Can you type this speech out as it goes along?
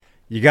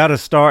You got to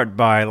start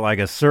by like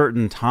a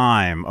certain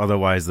time,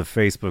 otherwise the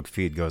Facebook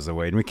feed goes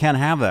away. And we can't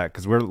have that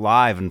because we're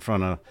live in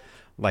front of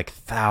like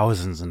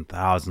thousands and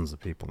thousands of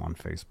people on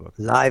Facebook.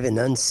 Live and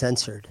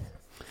uncensored.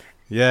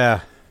 Yeah.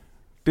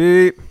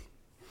 Beep.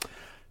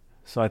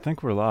 So I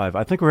think we're live.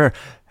 I think we're here.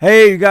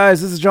 Hey, you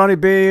guys, this is Johnny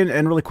Bean.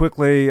 And really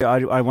quickly,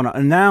 I want to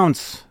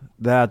announce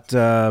that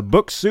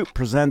Book Soup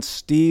presents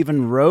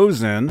Steven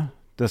Rosen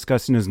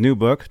discussing his new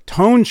book,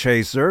 Tone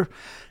Chaser,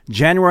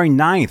 January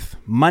 9th,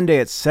 Monday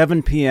at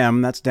 7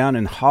 p.m. That's down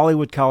in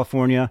Hollywood,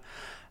 California.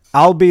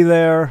 I'll be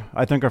there.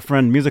 I think our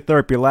friend Music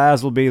Therapy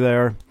Laz will be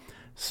there.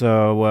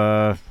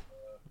 So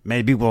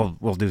maybe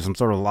we'll do some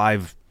sort of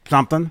live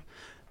something.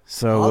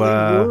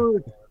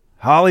 So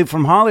Holly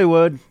from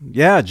Hollywood.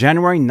 Yeah,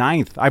 January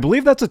 9th. I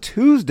believe that's a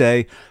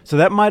Tuesday, so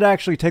that might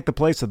actually take the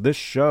place of this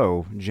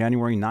show,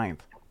 January 9th.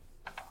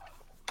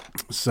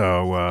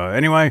 So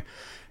anyway,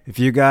 if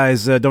you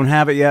guys don't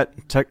have it yet,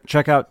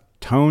 check out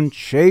Tone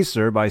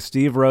Chaser by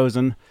Steve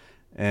Rosen.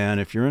 And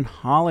if you're in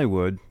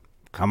Hollywood,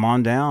 come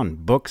on down.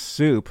 Book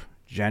Soup,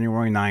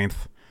 January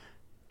 9th,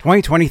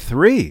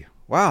 2023.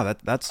 Wow,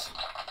 that's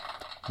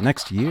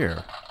next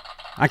year.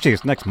 Actually,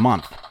 it's next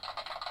month.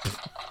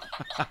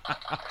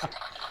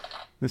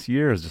 This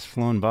year has just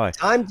flown by.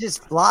 Time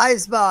just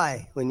flies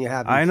by when you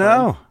have I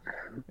know.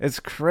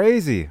 It's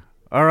crazy.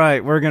 All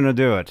right, we're going to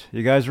do it.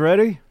 You guys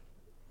ready?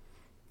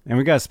 And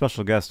we got a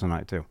special guest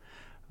tonight, too.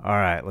 All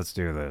right, let's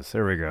do this.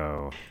 Here we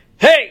go.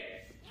 Hey,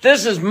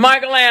 this is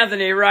Michael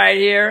Anthony right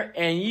here,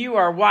 and you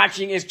are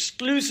watching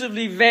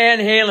exclusively Van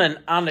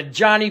Halen on the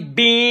Johnny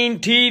Bean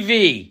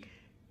TV.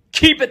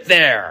 Keep it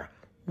there.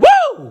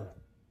 Woo!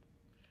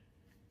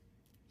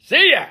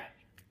 See ya!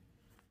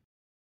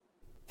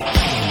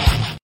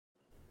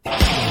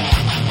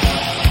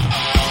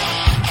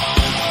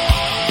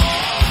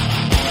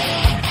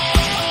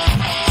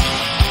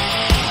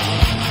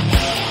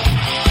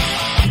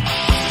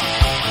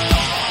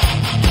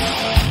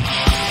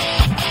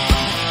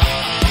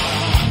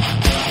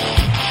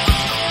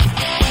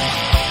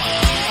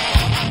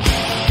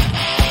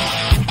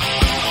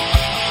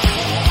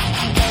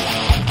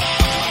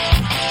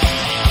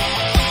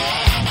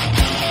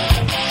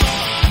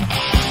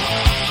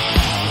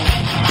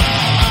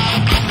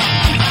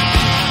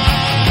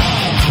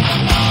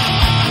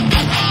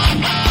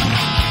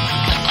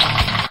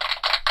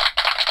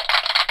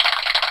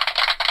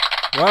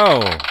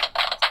 Whoa.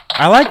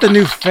 I like the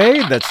new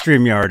fade that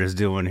StreamYard is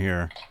doing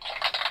here.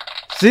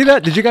 See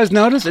that? Did you guys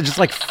notice? It just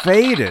like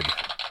faded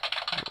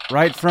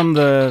right from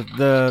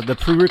the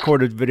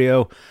pre-recorded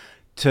video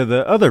to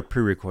the other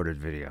pre-recorded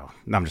video.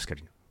 No, I'm just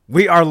kidding.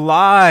 We are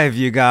live,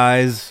 you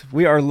guys.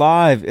 We are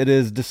live. It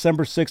is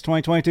December 6,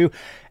 2022,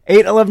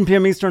 8:11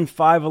 p.m. Eastern,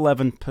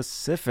 5:11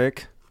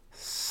 Pacific,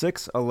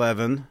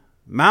 6:11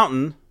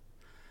 Mountain,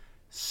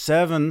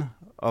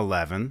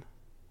 7:11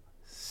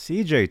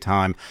 CJ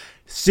time.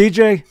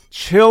 CJ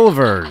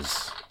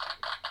Chilvers.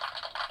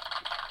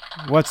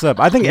 What's up?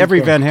 I think every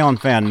Van Halen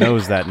fan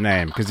knows that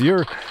name because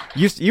you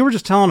were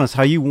just telling us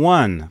how you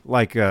won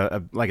like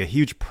a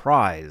huge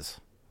prize,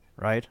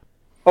 right?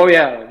 Oh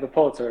yeah, the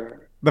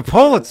Pulitzer. The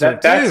Pulitzer,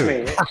 that's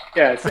me.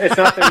 Yeah, it's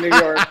not the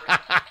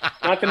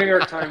New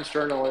York Times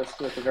journalist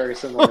with a very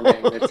similar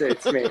name.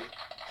 It's me.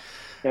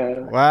 Yeah.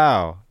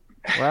 Wow.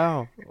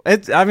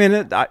 It's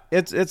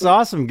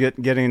awesome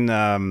getting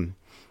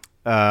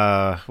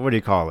what do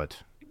you call it?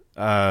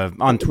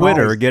 On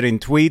Twitter, getting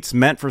tweets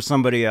meant for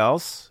somebody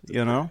else,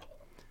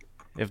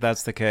 if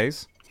that's the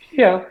case.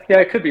 Yeah,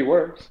 it could be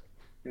worse.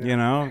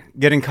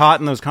 Getting caught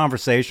in those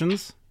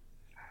conversations.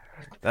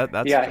 That's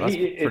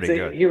pretty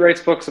good. He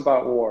writes books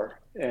about war,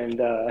 and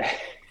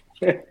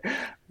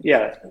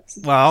yeah.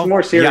 Well, it's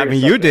more serious. Yeah, I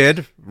mean, you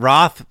did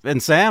Roth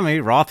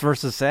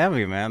versus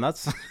Sammy, man.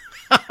 That's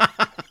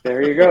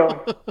there you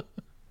go.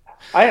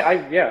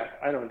 I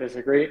don't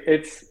disagree.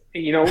 It's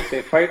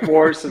they fight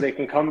wars so they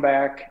can come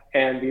back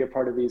and be a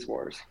part of these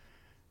wars.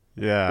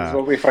 Yeah, this is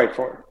what we fight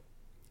for.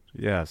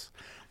 Yes.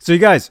 So you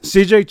guys,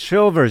 CJ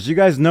Chilvers, you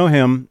guys know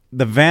him.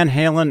 The Van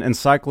Halen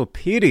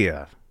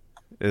Encyclopedia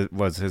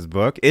is his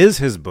book.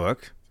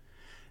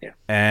 Yeah.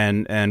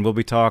 And we'll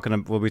be talking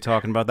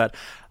about that.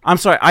 I'm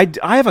sorry,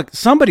 I have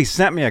somebody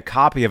sent me a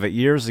copy of it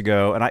years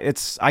ago, and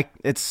it's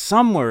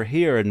somewhere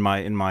here in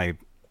my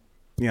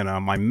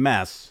my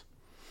mess.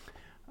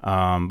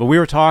 But we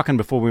were talking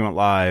before we went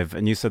live,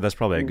 and you said that's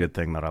probably a good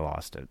thing that I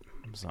lost it.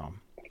 So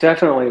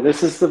definitely,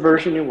 this is the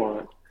version you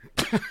want.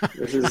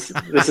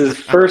 This is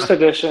first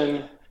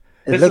edition.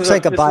 It looks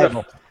like a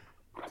Bible.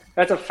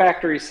 That's a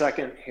factory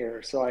second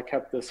here, so I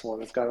kept this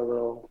one. It's got a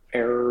little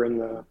error in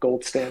the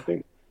gold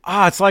stamping.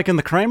 Ah, it's like in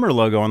the Kramer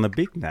logo on the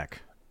beak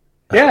neck.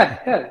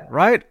 Yeah.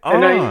 Right.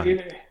 And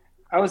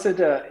I was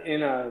in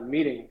a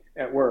meeting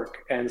at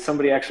work, and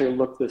somebody actually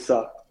looked this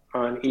up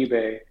on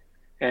eBay.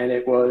 And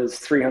it was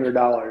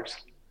 $300.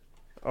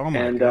 Oh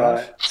my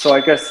gosh! So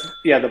I guess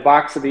the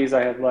box of these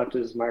I have left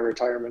is my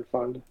retirement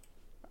fund.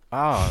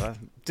 Oh,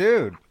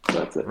 dude,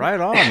 that's it. Right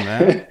on,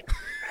 man.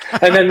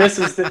 And then this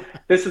is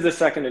the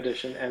second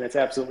edition, and it's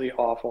absolutely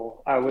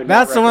awful. I would.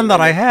 That's the one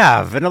that I it.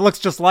 have, and it looks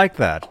just like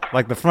that.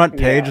 Like the front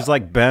page is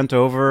like bent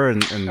over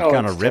and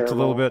kind of ripped terrible. a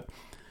little bit.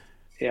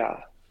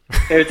 Yeah.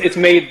 It's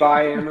made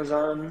by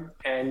Amazon,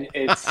 and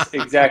it's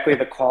exactly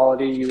the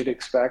quality you would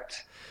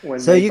expect.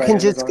 So you can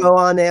just go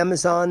on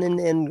Amazon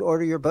and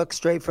order your book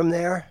straight from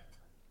there?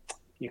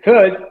 You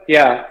could,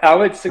 yeah. I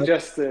would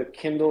suggest the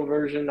Kindle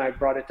version. I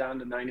brought it down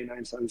to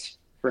 99 cents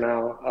for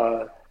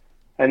now.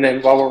 And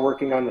then while we're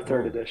working on the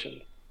third edition.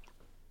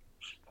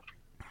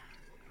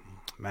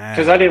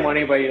 Because I didn't want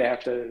anybody to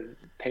have to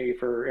pay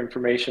for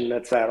information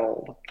that's that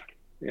old.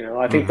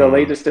 I think the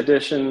latest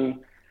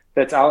edition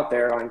that's out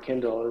there on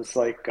Kindle is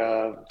like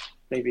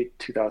maybe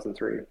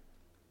 2003.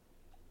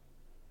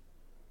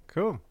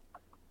 Cool.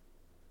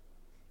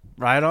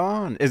 Right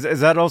on.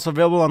 Is that also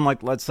available on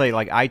let's say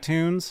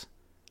iTunes,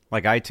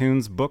 like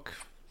iTunes book?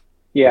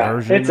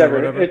 Yeah, it's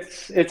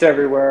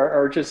everywhere.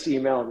 Or just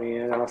email me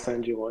and I'll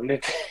send you one.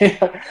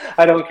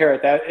 I don't care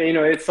at that.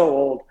 It's so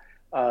old,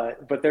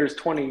 but there's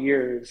 20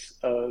 years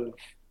of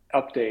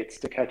updates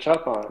to catch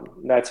up on.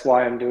 That's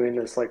why I'm doing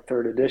this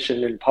third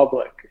edition in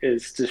public,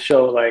 is to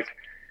show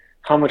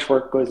how much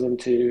work goes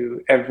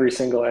into every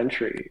single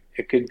entry.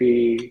 It could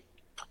be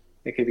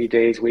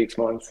days, weeks,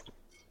 months.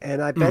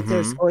 And I bet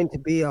there's going to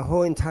be a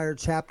whole entire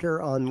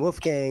chapter on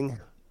Wolfgang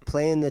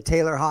playing the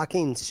Taylor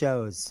Hawkins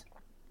shows.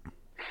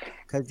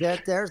 Because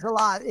there's a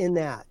lot in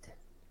that.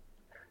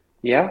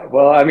 Yeah,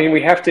 well,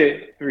 we have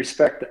to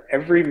respect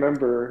every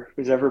member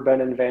who's ever been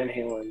in Van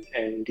Halen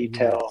and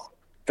detail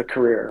the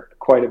career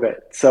quite a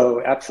bit.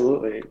 So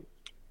absolutely, I'm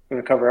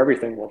going to cover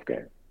everything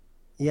Wolfgang.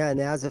 Yeah, and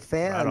as a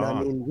fan,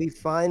 right we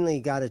finally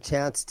got a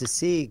chance to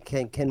see,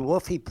 can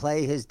Wolfie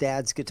play his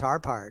dad's guitar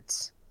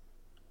parts?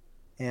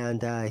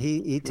 And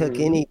he took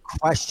any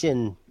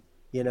question,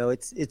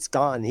 it's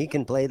gone. He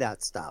can play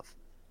that stuff.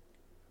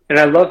 And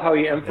I love how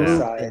he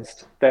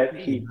emphasized that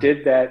he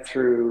did that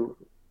through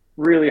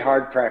really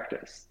hard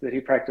practice, that he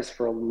practiced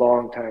for a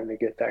long time to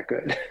get that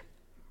good.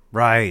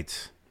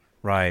 Right.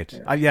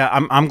 Yeah,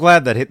 I'm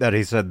glad that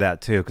he said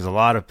that too, because a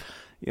lot of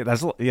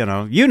that's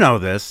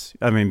this.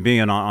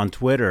 Being on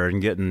Twitter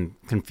and getting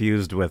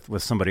confused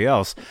with somebody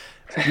else,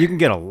 you can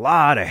get a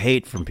lot of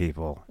hate from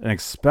people, and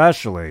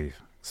especially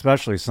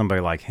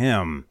somebody like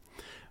him,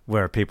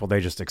 where people,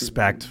 they just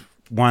expect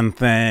one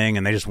thing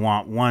and they just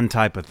want one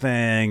type of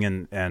thing,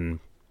 and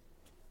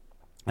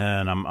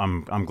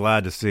I'm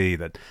glad to see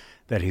that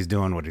he's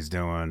doing what he's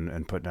doing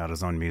and putting out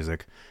his own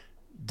music,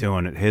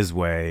 doing it his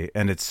way,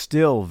 and it's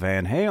still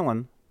Van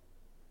Halen.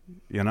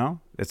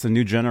 It's a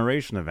new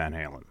generation of Van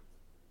Halen.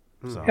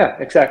 So. Yeah,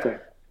 exactly.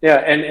 Yeah,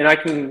 and I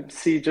can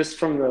see just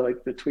from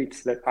the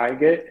tweets that I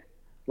get,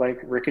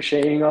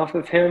 ricocheting off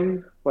of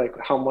him,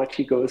 how much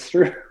he goes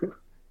through.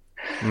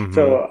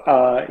 So,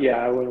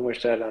 I wouldn't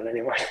wish that on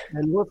anyone.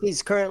 And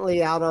Wolfie's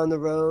currently out on the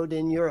road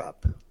in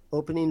Europe,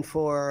 opening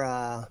for,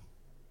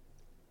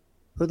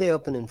 who are they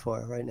opening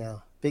for right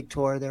now? Big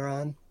tour they're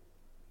on?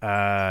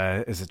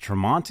 Is it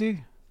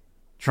Tremonti?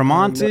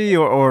 Tremonti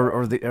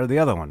or the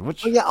other one?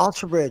 Which? Oh, yeah,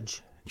 Alter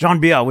Bridge.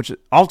 John Biel, which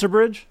Alter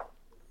Bridge?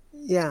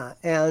 Yeah,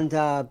 and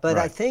but right.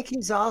 I think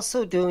he's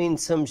also doing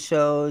some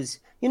shows.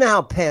 You know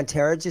how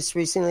Pantera just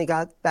recently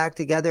got back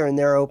together and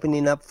they're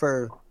opening up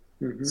for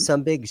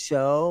some big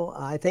show.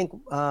 I think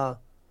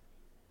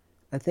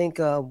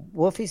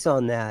Wolfie's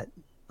on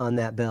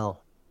that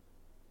bill.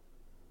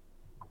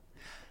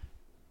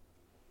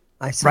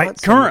 I saw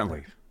right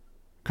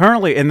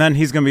currently, and then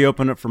he's going to be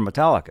opening up for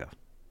Metallica.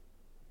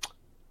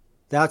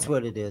 That's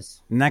what it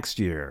is. Next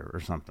year or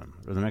something,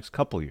 or the next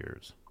couple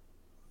years,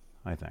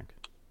 I think.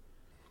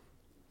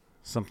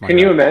 Something. Can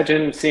you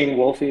imagine seeing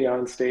Wolfie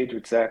on stage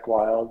with Zakk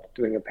Wylde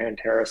doing a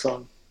Pantera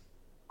song?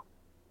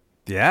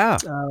 Yeah,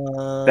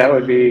 that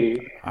would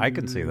be. I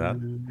can see that.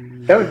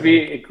 That would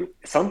be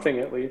something,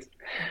 at least.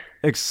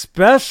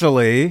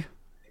 Especially,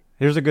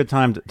 here's a good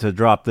time to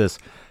drop this,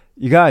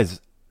 you guys.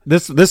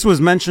 This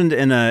was mentioned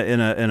in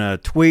a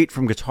tweet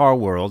from Guitar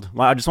World.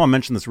 I just want to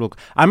mention this real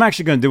quick. I'm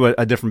actually going to do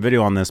a different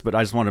video on this, but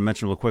I just want to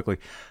mention real quickly.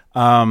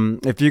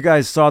 If you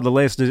guys saw the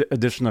latest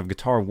edition of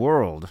Guitar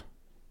World,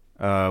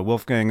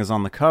 Wolfgang is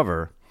on the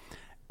cover,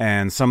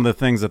 and some of the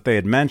things that they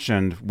had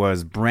mentioned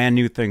was brand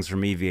new things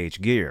from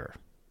EVH gear,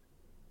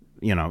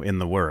 in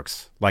the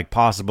works, like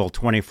possible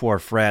 24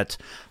 fret,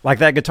 like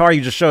that guitar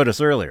you just showed us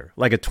earlier,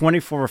 like a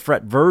 24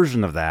 fret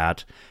version of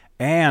that,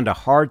 and a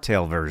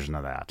hardtail version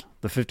of that,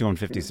 the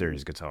 5150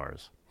 series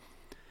guitars.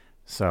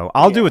 So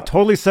I'll do a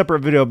totally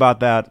separate video about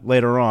that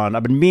later on.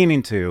 I've been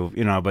meaning to,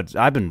 but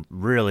I've been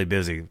really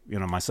busy,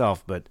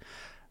 myself, but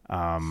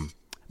I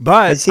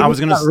was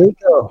going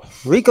to...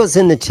 Rico's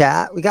in the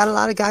chat. We got a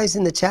lot of guys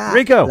in the chat.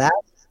 Rico. In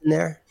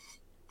there.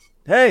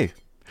 Hey.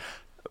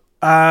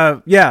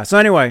 So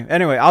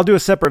anyway, I'll do a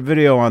separate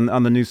video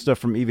on the new stuff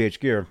from EVH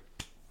Gear.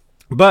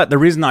 But the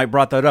reason I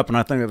brought that up, and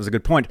I think that was a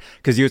good point,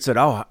 because you had said,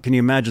 oh, can you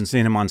imagine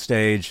seeing him on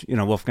stage,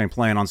 Wolfgang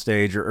playing on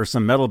stage, or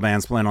some metal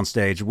bands playing on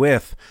stage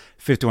with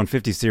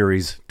 5150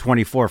 series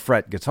 24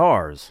 fret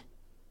guitars,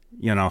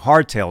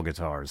 hardtail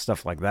guitars,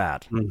 stuff like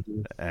that.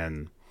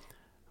 And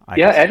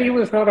Eddie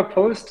was not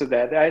opposed to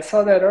that. I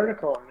saw that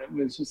article, and it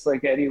was just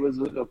like Eddie was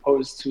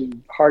opposed to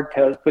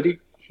hardtails, but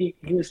he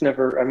was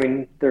never. I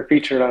mean, they're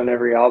featured on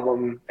every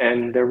album,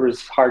 and there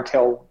was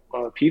hardtail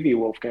PV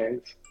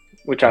Wolfgangs,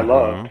 which I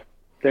loved.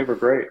 They were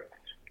great.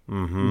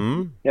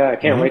 Mm-hmm. Yeah, I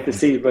can't wait to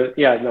see. But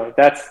yeah, no,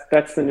 that's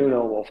the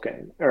Nuno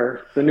Wolfgang,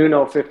 or the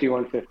Nuno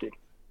 5150.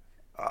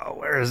 Oh,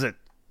 where is it?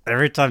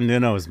 Every time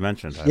Nuno is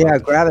mentioned.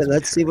 Grab it.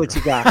 Let's see what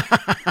you got.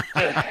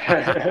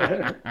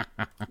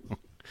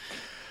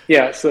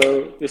 Yeah,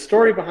 so the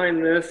story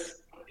behind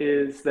this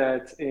is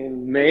that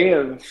in May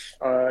of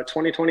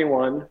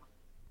 2021,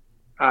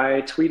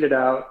 I tweeted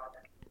out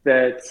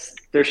that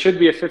there should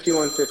be a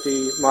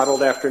 5150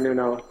 modeled after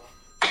Nuno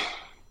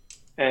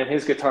and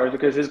his guitars,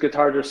 because his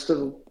guitars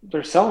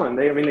they're selling.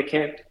 They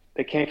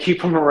can't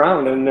keep them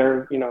around, and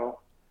they're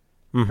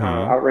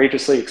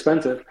outrageously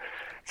expensive.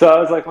 So I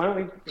was like, why don't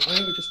we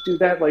just do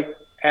that, like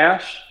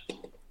Ash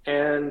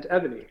and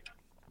Ebony?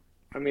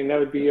 I mean, that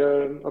would be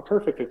a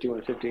perfect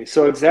 5150.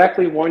 So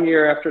exactly 1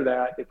 year after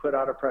that, they put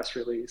out a press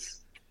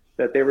release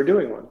that they were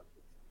doing one.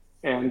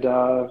 And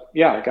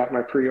I got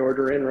my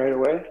pre-order in right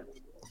away.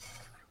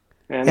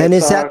 And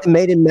is that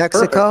made in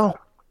Mexico?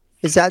 Perfect.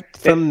 Is that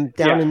from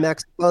down in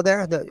Mexico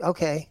there?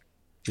 Okay.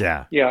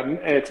 Yeah. Yeah,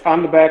 it's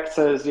on the back. It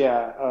says,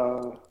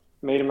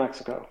 made in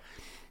Mexico.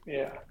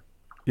 Yeah.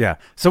 Yeah.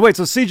 So wait,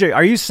 so CJ,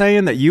 are you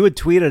saying that you had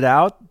tweeted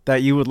out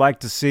that you would like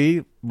to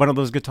see one of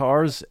those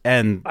guitars,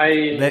 and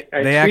they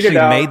actually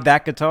made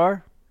that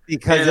guitar?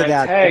 Because of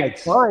that. Tagged,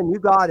 fine, you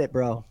got it,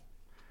 bro.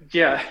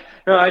 Yeah.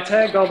 No, I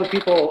tagged all the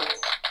people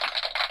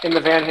in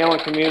the Van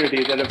Halen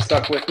community that have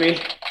stuck with me,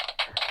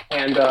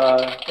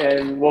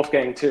 and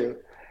Wolfgang too.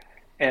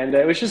 And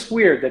it was just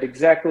weird that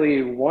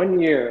exactly 1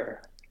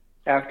 year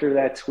after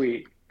that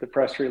tweet, the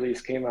press release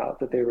came out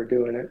that they were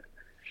doing it.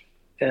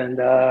 And,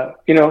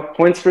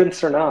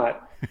 coincidence or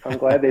not, I'm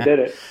glad they did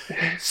it.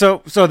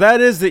 So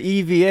that is the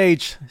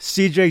EVH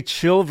CJ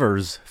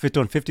Chilvers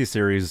 5150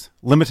 series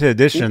limited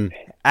edition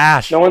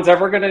Ash. No one's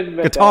ever going to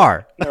admit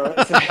guitar.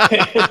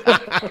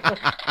 That.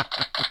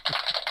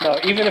 No,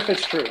 even if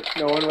it's true,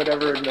 no one would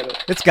ever admit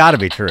it. It's got to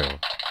be true.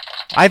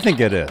 I think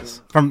it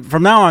is.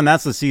 From now on,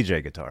 that's the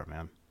CJ guitar,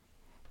 man.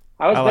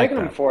 I was begging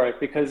him for it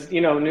because,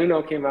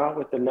 Nuno came out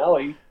with the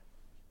Nelly,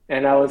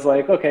 and I was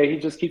like, okay, he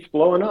just keeps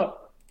blowing up.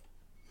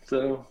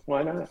 So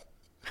why not?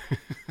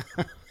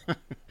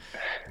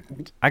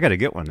 I got to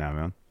get one now,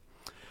 man.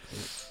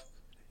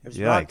 There's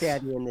Rock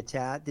Daddy in the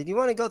chat. Did you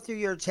want to go through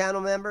your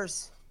channel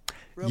members?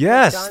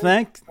 Yes,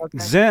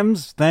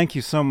 Zims. Thank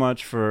you so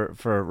much for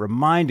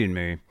reminding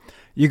me.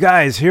 You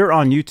guys, here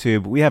on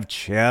YouTube, we have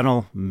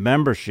channel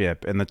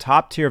membership, and the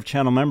top tier of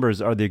channel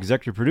members are the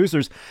executive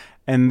producers,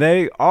 and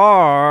they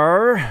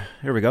are,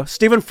 here we go,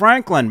 Stephen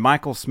Franklin,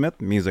 Michael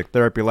Smith, Music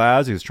Therapy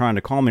Labs, who's trying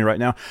to call me right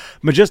now,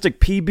 Majestic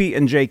PB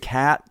and J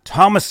Cat,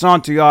 Thomas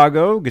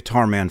Santiago,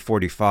 Guitar Man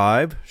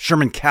 45,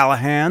 Sherman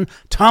Callahan,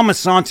 Thomas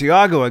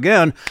Santiago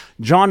again,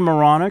 John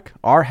Moronic,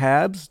 R.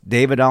 Habs,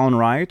 David Allen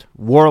Wright,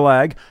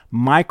 Warlag,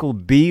 Michael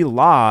B.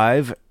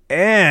 Live,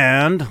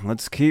 and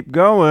let's keep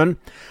going,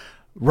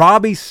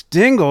 Robbie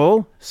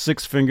Stingle,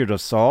 Six Fingered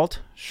Assault,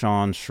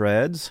 Sean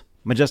Shreds,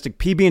 Majestic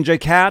PB&J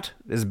Cat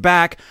is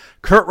back,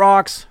 Kurt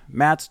Rocks,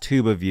 Matt's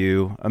Tuba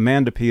View,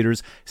 Amanda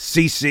Peters,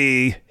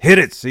 CC, Hit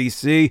It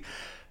CC,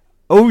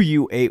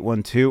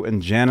 OU812,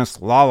 and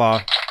Janice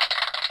Lala.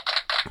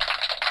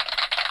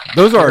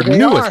 Those are our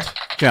newest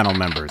channel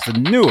members, the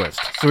newest.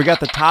 So we got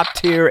the top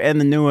tier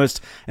and the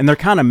newest, and they're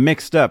kind of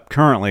mixed up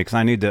currently because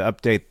I need to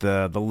update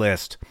the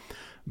list.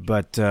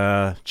 But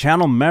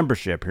channel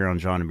membership here on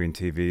Johnny Bean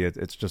TV,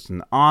 it's just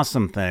an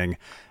awesome thing.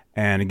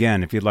 And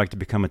again, if you'd like to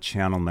become a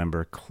channel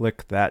member,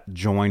 click that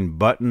join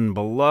button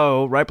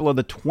below, right below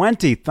the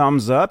 20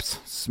 thumbs ups.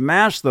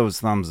 Smash those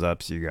thumbs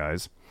ups, you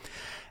guys.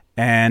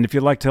 And if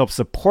you'd like to help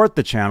support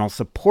the channel,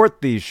 support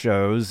these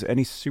shows,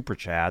 any super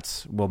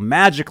chats will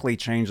magically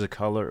change the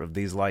color of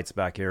these lights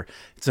back here.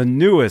 It's the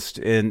newest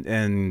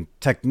in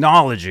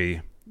technology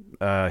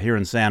here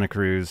in Santa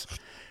Cruz.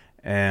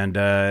 And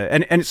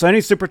so any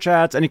super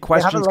chats, any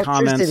questions,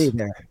 comments?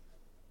 There.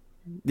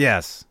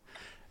 Yes.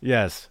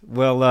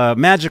 We'll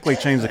magically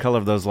change the color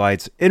of those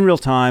lights in real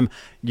time.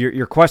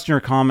 Your question or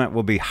comment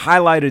will be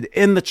highlighted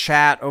in the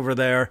chat over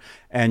there,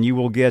 and you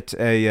will get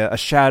a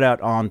shout out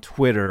on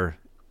Twitter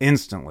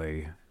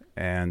instantly,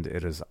 and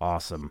it is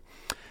awesome.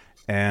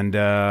 And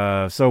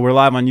so we're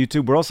live on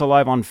YouTube. We're also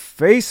live on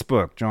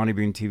Facebook, Johnny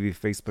Bean TV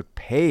Facebook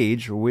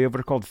page. We have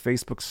what are called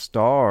Facebook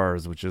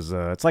Stars, which is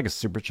it's like a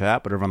super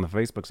chat, but over on the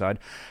Facebook side.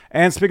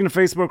 And speaking of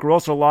Facebook, we're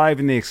also live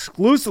in the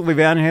exclusively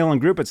Van Halen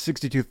group at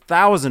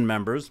 62,000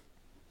 members.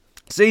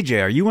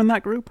 CJ, are you in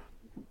that group?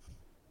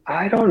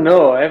 I don't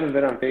know. I haven't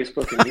been on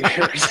Facebook in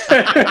years.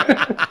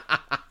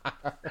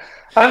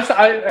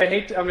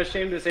 I'm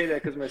ashamed to say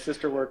that because my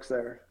sister works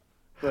there.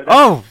 But,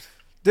 oh,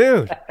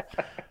 dude.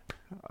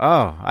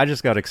 Oh, I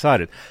just got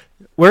excited.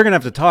 We're gonna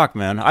have to talk,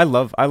 man. I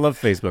love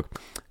Facebook.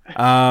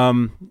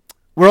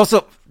 We're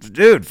also,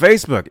 dude,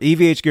 Facebook,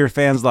 EVH Gear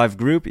Fans Live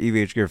group,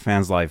 EVH Gear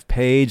Fans Live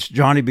page,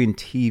 Johnny Bean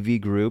TV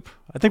group.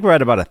 I think we're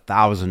at about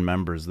 1,000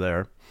 members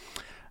there.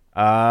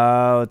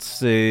 Let's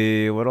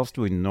see. What else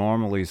do we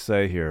normally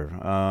say here?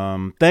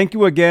 Thank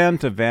you again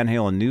to Van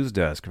Halen News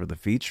Desk for the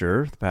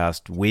feature the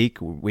past week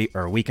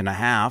and a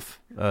half.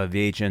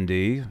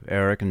 VHND,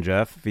 Eric and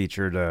Jeff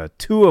featured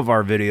 2 of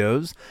our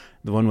videos.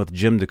 The one with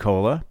Jim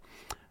DeCola,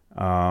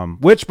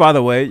 which, by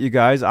the way, you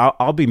guys,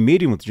 I'll be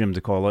meeting with Jim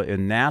DeCola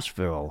in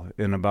Nashville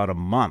in about a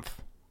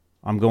month.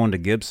 I'm going to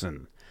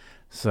Gibson,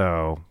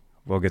 so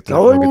we'll get to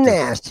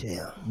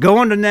Nashville.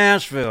 Going to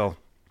Nashville.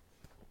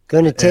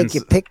 Going to take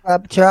your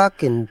pickup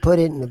truck and put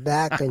it in the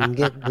back and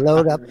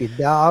load up your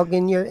dog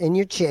and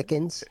your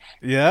chickens.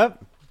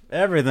 Yep,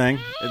 everything.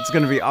 It's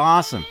going to be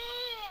awesome.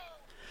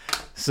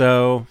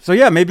 So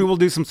yeah, maybe we'll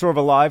do some sort of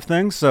a live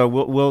thing.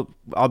 So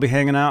I'll be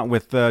hanging out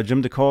with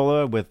Jim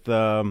DeCola, with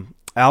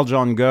Al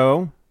John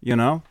Go,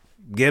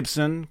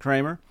 Gibson,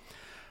 Kramer.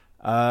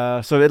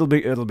 So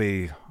it'll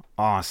be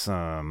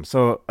awesome.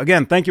 So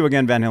again, thank you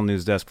again, Van Halen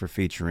News Desk, for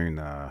featuring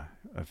a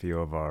few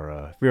of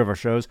our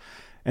shows.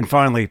 And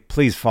finally,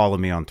 please follow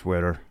me on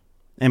Twitter,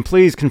 and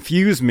please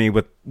confuse me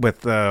with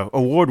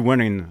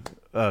award-winning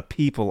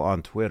people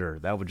on Twitter.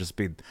 That would just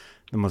be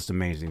the most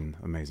amazing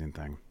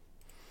thing.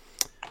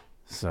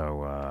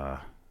 So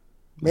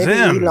maybe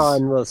Zims.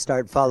 Elon will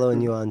start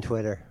following you on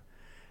Twitter.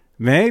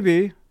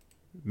 Maybe.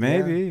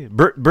 Yeah.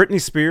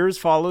 Britney Spears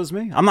follows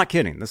me. I'm not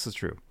kidding. This is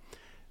true.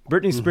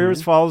 Britney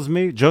Spears follows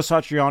me. Joe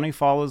Satriani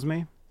follows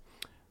me.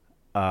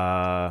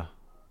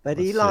 But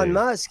Elon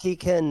Musk, he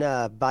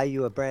can buy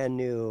you a brand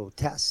new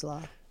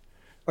Tesla,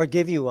 or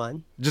give you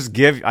one. Just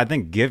give you.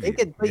 He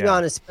could put you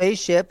on a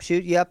spaceship,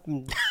 shoot you up,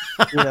 and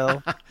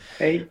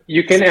Hey,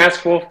 you can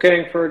ask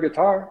Wolfgang for a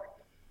guitar.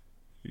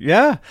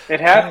 Yeah, it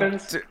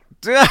happens.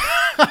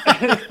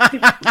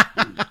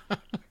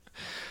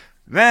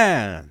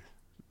 Man,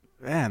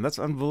 that's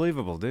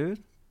unbelievable,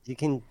 dude. You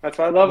can. That's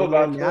what I love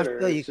about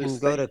Twitter. You can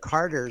go to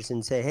Carter's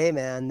and say, "Hey,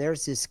 man,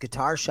 there's this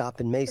guitar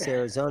shop in Mesa,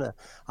 Arizona.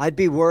 I'd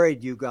be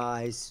worried, you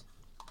guys,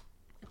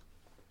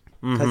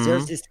 because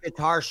there's this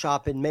guitar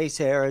shop in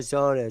Mesa,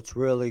 Arizona. It's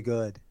really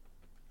good.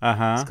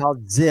 It's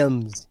called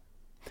Zims."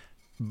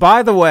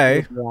 By the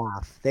way,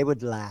 they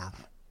would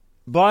laugh.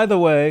 By the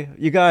way,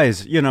 you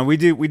guys, we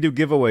do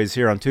giveaways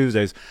here on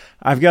Tuesdays.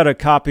 I've got a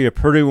copy of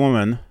Pretty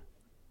Woman,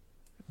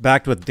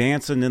 backed with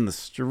Dancing in the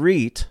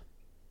Street.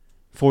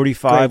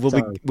 45.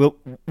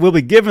 We'll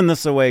be giving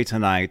this away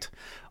tonight.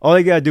 All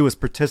you gotta do is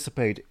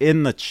participate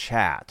in the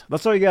chat.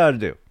 That's all you gotta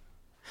do.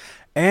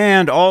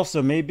 And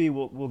also, maybe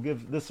we'll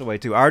give this away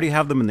too. I already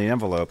have them in the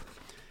envelope.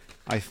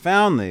 I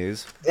found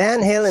these.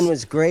 Van Halen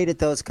was great at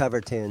those cover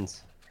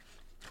tunes.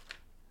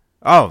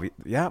 Oh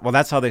yeah, well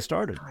that's how they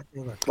started.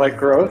 Like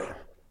Growth.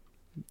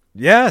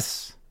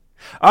 Yes.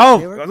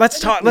 Oh, let's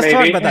talk about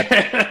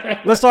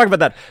that. Let's talk about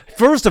that.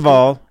 First of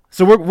all,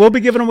 so we'll be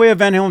giving away a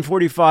Van Halen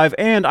 45,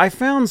 and I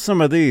found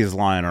some of these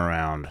lying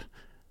around.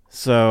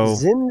 So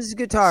Zims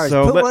guitars.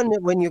 Put one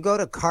when you go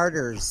to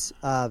Carter's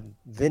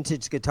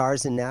vintage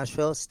guitars in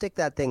Nashville. Stick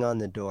that thing on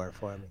the door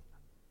for me.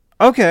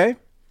 Okay.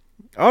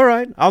 All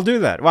right, I'll do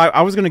that. Well,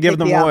 I was going to give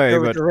them away,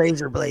 but with the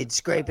razor blade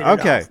scraping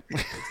okay.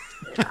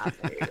 it off.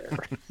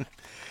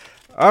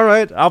 All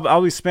right,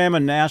 I'll be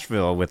spamming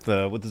Nashville with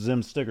the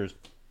Zim stickers.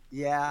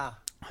 Yeah.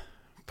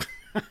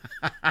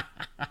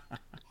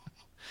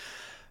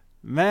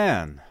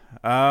 Man,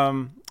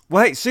 well,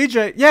 hey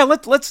CJ, yeah,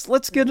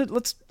 let's get it.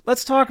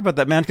 Let's talk about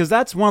that, man, because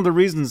that's one of the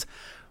reasons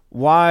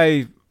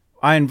why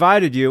I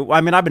invited you.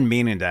 I mean, I've been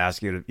meaning to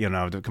ask you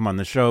to come on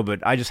the show,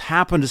 but I just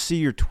happened to see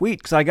your tweet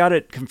because I got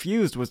it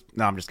confused with.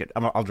 No, I'm just kidding.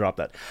 I'll drop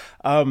that.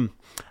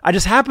 I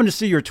just happened to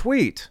see your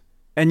tweet,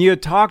 and you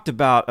had talked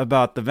about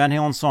the Van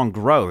Halen song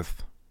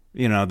 "Growth."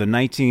 The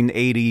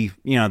 1980,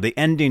 the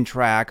ending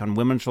track on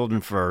Women,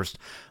 Children First,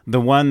 the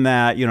one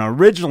that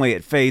originally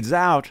it fades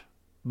out.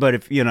 But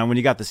if when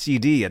you got the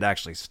CD, it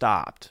actually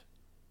stopped,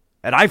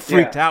 and I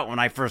freaked out when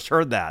I first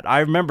heard that. I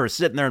remember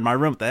sitting there in my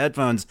room with the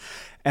headphones,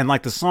 and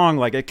like the song,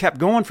 like it kept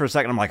going for a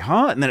second. I'm like,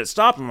 huh, and then it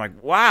stopped. I'm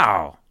like,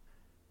 wow.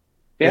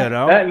 Yeah,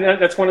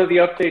 that's one of the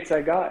updates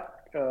I got,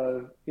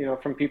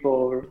 from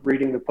people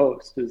reading the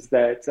post, is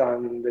that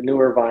on the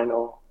newer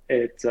vinyl,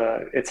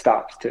 it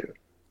stops too.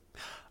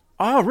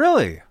 Oh,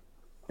 really?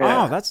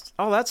 Yeah.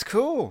 Oh, that's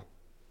cool.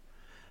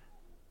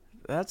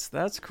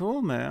 That's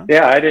cool, man.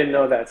 Yeah, I didn't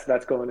know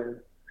that's going in.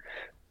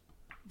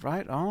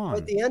 Right on.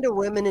 At the end of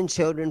Women and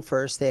Children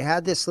First, they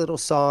had this little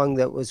song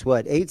that was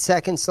 8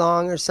 seconds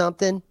long or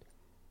something?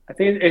 I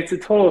think it's a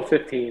total of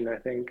 15, I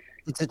think.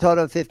 It's a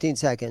total of 15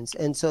 seconds.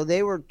 And so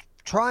they were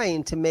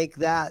trying to make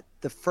that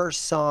the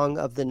first song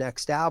of the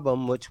next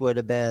album, which would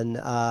have been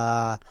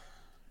the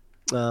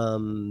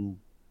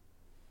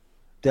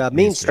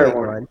Mean Street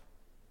one.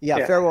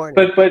 Yeah, Fair Warning.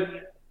 But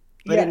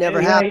it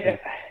never happened.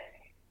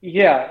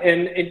 Yeah,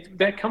 and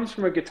that comes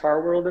from a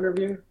Guitar World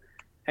interview.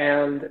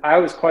 And I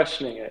was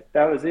questioning it.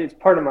 It's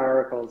part of my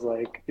article. Is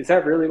like, is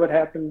that really what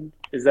happened?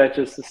 Is that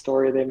just the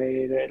story they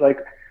made? Like,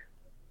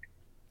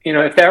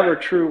 if that were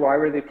true, why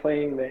were they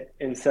playing that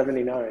in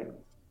 '79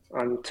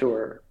 on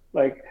tour?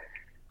 Like,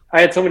 I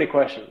had so many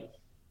questions.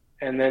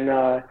 And then,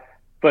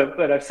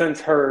 but I've since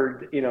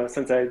heard,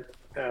 since I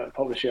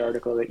published the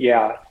article that,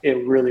 yeah,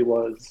 it really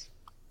was,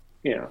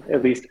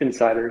 at least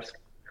insiders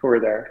who were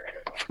there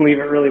believe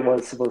it really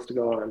was supposed to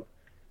go on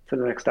to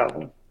the next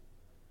album.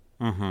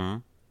 Mm-hmm.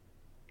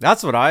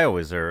 That's what I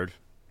always heard,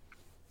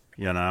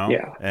 Yeah.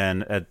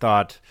 and I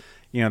thought,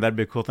 that'd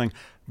be a cool thing.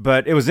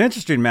 But it was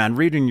interesting, man,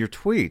 reading your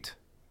tweet,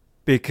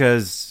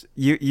 because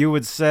you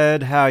had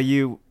said how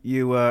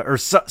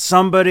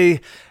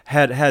somebody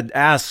had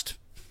asked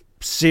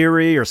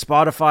Siri or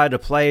Spotify to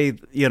play,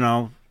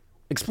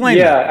 explain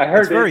that. Yeah, I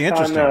heard it's very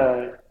interesting.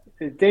 On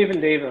Dave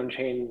and Dave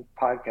Unchained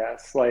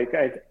podcasts. Like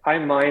I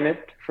mine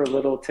it for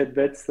little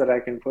tidbits that I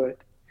can put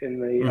in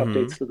the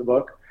updates to the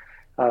book,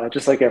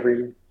 just like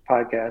every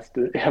podcast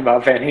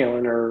about Van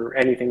Halen or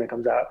anything that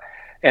comes out.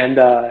 And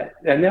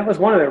that was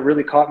one that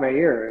really caught my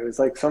ear. It was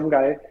like some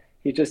guy,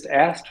 he just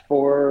asked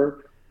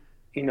for,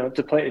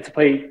 to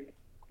play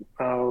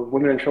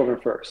Women and Children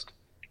First.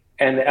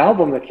 And the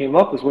album that came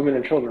up was Women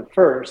and Children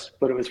First,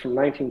 but it was from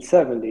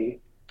 1970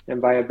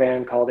 and by a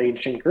band called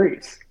Ancient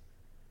Greece.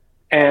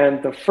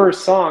 And the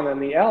first song on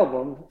the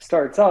album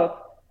starts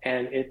up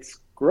and it's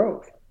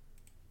Growth.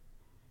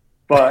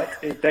 But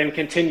it then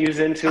continues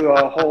into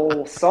a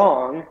whole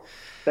song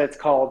that's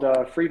called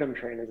Freedom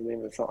Train is the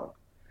name of the song.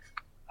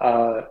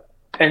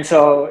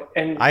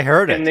 And I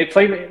heard it. And they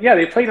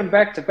played them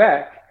back to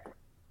back.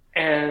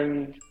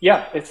 And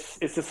yeah, it's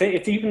the same.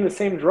 It's even the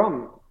same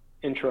drum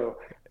intro,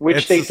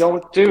 which they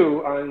don't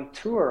do on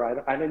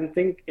tour. I didn't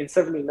think in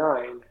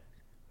 '79.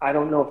 I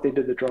don't know if they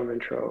did the drum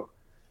intro.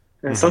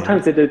 And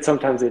sometimes they did,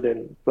 sometimes they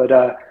didn't. But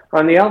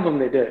on the album,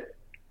 they did.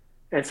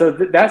 And so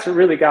that's what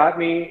really got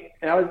me.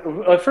 And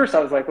at first I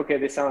was like, okay,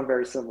 they sound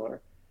very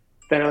similar.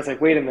 Then I was like,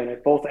 wait a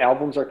minute, both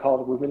albums are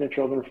called Women and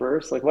Children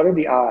First. Like, what are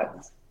the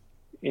odds?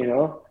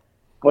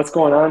 What's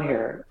going on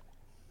here?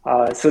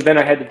 So then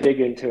I had to dig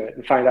into it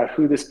and find out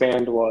who this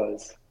band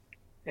was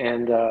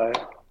and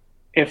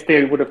if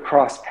they would have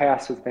crossed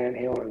paths with Van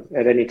Halen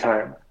at any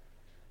time.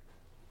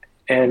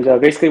 And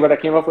basically what I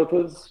came up with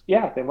was,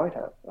 yeah, they might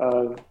have.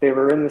 They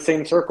were in the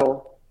same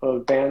circle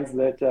of bands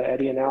that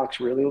Eddie and Alex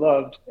really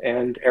loved.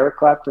 And Eric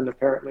Clapton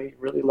apparently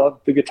really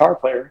loved the guitar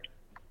player.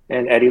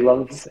 And Eddie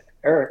loves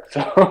Eric.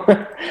 So,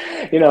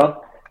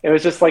 it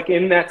was just like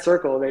in that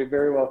circle, they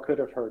very well could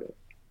have heard it.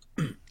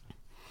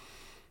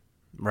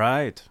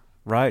 Right.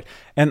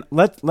 And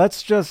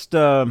let's just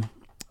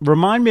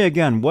remind me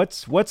again,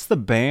 what's the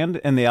band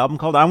and the album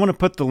called? I want to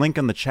put the link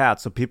in the chat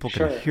so people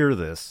can hear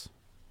this.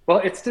 Well,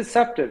 it's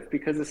deceptive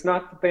because it's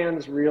not the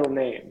band's real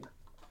name.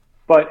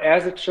 But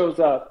as it shows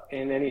up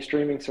in any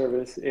streaming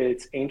service,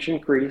 it's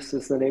Ancient Greece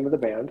is the name of the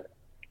band.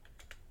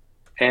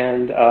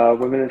 And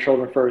Women and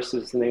Children First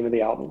is the name of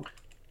the album.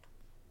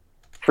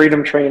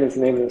 Freedom Train is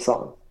the name of the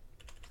song.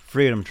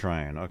 Freedom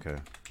Train, okay.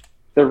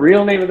 The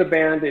real name of the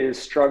band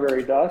is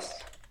Strawberry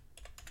Dust.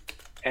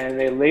 And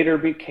they later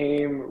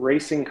became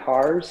Racing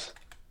Cars,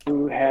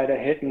 who had a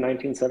hit in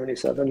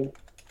 1977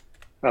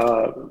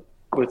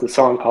 with a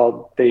song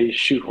called They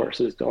Shoot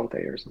Horses, Don't They?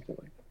 Or something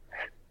like that.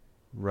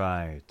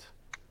 Right.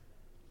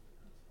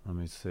 Let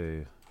me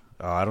see.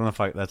 Oh, I don't know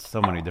if that's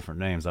so many different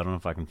names. I don't know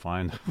if I can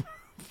find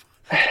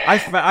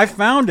I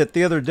found it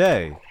the other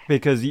day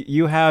because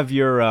you have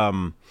your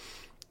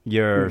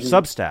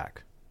Substack.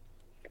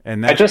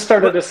 And I just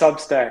started a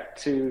Substack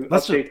to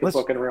update the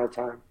book in real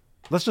time.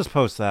 Let's just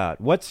post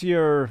that. What's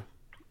your...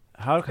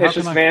 It's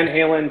just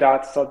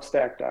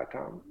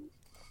vanhalen.substack.com.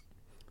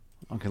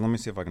 Okay, let me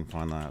see if I can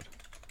find that.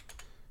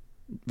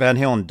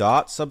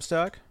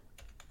 Vanhalen.substack?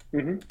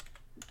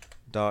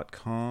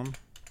 .com.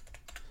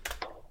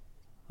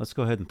 Let's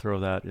go ahead and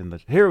throw that in the...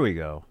 Here we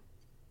go.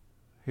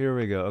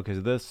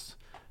 Okay,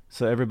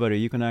 so everybody,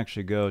 you can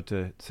actually go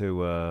to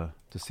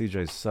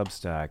CJ's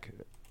Substack,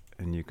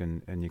 and you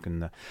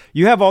can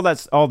you have all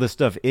this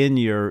stuff in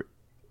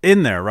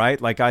there,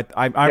 right? Like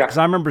because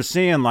I remember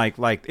seeing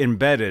like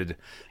embedded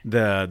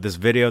this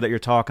video that you're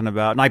talking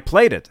about, and I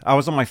played it. I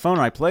was on my phone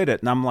and I played it,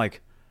 and I'm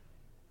like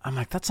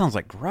that sounds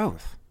like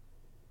Growth.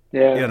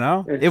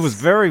 Yeah, it was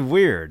very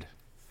weird.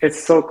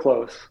 It's so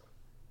close.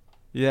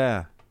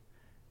 Yeah.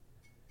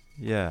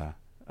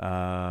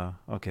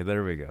 Okay,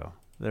 there we go.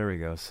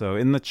 So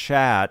in the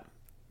chat,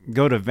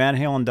 go to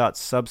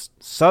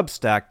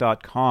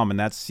vanhalen.substack.com, and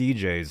that's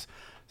CJ's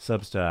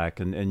Substack,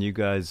 and you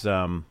guys,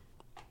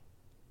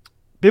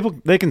 people,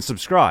 they can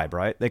subscribe,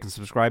 right? They can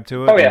subscribe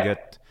to it. Oh yeah,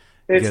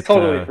 it's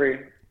totally free.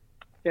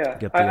 Yeah,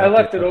 I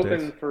left it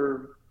open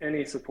for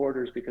any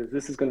supporters because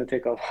this is going to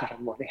take a lot of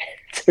money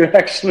to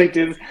actually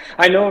do this.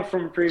 I know it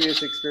from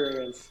previous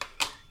experience.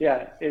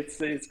 Yeah,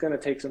 it's going to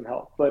take some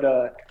help, but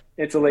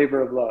it's a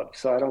labor of love.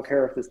 So I don't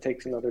care if this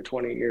takes another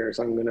 20 years.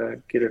 I'm going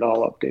to get it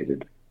all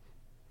updated.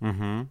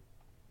 Mm-hmm.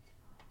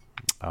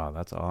 Oh,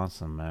 that's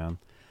awesome, man.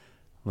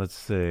 Let's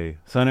see.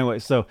 So anyway,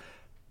 so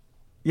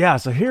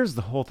here's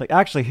the whole thing.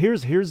 Actually,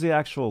 here's the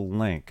actual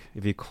link.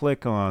 If you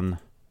click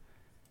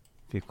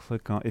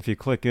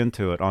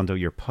into it onto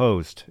your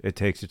post, it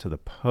takes you to the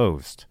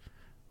post,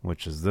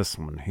 which is this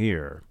one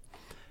here.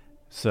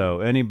 So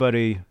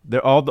anybody,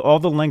 all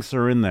the links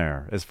are in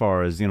there as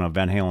far as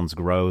Van Halen's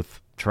Growth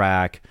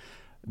track,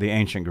 the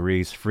Ancient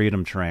Greece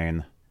Freedom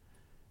Train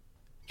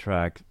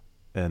track,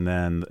 and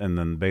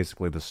then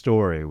basically the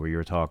story where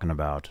you're talking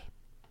about,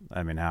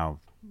 I mean, how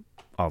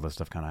all this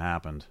stuff kind of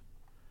happened.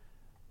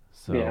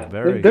 So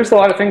there's a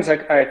lot of things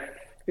I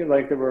feel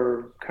like there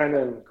were kind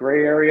of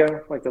gray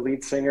area, like the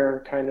lead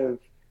singer kind of,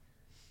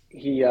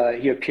 he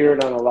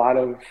appeared on a lot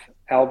of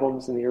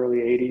albums in the early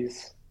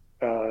 80s,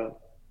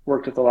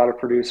 worked with a lot of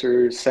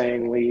producers,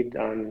 sang lead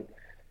on,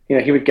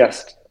 he would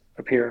guest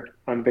appear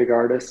on big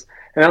artists.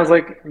 And I was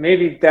like,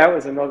 maybe that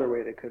was another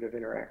way they could have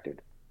interacted.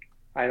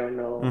 I don't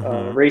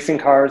know. Racing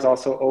Cars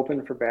also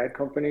opened for Bad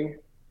Company.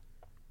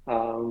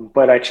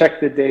 But I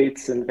checked the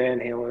dates, and Van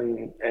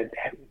Halen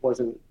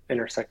wasn't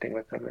intersecting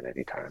with them at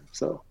any time.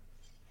 So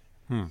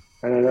I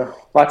don't know.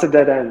 Lots of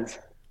dead ends.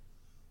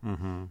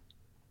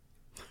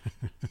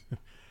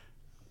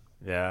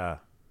 Yeah.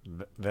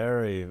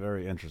 Very,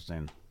 very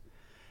interesting.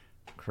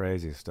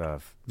 Crazy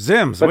stuff.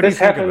 Zims, but what do you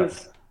think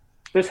about?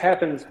 This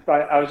happens,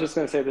 I was just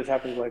going to say this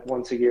happens like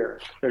once a year.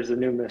 There's a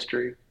new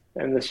mystery,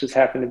 and this just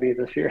happened to be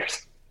this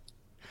year's.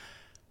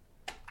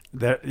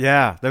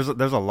 There's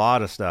a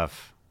lot of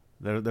stuff.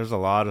 There's a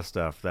lot of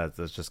stuff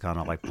that's just kind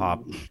of like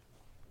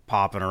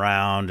popping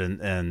around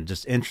and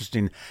just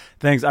interesting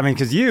things. I mean,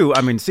 because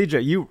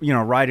CJ, you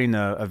writing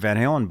a Van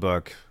Halen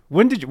book.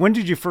 When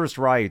did you first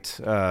write?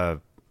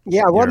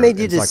 What made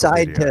you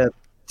decide to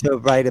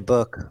write a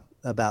book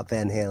about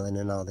Van Halen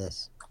and all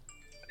this?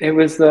 It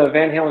was the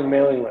Van Halen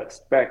mailing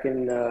list back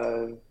in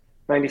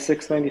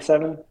 96,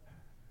 97.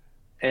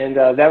 And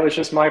that was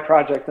just my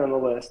project on the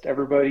list.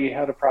 Everybody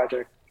had a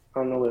project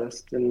on the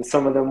list. And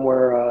some of them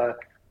were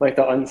like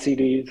the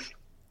un-CDs.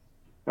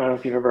 I don't know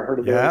if you've ever heard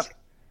of those.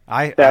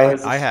 I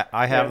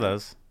have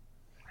those.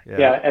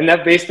 Yeah, and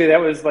that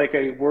was like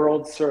a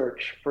world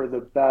search for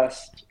the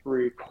best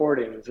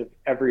recordings of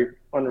every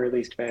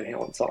unreleased Van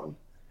Halen song.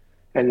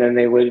 And then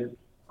they would,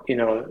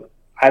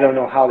 I don't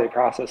know how they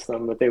processed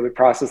them, but they would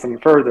process them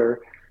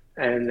further,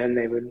 and then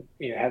they would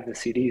have the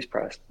CDs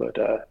pressed. But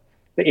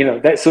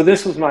so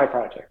this was my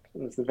project.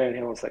 It was the Van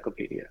Halen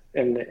Encyclopedia,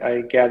 and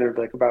I gathered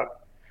like about,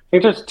 I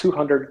think there's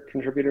 200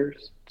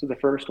 contributors to the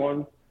first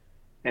one,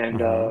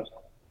 and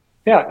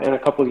in a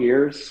couple of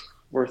years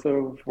worth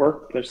of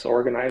work, just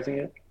organizing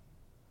it.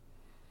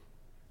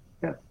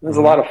 Yeah, it was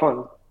a lot of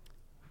fun.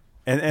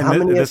 And how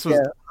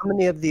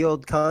many of the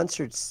old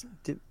concerts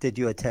did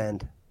you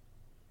attend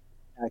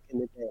back in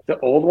the day? The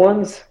old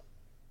ones?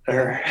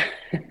 Yeah.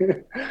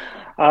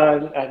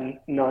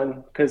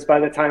 None, because by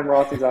the time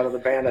Roth was out of the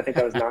band, I think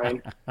I was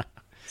 9.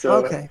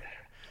 So okay.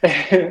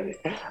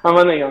 I'm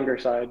on the younger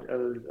side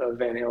of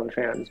Van Halen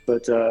fans,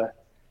 but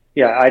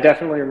I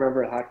definitely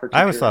remember Hot for Teacher.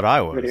 I always thought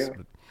I was.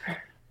 Video.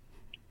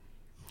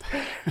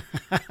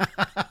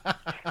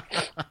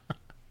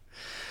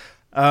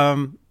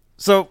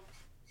 So,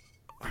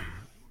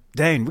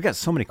 Dane, we got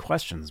so many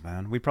questions,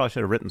 man. We probably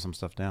should have written some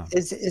stuff down.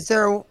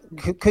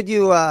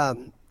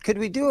 Could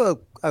we do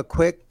a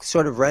quick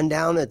sort of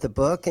rundown at the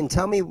book and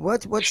tell me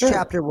what's Sure.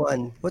 chapter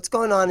 1? What's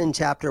going on in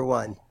chapter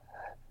 1?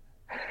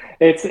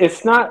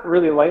 It's not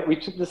really like we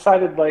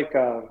decided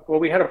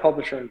we had a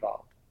publisher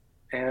involved,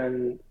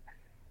 and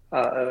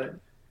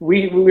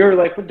we were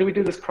like, do we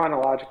do this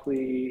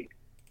chronologically,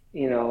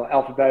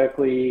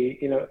 alphabetically,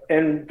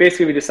 and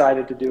basically we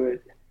decided to do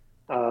it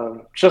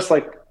just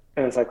like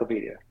an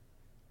encyclopedia,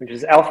 which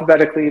is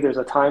alphabetically. There's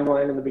a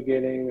timeline in the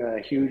beginning, a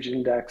huge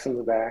index in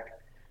the back.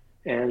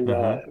 And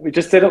we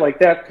just did it like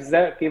that because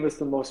that gave us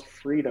the most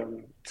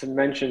freedom to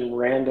mention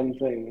random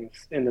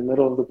things in the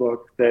middle of the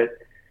book that,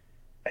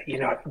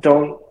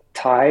 don't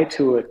tie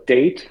to a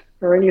date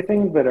or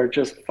anything, but are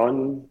just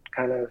fun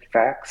kind of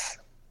facts.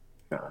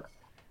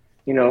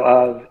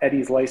 Of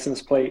Eddie's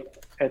license plate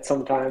at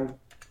some time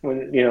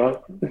when,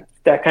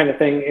 that kind of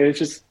thing. It was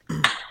just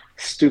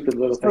stupid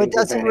little things. So it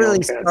doesn't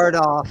really start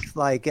off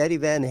like Eddie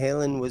Van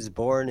Halen was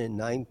born in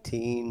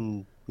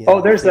 19.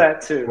 There's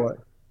that too.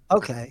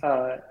 Okay.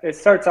 It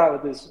starts out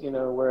with this,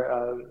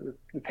 where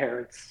the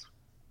parents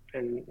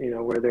and,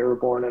 where they were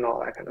born and all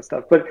that kind of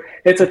stuff. But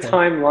it's a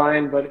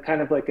timeline, but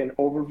kind of like an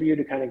overview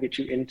to kind of get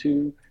you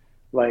into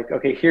like,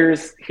 okay,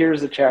 here's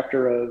a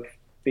chapter of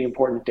the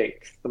important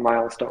dates, the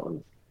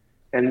milestones.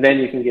 And then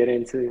you can get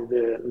into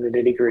the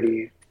nitty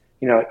gritty,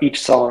 each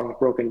song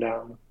broken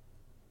down.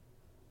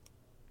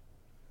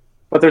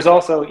 But there's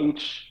also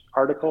each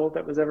article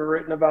that was ever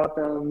written about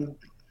them,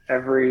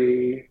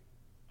 every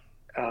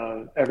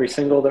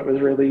single that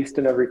was released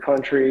in every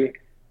country,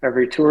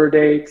 every tour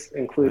dates,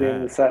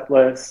 including the set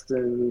list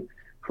and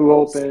who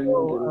opened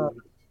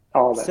and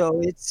all that. So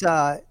it's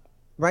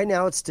right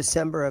now it's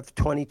December of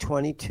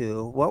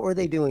 2022. What were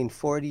they doing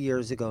 40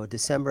 years ago,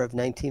 December of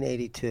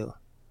 1982?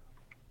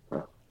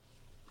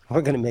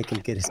 We're going to make him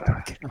get his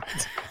book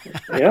out.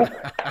 Yeah.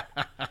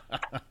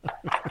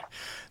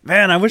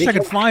 Man, I wish I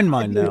could find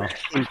mine now.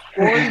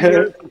 40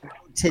 years ago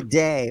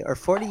today, or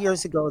 40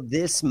 years ago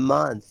this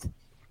month,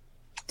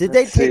 did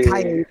they take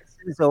hiatus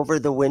over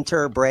the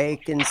winter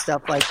break and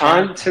stuff like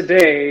that? On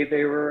today,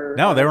 they were...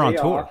 No, they were on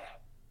tour. Off.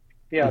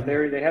 Yeah,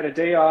 they had a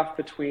day off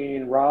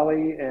between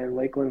Raleigh and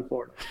Lakeland,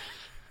 Florida.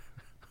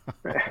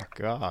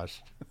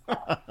 Gosh.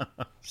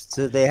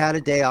 So they had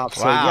a day off.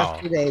 So Wow.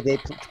 yesterday,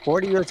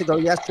 40 years ago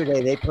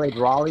yesterday, they played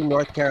Raleigh,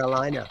 North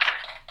Carolina.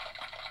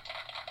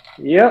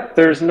 Yep,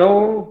 there's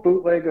no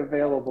bootleg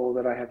available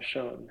that I have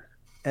shown.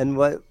 And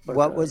what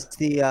was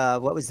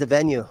the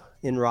venue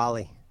in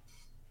Raleigh?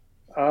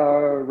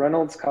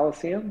 Reynolds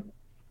Coliseum.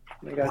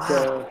 They got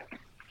Wow.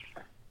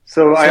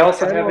 So I So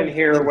also have in Reynolds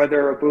here was-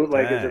 whether a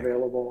bootleg is Dang.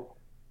 available,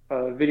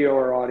 video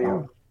or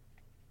audio.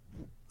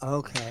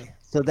 Okay.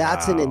 So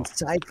that's an Wow.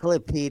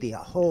 encyclopedia.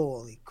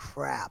 Holy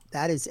crap.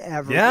 That is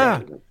everything.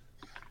 Yeah.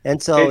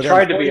 And so It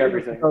tried to be 40 years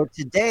everything. ago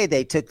today,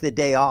 they took the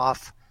day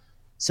off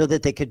so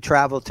that they could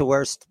travel to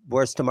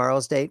where's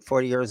tomorrow's date?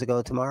 40 years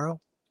ago tomorrow?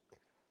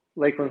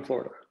 Lakeland,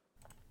 Florida.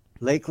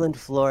 Lakeland,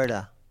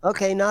 Florida.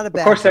 Okay, not a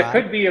bad Of course, that drive.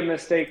 could be a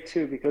mistake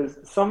too, because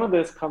some of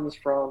this comes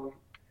from,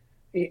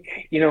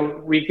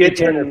 we get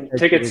in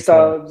ticket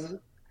stubs.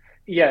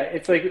 Yeah,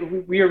 it's like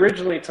we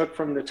originally took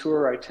from the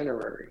tour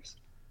itineraries,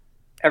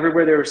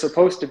 everywhere they were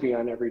supposed to be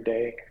on every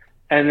day.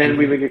 And then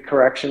we would get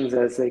corrections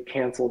as they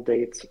canceled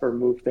dates or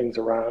move things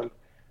around.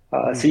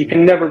 So you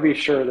can never be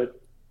sure that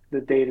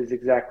the date is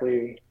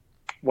exactly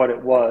what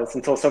it was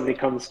until somebody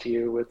comes to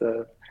you with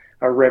a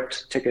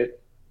ripped ticket.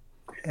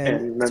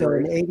 And so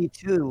in memory.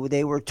 '82,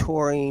 they were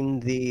touring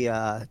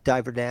the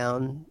Diver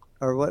Down,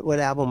 or what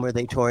album were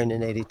they touring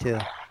in '82?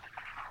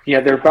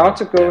 Yeah, they're about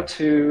to go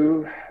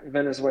to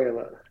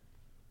Venezuela.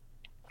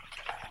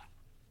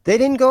 They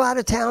didn't go out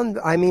of town,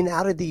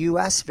 out of the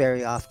U.S.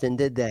 very often,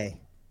 did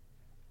they?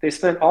 They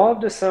spent all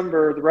of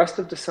December, the rest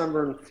of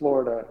December in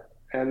Florida,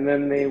 and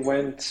then they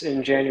went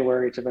in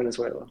January to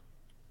Venezuela.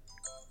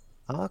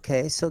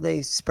 Okay, so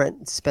they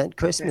spent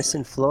Christmas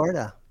in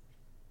Florida.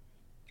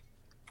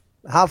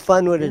 How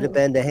fun would it have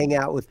been to hang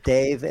out with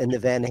Dave and the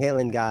Van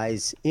Halen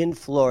guys in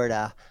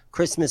Florida,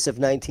 Christmas of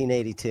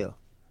 1982,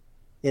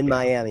 in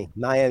Miami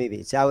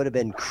Beach? That would have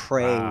been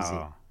crazy.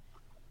 Wow.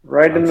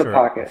 Right in the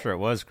pocket. I'm sure it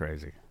was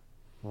crazy.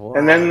 Wow.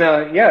 And then,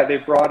 they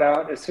brought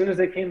out, as soon as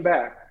they came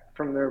back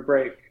from their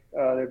break,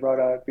 they brought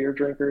out Beer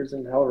Drinkers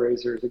and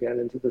Hellraisers again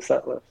into the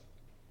set list.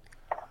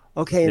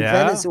 Okay, in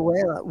Yeah.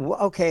 Venezuela.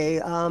 Okay,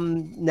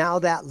 now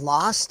that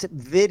lost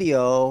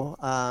video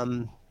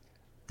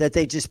that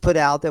they just put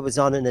out that was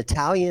on an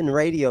Italian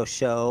radio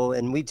show,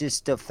 and we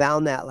just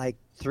found that like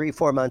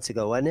 3-4 months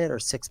ago, wasn't it, or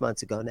 6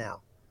 months ago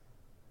now?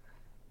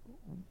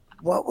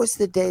 What was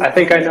the date? I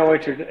think I know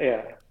what you're.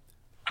 Yeah.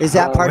 Is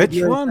that part of Which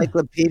your one?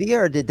 encyclopedia,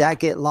 or did that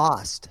get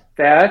lost?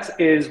 That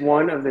is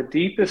one of the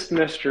deepest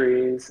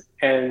mysteries,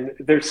 and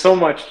there's so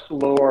much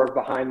lore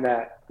behind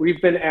that.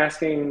 We've been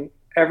asking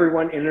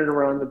everyone in and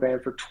around the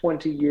band for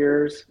 20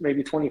 years,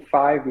 maybe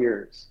 25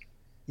 years,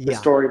 the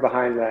story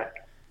behind that.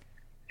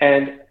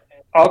 And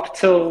up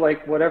till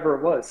like whatever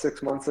it was,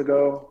 6 months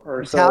ago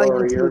or so, Italian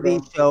or a year TV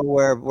ago. show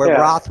where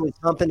Roth was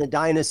humping a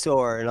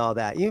dinosaur and all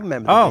that. You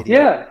remember the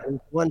video? Yeah. It was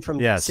one from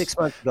Yes. 6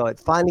 months ago. It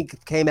finally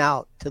came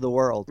out to the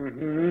world.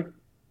 Mm-hmm.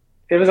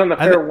 It was on the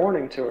Fair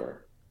Warning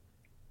tour.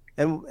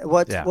 And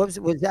what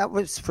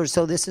was for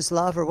So This Is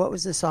Love, or what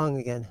was the song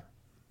again?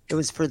 It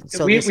was for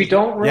We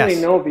don't really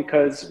know,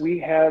 because we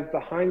have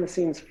behind the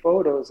scenes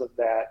photos of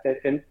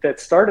that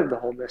started the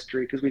whole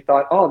mystery, because we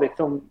thought, they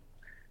filmed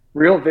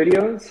real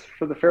videos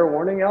for the Fair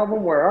Warning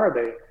album. Where are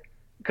they?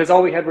 Because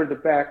all we had were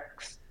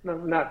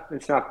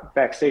it's not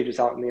backstage, it's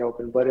out in the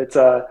open, but it's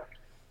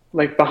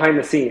like behind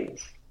the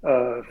scenes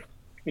of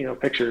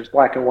pictures,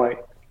 black and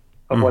white,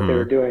 of what they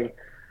were doing.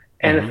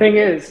 And the thing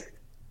is,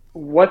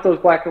 what those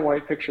black and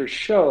white pictures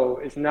show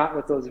is not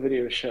what those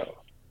videos show.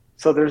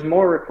 So there's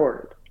more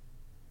recorded.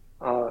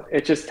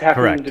 It just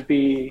happened to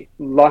be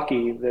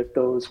lucky that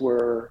those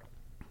were,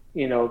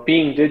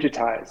 being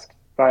digitized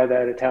by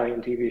that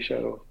Italian TV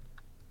show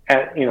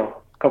at,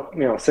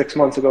 6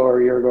 months ago or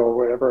a year ago or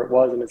whatever it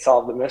was, and it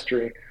solved the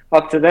mystery.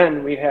 Up to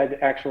then, we had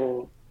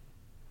actual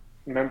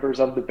members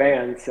of the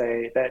band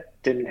say that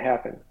didn't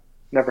happen,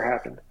 never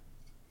happened.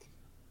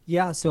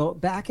 Yeah, so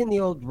back in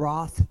the old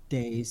Roth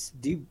days,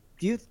 do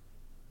you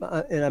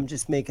and I'm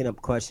just making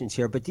up questions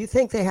here, but do you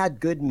think they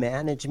had good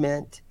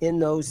management in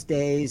those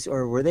days,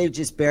 or were they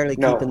just barely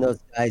keeping those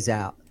guys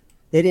out?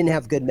 They didn't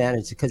have good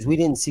management, because we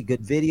didn't see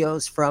good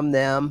videos from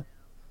them.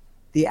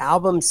 The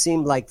album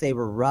seemed like they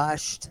were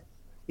rushed,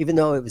 even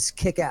though it was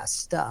kick-ass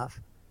stuff.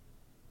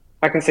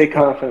 I can say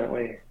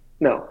confidently,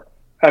 no.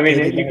 I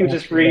mean, you can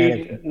just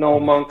read Noel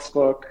Monk's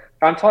book.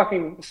 I'm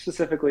talking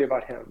specifically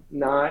about him,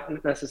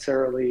 not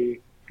necessarily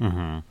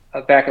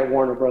back at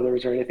Warner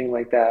Brothers or anything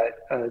like that.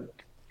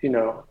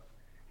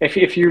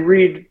 If you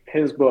read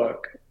his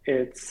book,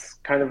 it's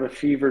kind of a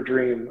fever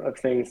dream of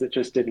things that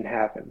just didn't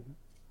happen.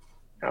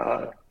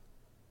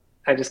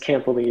 I just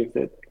can't believe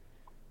that.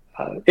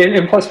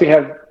 And plus, we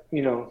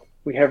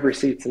have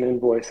receipts and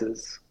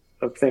invoices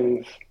of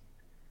things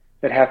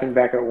that happened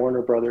back at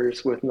Warner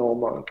Brothers with Noel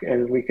Monk,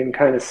 and we can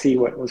kind of see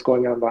what was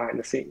going on behind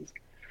the scenes.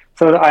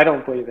 So I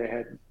don't believe they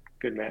had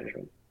good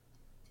management.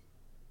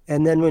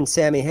 And then when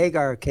Sammy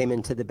Hagar came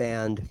into the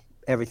band,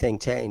 everything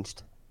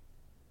changed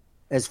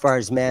as far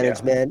as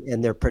management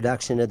and their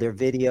production of their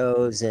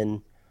videos.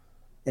 And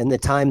and the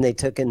time they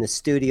took in the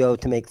studio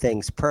to make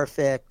things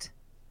perfect.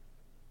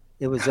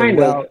 It was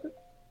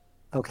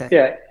okay.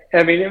 Yeah,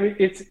 I mean,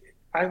 it's.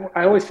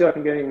 I always feel like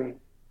I'm getting,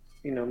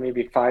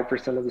 maybe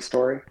 5% of the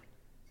story,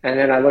 and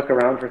then I look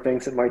around for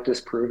things that might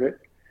disprove it.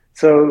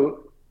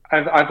 So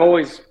I've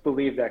always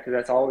believed that because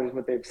that's always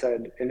what they've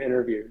said in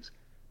interviews.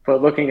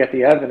 But looking at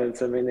the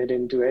evidence, I mean, they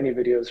didn't do any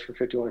videos for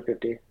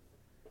 5150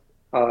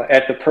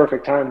 at the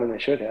perfect time when they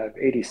should have.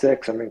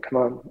 86. I mean,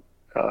 come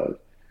on.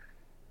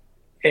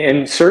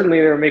 And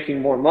certainly they were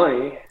making more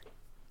money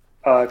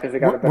because they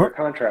got a better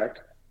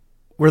contract.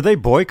 Were they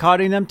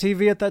boycotting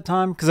MTV at that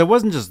time? Because it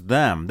wasn't just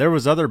them. There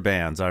was other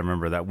bands I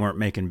remember that weren't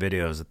making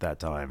videos at that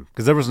time.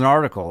 Because there was an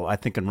article, I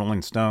think, in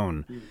Rolling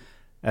Stone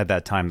at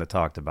that time that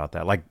talked about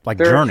that. Like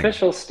their Journey.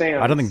 Official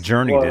stance. I don't think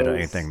Journey did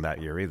anything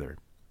that year either.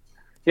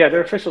 Yeah,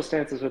 their official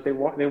stance is that they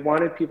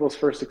wanted people's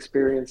first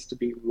experience to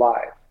be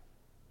live.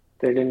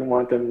 They didn't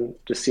want them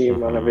to see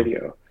them on a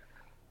video.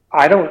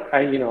 I don't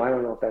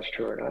know if that's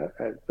true or not,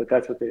 but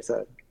that's what they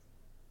said.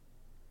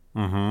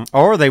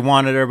 Or they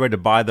wanted everybody to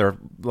buy their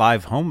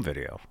live home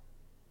video,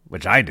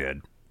 which I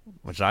did,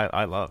 which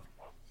I love.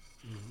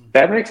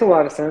 That makes a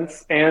lot of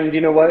sense. And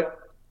you know what?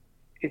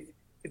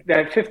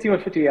 That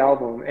 5150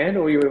 album and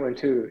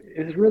OU812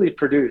 is really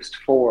produced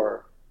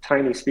for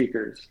tiny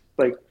speakers,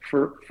 like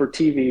for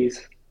TVs,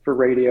 for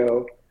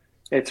radio.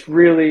 It's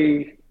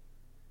really,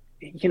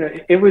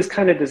 it was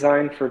kind of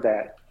designed for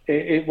that.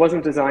 It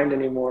wasn't designed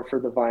anymore for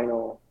the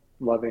vinyl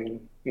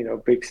loving,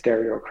 big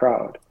stereo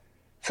crowd.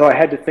 So I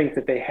had to think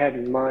that they had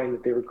in mind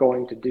that they were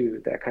going to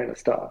do that kind of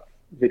stuff,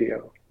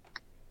 video.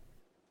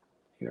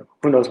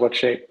 Who knows what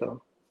shape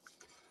though.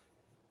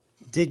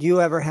 Did you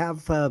ever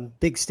have a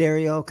big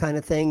stereo kind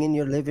of thing in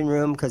your living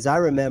room? Because I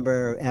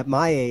remember at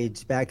my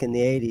age, back in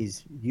the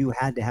 80s, you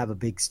had to have a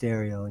big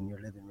stereo in your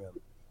living room.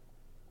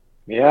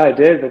 Yeah, I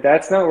did, but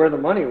that's not where the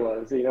money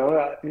was, in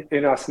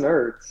us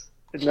nerds.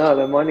 No,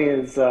 the money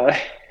is,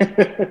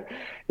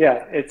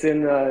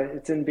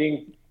 it's in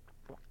being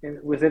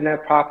within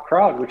that pop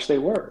crowd, which they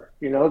were.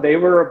 They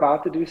were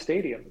about to do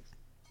stadiums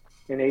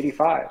in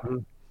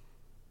 '85,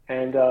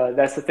 and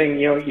that's the thing.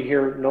 You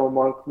hear Noel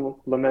Monk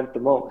lament the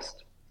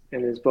most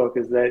in his book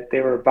is that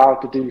they were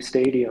about to do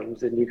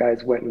stadiums, and you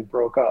guys went and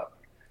broke up.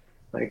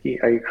 Like,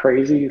 are you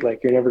crazy?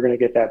 Like, you're never going to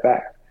get that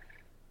back.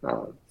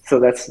 So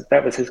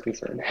that was his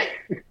concern.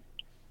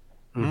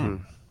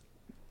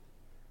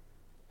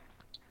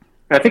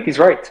 I think he's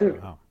right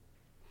too.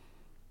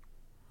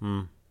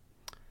 Wow.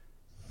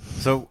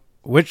 So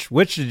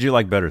which did you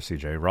like better,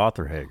 CJ, Roth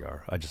or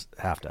Hagar? I just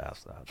have to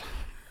ask that.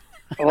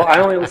 Well, I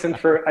only listen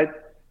for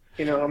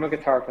I'm a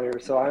guitar player,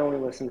 so I only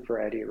listen for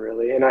Eddie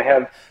really, and I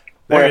have.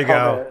 There you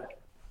go.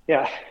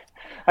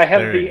 I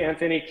have the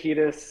Anthony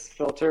Kiedis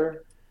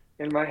filter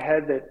in my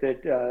head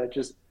that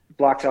just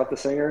blocks out the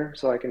singer,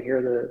 so I can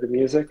hear the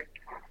music,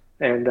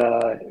 and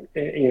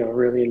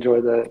really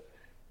enjoy the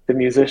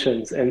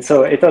musicians. And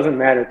so it doesn't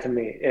matter to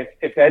me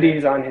if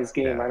Eddie's on his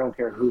game. I don't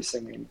care who's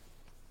singing.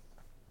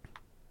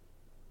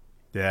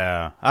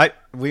 Yeah,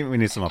 we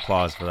need some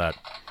applause for that.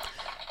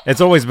 It's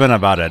always been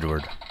about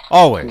Edward.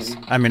 Always.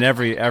 I mean,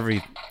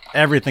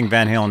 everything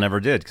Van Halen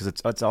ever did, because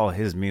it's all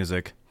his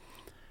music.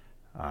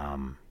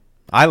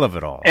 I love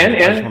it all.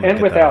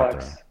 And with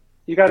Alex.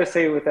 You got to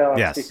say with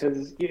Alex,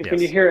 because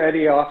when you hear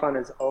Eddie off on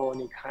his own,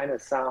 he kind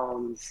of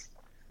sounds,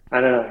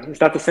 I don't know,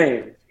 he's not the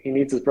same. He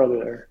needs his brother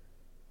there.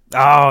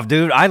 Oh,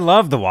 dude, I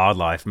love the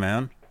Wildlife,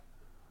 man.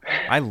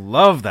 I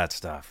love that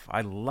stuff.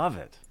 I love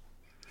it.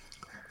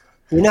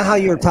 You know how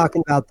you were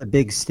talking about the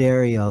big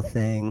stereo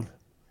thing?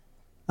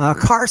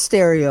 Car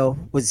stereo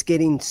was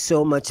getting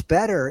so much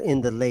better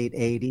in the late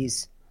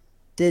 80s.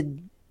 Do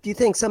you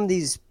think some of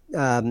these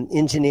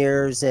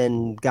engineers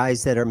and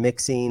guys that are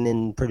mixing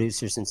and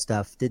producers and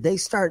stuff, did they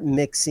start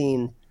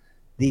mixing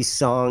these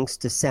songs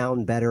to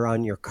sound better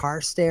on your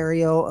car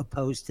stereo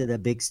opposed to the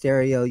big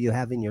stereo you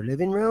have in your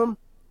living room?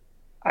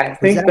 I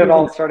think that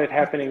all started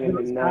happening in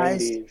the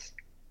 90s.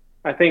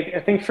 I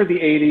think for the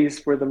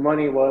 80s, where the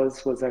money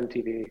was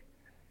MTV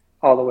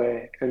all the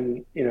way.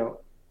 And,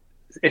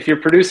 if you're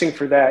producing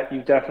for that,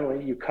 you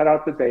cut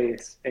out the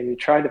bass and you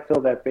try to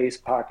fill that bass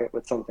pocket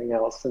with something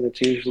else. And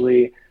it's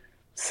usually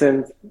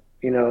synth,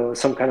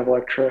 some kind of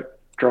electric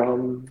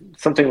drum,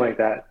 something like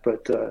that,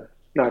 but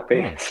not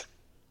bass.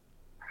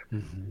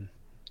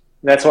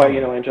 That's why,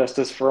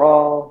 Injustice for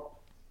All,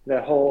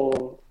 that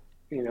whole,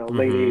 late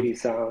 80s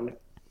sound.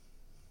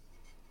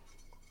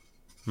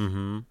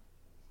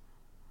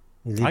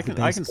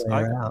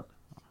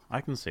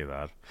 I can see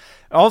that.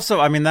 Also,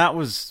 I mean, that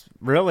was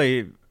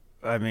really,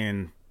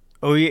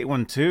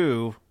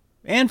 OU812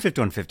 and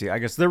 5150, I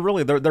guess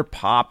they're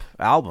pop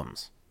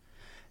albums.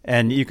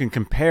 And you can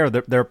compare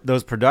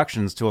those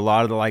productions to a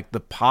lot of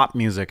the pop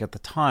music at the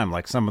time,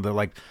 like some of the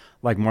like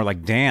more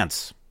like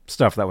dance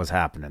stuff that was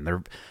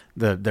happening.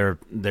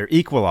 They're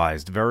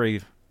equalized,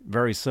 very,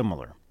 very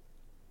similar.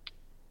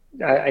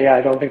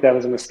 I don't think that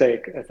was a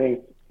mistake. I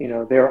think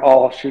they're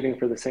all shooting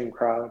for the same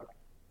crowd.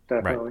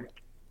 Definitely. Right.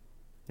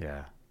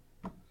 Yeah.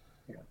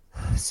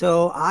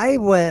 So I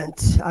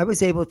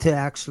was able to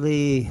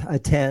actually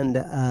attend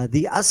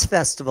the US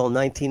Festival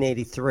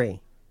 1983.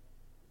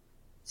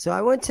 So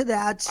I went to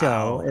that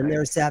show, Wow. and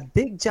there's that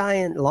big,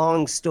 giant,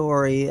 long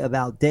story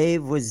about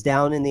Dave was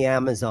down in the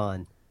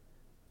Amazon,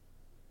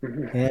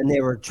 and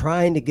they were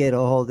trying to get a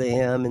hold of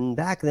him. And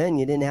back then,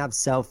 you didn't have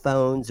cell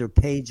phones or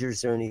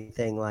pagers or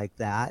anything like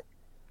that.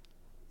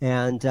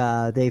 And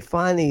they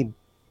finally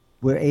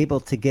were able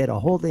to get a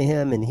hold of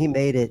him, and he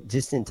made it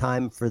just in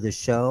time for the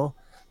show.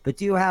 But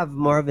do you have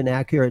more of an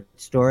accurate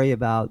story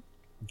about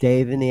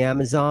Dave in the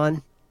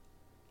Amazon?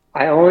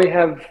 I only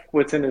have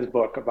what's in his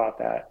book about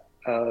that.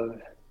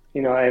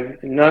 I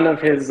have none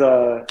of his,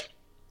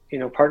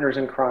 partners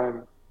in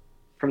crime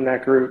from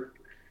that group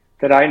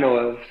that I know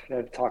of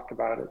have talked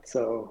about it.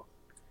 So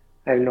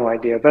I have no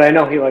idea, but I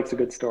know he likes a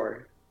good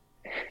story.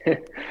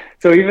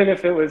 So even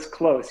if it was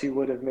close, he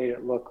would have made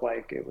it look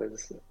like it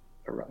was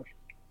a rush.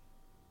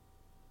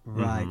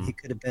 Right. He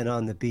could have been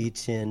on the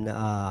beach in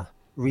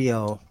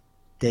Rio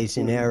de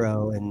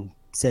Janeiro and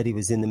said he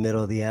was in the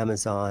middle of the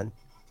Amazon.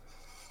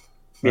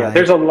 Yeah, right?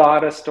 There's a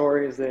lot of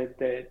stories that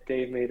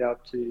Dave made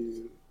up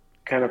to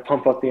kind of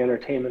pump up the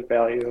entertainment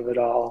value of it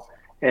all.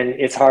 And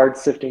it's hard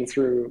sifting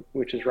through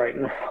which is right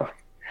and wrong,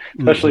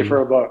 especially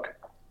for a book.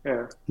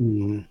 Yeah.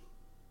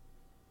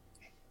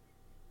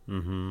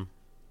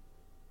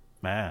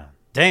 Man,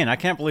 Dane, I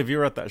can't believe you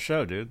were at that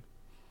show, dude.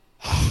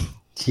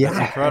 Yeah, that's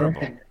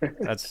incredible.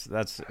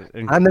 That's.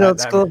 I'm an old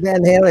school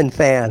Van Halen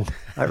fan.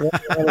 I really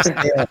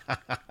understand.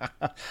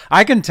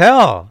 I can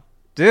tell,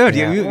 dude.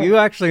 Yeah. You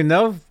actually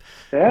know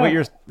what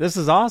you're. This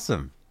is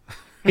awesome.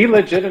 He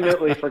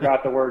legitimately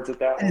forgot the words at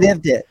that one.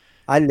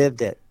 I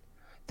lived it.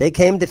 They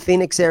came to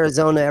Phoenix,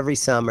 Arizona every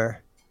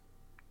summer,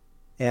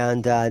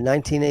 and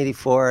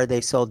 1984 they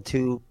sold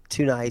two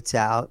nights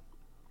out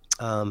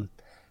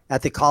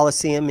at the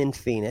Coliseum in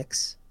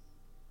Phoenix,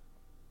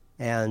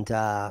 and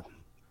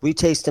we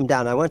chased them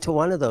down. I went to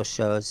one of those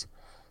shows,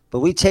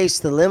 but we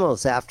chased the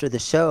limos after the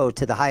show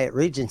to the Hyatt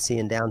Regency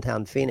in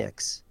downtown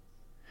Phoenix.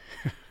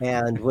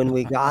 And when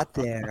we got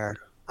there,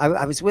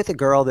 I was with a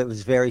girl that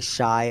was very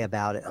shy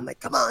about it. I'm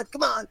like, come on,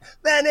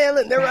 Van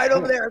Halen, they're right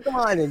over there, come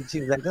on. And she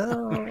was like,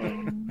 oh, I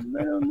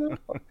don't know.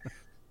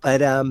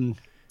 But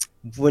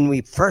when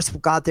we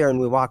first got there and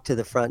we walked to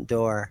the front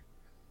door,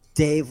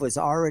 Dave was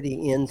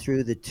already in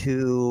through the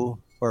 2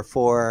 or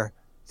 4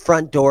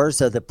 front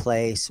doors of the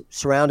place,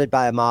 surrounded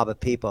by a mob of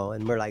people.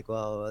 And we're like,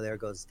 whoa, there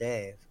goes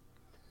Dave.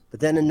 But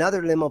then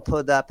another limo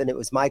pulled up, and it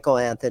was Michael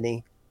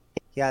Anthony.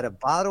 He had a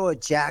bottle of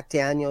Jack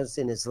Daniels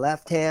in his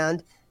left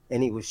hand,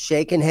 and he was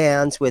shaking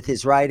hands with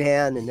his right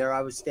hand. And there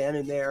I was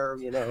standing there,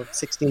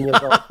 16 years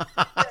old.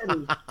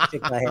 And he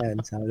shook my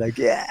hand. So I was like,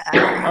 yeah.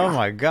 Oh,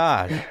 my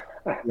God.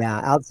 Yeah,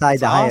 outside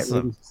the Hyatt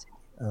Regency.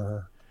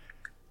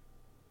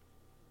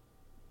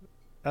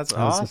 That's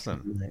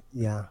awesome.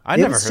 Yeah. I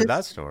never heard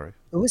that story.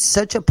 It was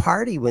such a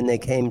party when they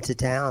came to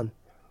town.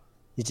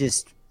 You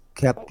just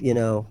kept,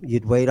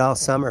 you'd wait all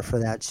summer for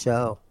that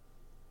show.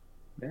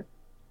 Yeah.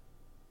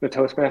 The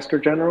Toastmaster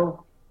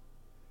General?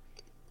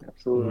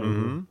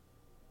 Absolutely.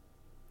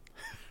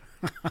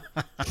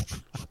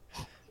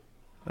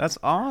 That's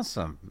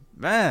awesome.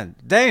 Man,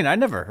 Dane, I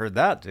never heard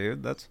that,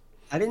 dude.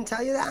 I didn't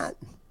tell you that.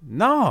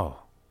 No.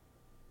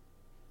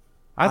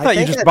 I thought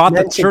you just bought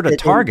that shirt at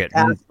Target.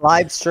 In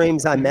live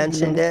streams, I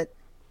mentioned it,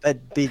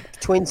 but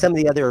between some of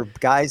the other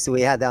guys that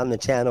we had on the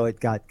channel, it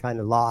got kind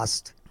of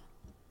lost,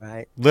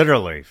 right?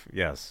 Literally,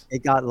 yes.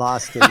 It got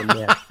lost in the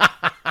mix.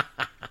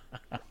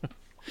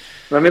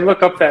 Let me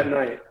look up that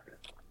night.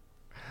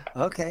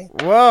 Okay.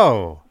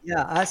 Whoa.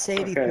 Yeah, us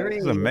 83. Okay.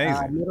 This is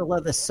amazing. Middle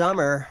of the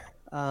summer.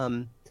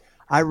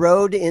 I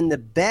rode in the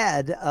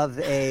bed of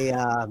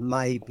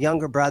my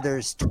younger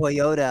brother's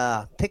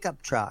Toyota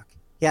pickup truck.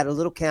 He had a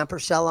little camper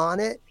shell on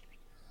it,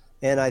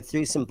 and I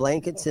threw some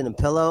blankets and a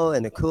pillow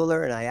and a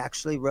cooler, and I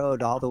actually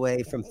rode all the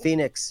way from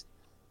Phoenix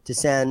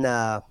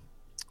to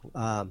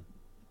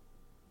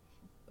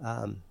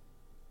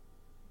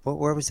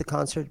where was the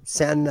concert?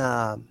 San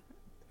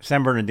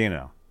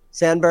Bernardino.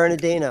 San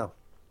Bernardino.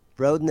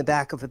 Rode in the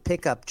back of a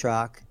pickup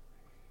truck,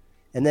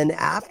 and then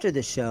after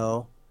the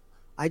show,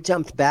 I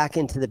jumped back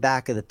into the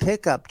back of the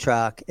pickup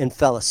truck and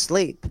fell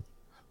asleep.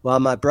 While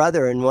my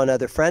brother and one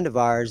other friend of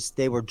ours,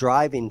 they were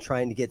driving,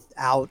 trying to get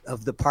out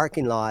of the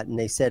parking lot, and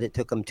they said it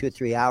took them 2 or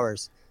 3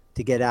 hours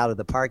to get out of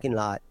the parking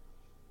lot.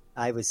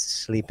 I was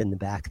asleep in the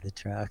back of the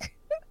truck.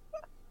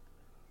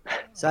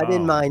 So I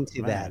didn't mind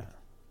too bad.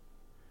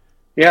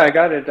 Yeah, I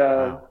got it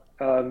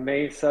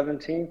May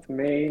 17th,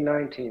 May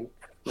 19th,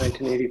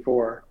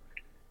 1984.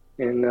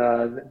 And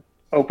the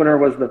opener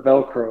was the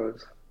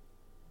Velcros.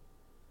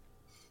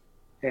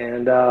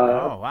 And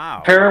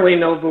apparently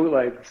no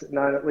bootlegs,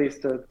 not at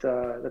least at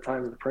the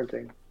time of the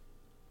printing.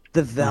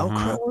 The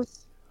Velcros?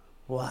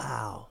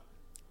 Wow.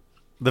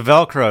 The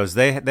Velcros,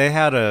 they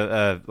had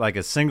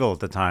a single at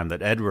the time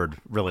that Edward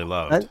really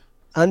loved.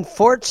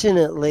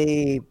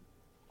 Unfortunately,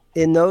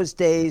 in those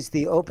days,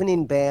 the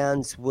opening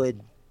bands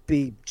would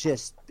be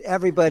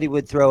everybody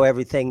would throw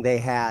everything they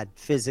had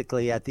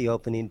physically at the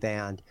opening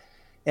band.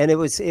 And it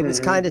was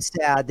kind of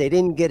sad. They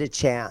didn't get a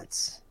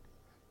chance.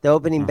 The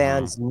opening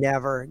bands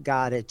never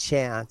got a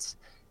chance.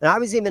 And I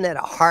was even at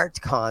a Heart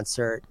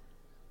concert,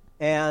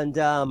 and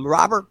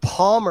Robert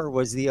Palmer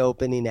was the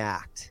opening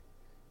act.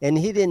 And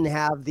he didn't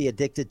have the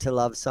Addicted to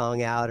Love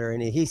song out or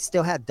any. He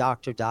still had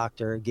Doctor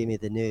Doctor, Give Me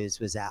the News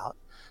was out.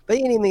 But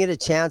he didn't even get a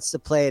chance to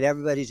play it.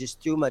 Everybody just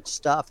threw much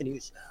stuff, and he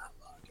was,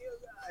 fuck you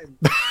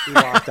guys. He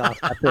walked off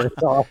after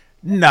it all.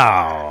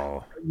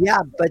 No.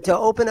 Yeah, but to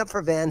open up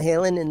for Van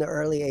Halen in the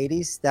early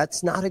 80s,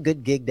 that's not a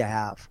good gig to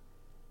have.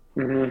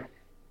 Mm-hmm.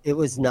 It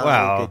was not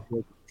a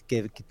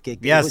good gig.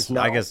 Yes,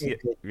 I guess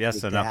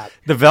yes and no.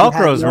 The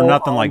Velcros were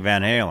nothing like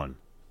Van Halen.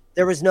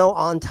 There was no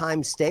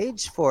on-time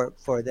stage for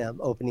them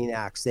opening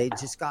acts. They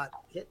just got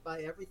hit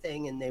by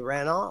everything, and they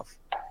ran off.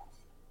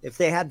 If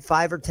they had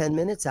 5 or 10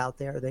 minutes out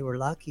there, they were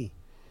lucky.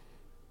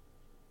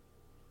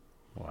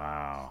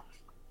 Wow.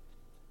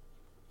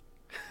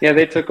 Yeah,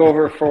 they took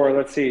over for,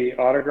 let's see,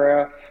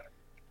 Autograph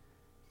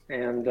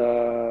and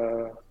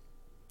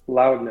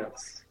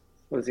Loudness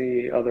was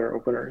the other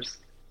openers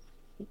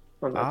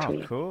on that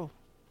tour. Cool.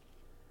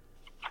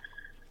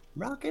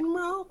 Rock and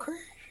roll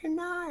Christian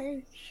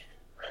nights.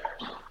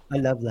 I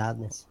love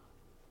Loudness.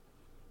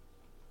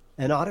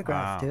 And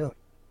Autograph too.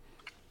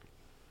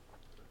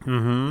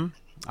 Mm-hmm.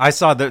 I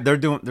saw that they're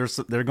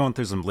going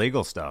through some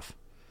legal stuff.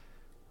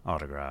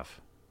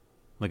 Autograph.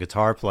 The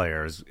guitar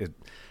players,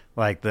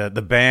 like the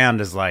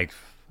band is like,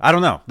 I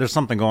don't know. There's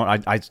something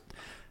going.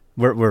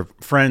 We're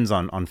friends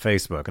on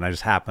Facebook, and I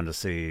just happened to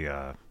see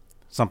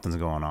something's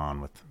going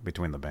on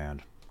between the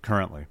band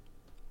currently.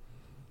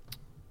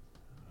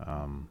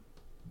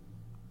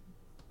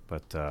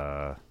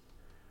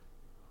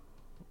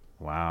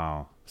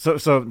 Wow.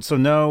 So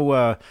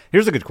no.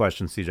 Here's a good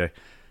question, CJ.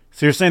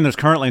 So you're saying there's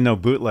currently no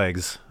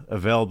bootlegs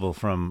available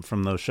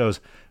from those shows,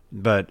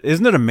 but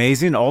isn't it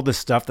amazing all this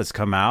stuff that's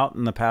come out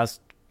in the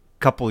past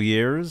couple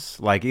years,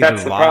 like either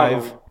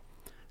live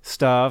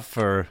stuff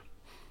or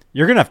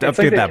you're gonna have to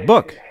update that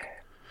book.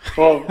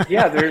 Well,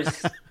 yeah,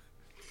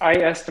 I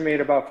estimate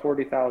about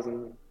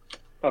 40,000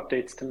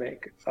 updates to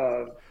make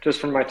just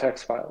from my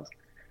text files.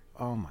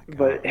 Oh my god!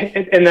 But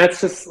and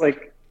that's just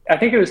like, I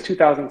think it was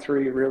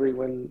 2003 really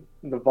when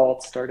the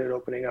vaults started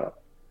opening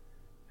up,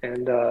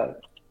 and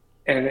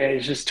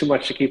it's just too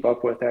much to keep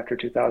up with after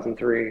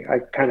 2003. I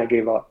kind of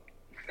gave up.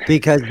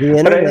 Because the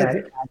internet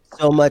had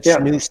so much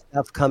new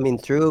stuff coming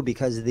through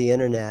because of the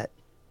internet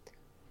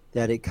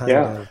that it kind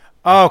of...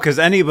 Oh, because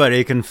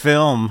anybody can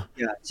film,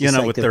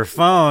 with their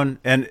phone.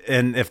 And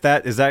if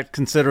is that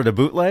considered a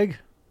bootleg?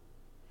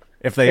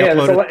 If they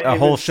uploaded a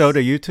whole show to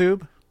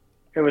YouTube?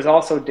 It was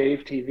also Dave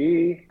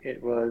TV.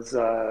 It was,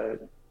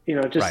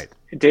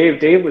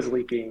 Dave was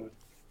leaking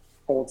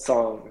old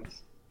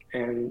songs.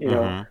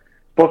 And,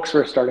 books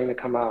were starting to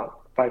come out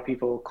by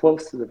people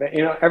close to the band.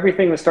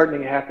 Everything was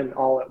starting to happen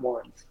all at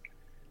once.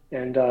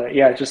 And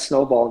it just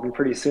snowballed, and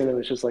pretty soon it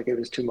was just like, it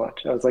was too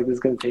much. I was like, this is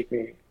going to take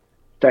me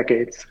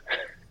decades.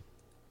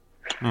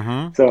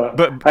 So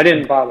but I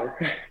didn't bother.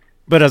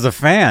 But as a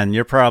fan,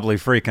 you're probably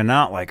freaking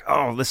out like,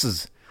 oh, this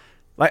is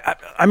like,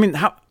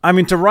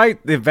 to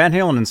write the Van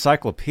Halen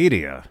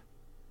Encyclopedia,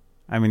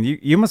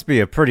 you must be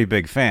a pretty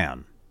big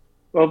fan.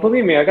 Well,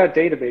 believe me, I got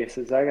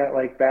databases. I got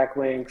like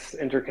backlinks,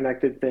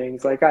 interconnected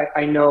things. Like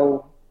I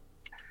know,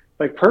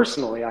 like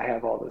personally, I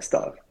have all this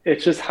stuff.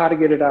 It's just how to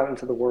get it out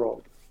into the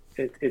world.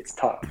 It's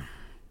tough.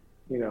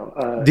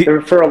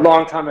 For a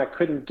long time, I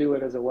couldn't do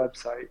it as a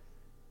website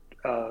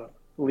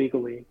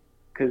legally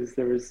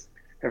because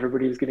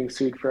everybody was getting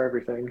sued for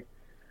everything.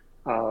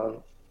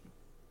 And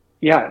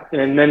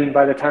then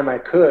by the time I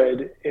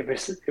could, it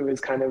was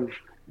kind of,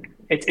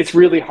 it's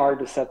really hard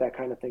to set that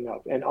kind of thing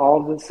up. And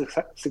all the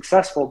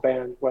successful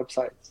band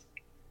websites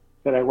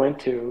that I went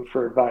to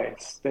for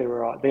advice, they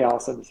all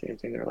said the same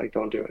thing. They're like,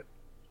 don't do it.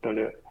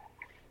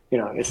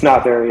 It's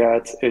not there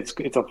yet.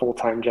 It's a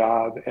full-time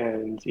job,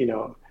 and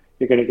you're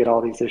going to get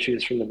all these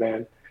issues from the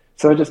band.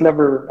 So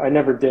I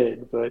never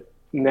did. But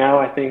now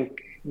I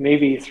think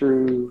maybe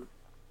through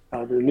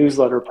the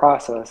newsletter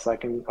process, I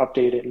can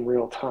update it in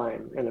real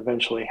time and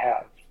eventually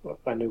have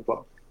a new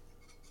book.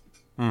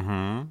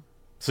 Mm-hmm.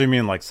 So you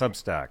mean like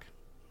Substack?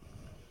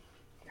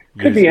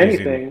 Could be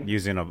anything.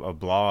 Using a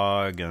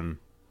blog and.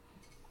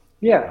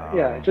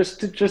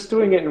 Just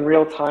doing it in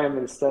real time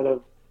instead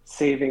of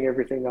saving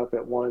everything up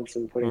at once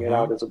and putting it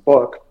out as a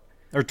book.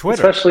 Or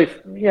Twitter. Especially,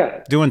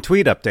 doing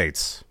tweet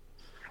updates.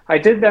 I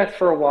did that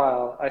for a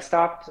while. I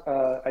stopped.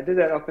 I did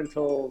that up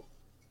until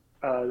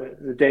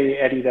the day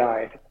Eddie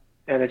died,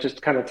 and it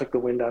just kind of took the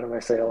wind out of my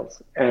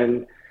sails.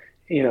 And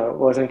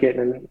wasn't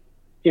getting.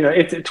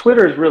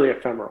 Twitter is really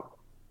ephemeral.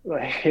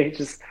 Like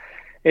it's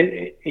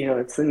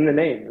in the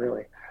name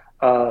really.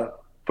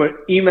 But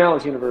email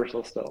is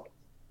universal still.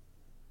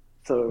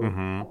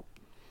 So.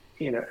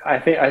 I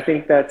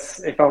think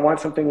that's, if I want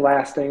something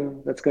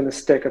lasting that's going to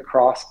stick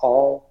across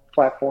all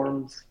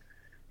platforms,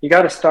 you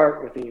got to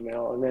start with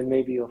email, and then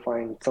maybe you'll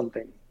find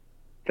something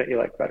that you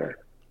like better.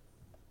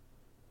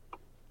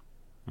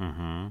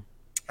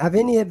 Have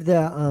any of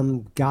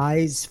the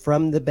guys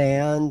from the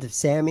band,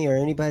 Sammy or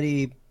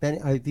anybody,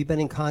 have you been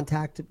in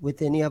contact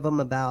with any of them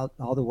about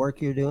all the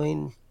work you're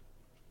doing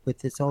with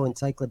this whole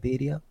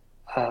encyclopedia?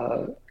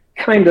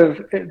 Kind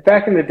of.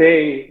 Back in the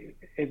day,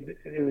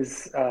 it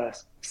was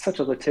such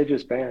a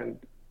litigious band.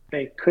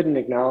 They couldn't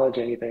acknowledge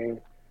anything.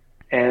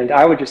 And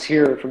I would just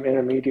hear from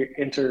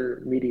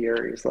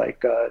intermediaries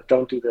like,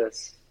 don't do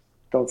this,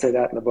 don't say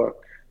that in the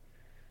book.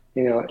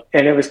 And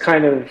it was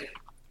kind of,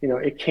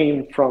 it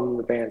came from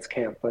the band's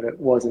camp, but it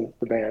wasn't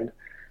the band.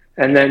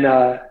 And then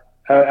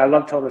I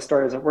love telling the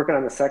story. I was working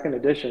on the second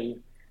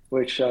edition,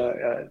 which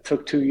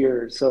took 2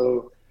 years.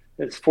 So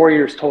it's 4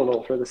 years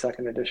total for the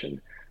second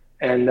edition.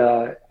 And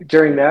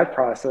during that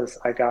process,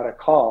 I got a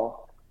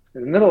call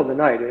in the middle of the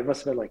night. It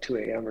must have been like 2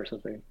 a.m. or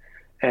something.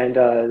 And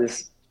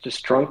this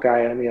just drunk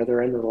guy on the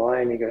other end of the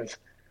line, he goes,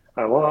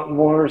 "I want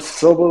more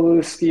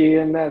Sobolewski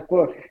in that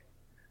book."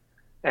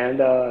 And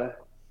that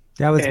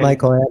was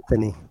Michael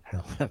Anthony.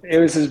 It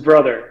was his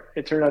brother.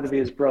 It turned out to be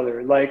his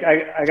brother. Like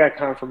I got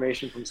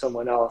confirmation from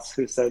someone else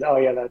who said, "Oh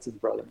yeah, that's his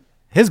brother."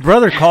 His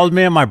brother called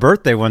me on my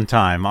birthday one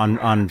time on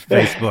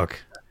Facebook.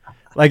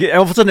 Like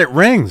all of a sudden it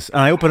rings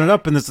and I open it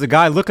up and there's the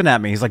guy looking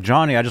at me. He's like,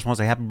 "Johnny, I just want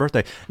to say happy birthday."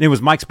 And it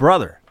was Mike's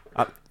brother.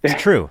 It's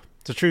true.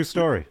 It's a true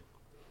story.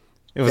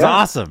 It was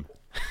awesome.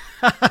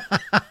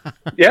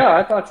 Yeah,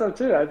 I thought so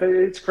too. I think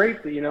it's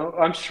great that,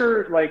 I'm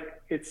sure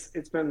like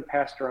it's been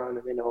passed around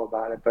and they know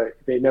about it, but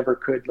they never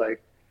could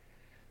like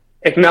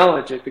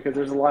acknowledge it because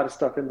there's a lot of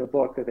stuff in the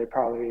book that they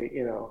probably,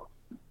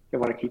 they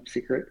want to keep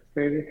secret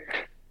maybe.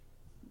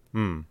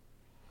 Man.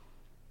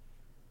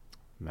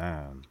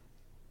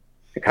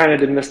 It kind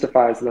of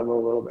demystifies them a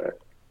little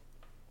bit.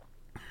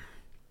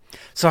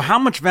 So how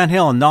much Van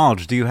Halen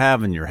knowledge do you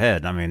have in your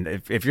head? I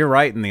mean, if you're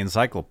writing the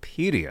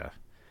encyclopedia,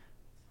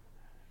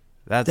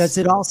 does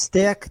it all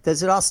stick?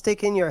 Does it all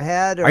stick in your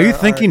head? Are you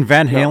thinking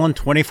Van Halen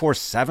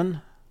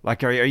 24/7?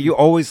 Like, are you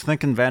always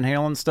thinking Van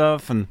Halen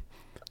stuff? And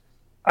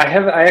I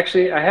have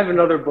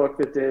another book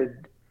that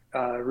did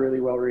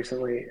really well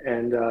recently,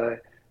 and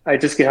I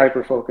just get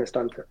hyper focused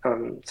on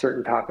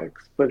certain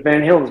topics. But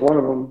Van Halen's one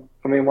of them.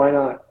 I mean, why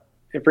not?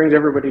 It brings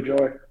everybody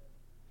joy.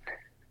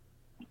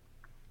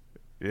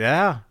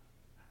 Yeah.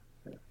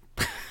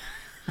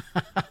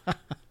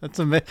 That's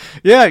amazing.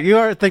 Yeah, you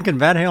are thinking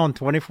Van Halen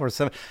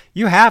 24/7.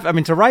 You have, I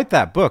mean, to write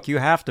that book, you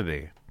have to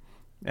be,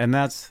 and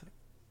that's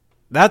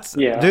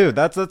dude,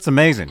 that's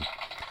amazing.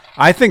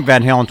 I think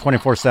Van Halen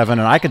 24/7,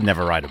 and I could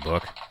never write a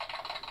book.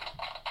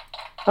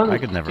 I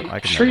could never.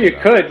 Sure, you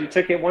could. You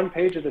take it one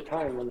page at a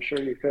time. I'm sure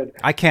you could.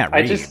 I can't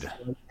read.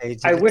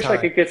 I wish I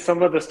could get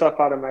some of the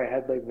stuff out of my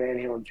head, like Van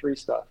Halen 3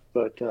 stuff,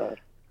 but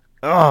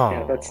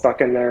that's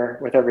stuck in there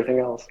with everything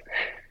else.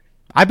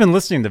 I've been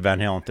listening to Van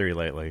Halen 3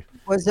 lately.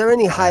 Was there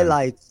any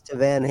highlights to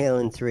Van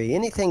Halen 3?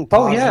 Anything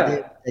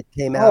positive that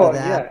came out of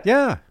that?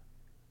 Yeah.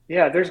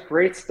 Yeah, there's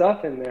great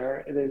stuff in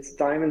there. It's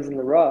diamonds in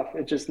the rough.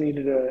 It just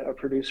needed a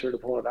producer to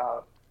pull it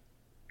out.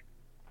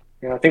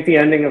 I think the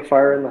ending of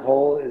Fire in the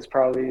Hole is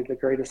probably the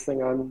greatest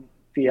thing on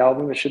the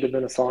album. It should have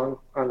been a song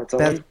on its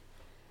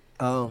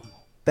own.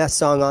 Best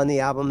song on the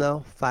album,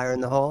 though? Fire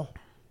in the Hole?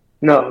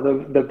 No,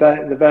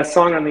 the best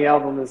song on the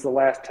album is the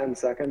last 10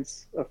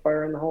 seconds of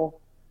Fire in the Hole,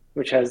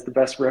 which has the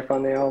best riff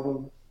on the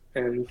album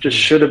and just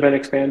should have been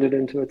expanded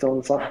into its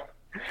own song.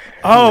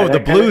 Oh, the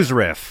blues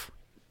riff.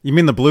 You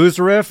mean the blues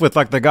riff with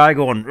like the guy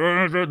going,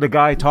 the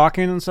guy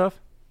talking and stuff?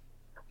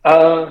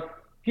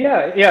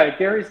 Yeah.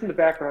 Gary's in the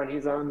background.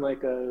 He's on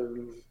like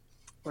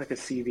a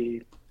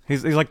CD.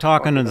 He's like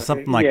talking into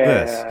something like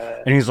this,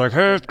 and he's like,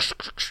 hey,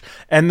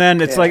 and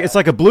then it's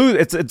like a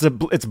blues.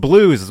 It's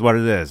blues is what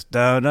it is.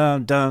 Dun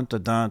dun dun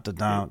dun dun dun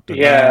dun.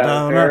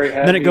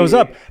 Then it goes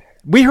up.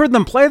 We heard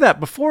them play that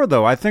before,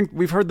 though. I think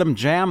we've heard them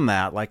jam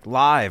that like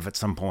live at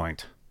some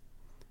point,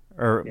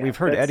 or we've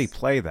heard Eddie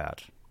play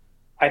that.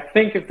 I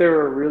think if there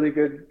were a really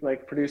good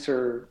like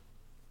producer,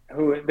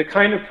 the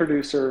kind of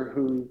producer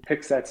who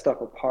picks that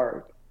stuff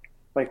apart,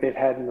 like they've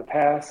had in the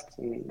past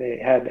and they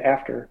had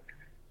after,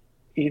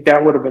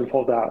 that would have been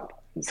pulled out.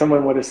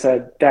 Someone would have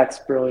said, "That's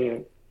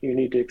brilliant. You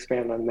need to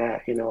expand on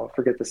that.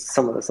 Forget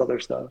some of this other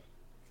stuff."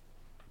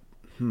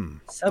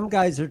 Some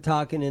guys are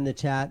talking in the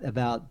chat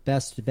about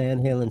best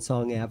Van Halen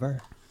song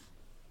ever.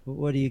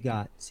 What do you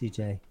got,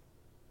 CJ?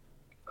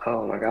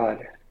 Oh my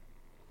God.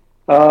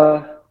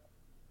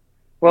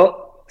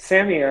 Well,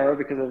 Sammy era,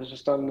 because I was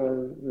just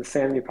on the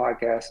Sammy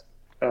podcast.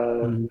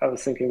 I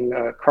was thinking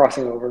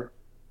Crossing Over.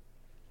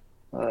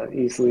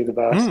 Easily the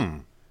best.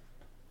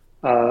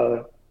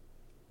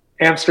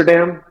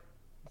 Amsterdam.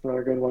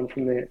 Another good one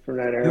from that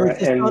era.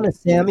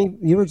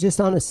 You were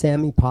just on a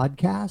Sammy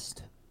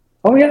podcast?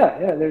 Oh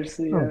yeah. There's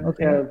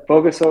the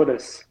Bogus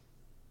Otis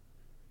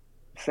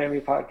Sammy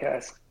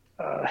podcast.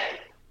 I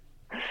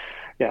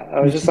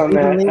was just on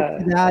that. Link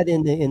to that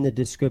in the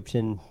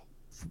description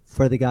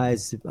for the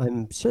guys.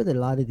 I'm sure that a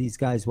lot of these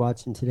guys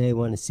watching today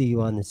want to see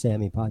you on the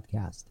Sammy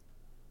podcast.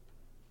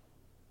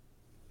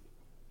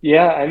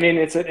 Yeah, I mean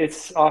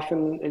it's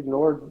often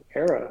ignored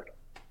era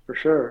for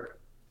sure.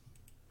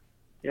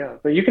 Yeah,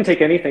 but you can take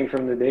anything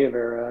from the Dave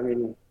era. I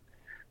mean,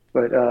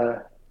 but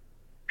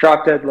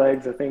Drop Dead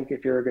Legs. I think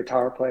if you're a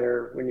guitar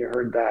player, when you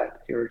heard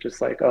that, you were just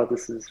like, "Oh,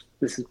 this is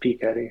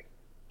peak Eddie."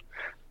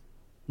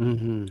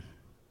 Mm-hmm.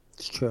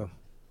 It's true.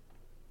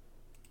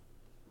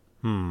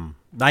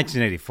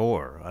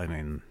 1984. I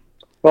mean,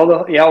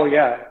 well,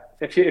 yeah.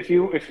 If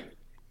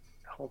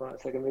hold on a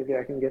second, maybe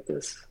I can get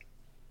this.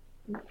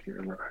 oh,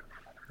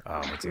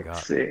 what's he got?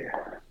 Let's see.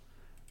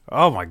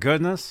 Oh my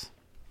goodness.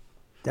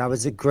 That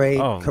was a great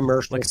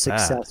commercial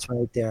success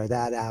right there.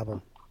 That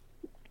album.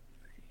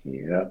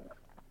 Yep.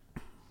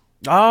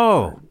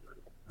 Oh.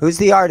 Who's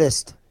the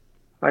artist?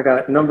 I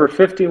got number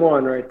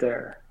 51 right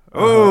there.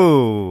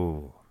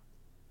 Oh.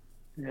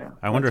 Yeah.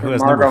 I wonder who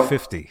has number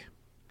 50.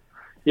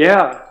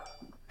 Yeah.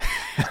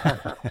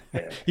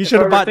 You should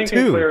have bought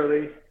two.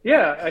 Clearly.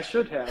 Yeah, I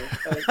should have.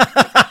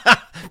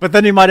 But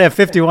then you might have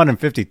 51 and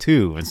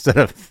 52 instead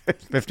of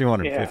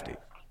 51 and 50.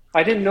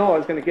 I didn't know I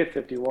was going to get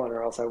 51,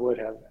 or else I would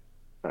have.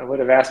 I would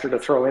have asked her to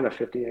throw in a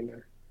 50 in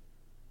there.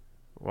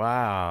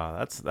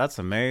 Wow, that's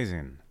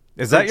amazing.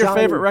 Is that your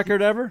favorite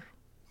record ever?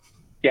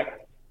 Yeah.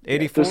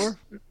 84?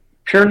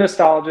 Pure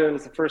nostalgia. It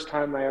was the first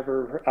time I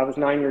was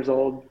 9 years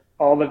old.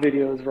 All the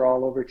videos were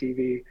all over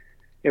TV.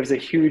 It was a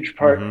huge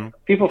part. Mm-hmm.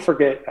 People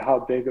forget how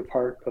big a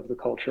part of the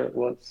culture it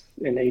was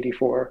in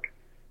 84,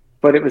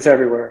 but it was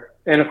everywhere.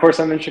 And of course,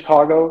 I'm in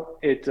Chicago.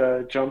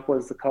 Jump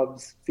was the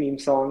Cubs theme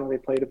song. They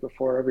played it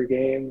before every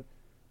game.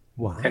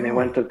 Wow. And they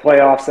went to the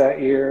playoffs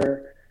that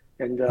year.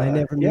 And I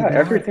never knew that.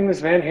 Everything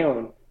was Van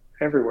Halen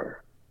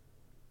everywhere.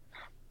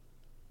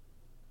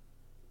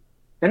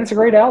 And it's a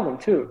great album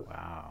too.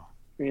 Wow.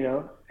 You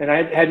know, and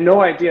I had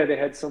no idea they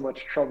had so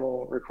much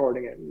trouble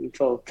recording it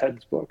until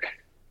Ted's book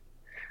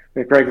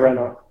with Greg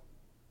Reno.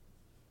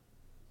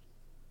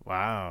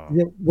 Wow.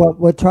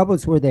 What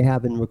troubles were they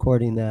having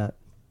recording that?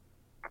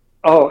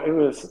 Oh, it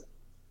was.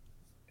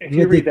 If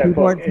you read that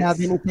book, have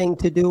anything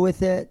to do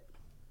with it?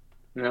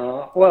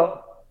 No.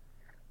 Well,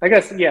 I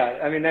guess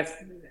I mean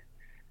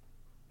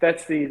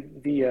that's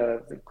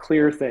the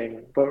clear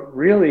thing, but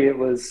really it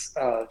was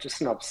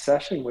just an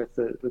obsession with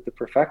the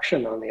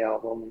perfection on the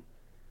album,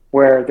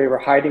 where they were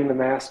hiding the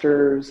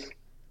masters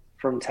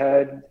from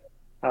Ted.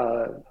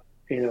 The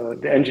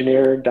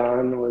engineer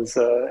Don was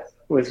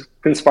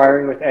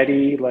conspiring with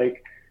Eddie,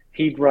 like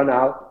he'd run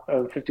out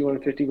of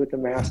 5150 with the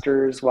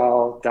masters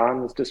while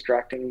Don was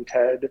distracting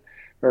Ted,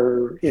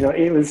 or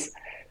it was.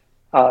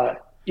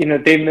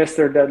 They missed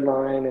their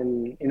deadline,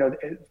 and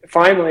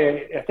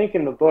finally, I think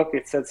in the book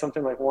it said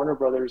something like Warner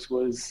Brothers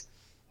was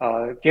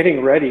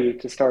getting ready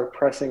to start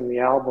pressing the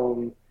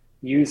album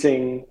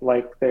using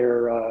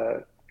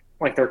their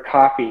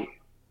copy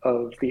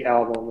of the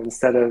album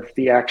instead of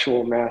the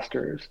actual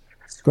masters.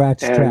 Scratch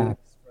tracks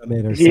from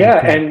it or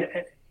something.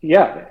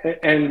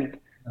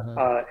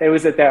 It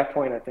was at that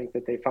point I think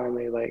that they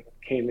finally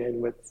came in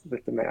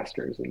with the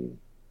masters and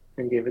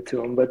gave it to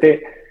them, but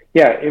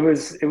it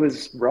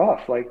was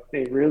rough.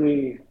 They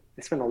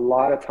spent a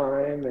lot of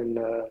time and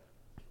a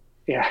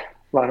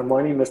lot of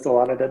money, missed a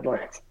lot of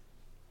deadlines.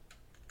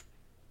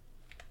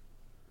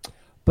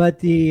 But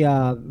the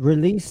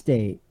release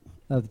date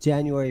of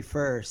January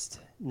 1st,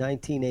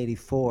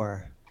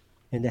 1984,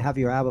 and to have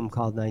your album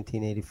called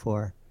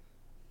 1984,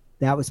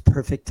 that was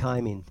perfect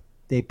timing.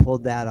 They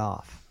pulled that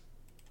off.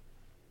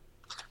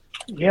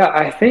 Yeah,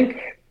 I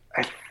think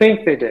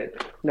they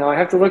did. Now I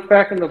have to look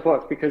back in the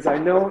book because I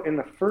know in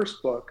the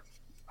first book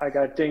I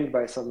got dinged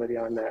by somebody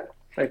on that.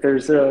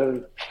 There's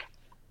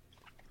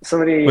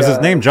somebody. Was his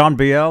name John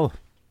B.L.?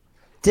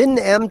 Didn't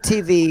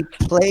MTV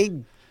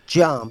play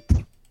Jump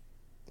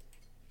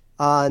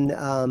on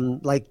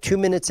 2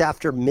 minutes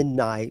after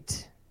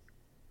midnight?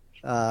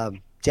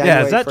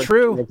 January is that 1st,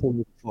 true?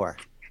 1984.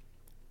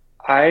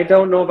 I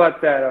don't know about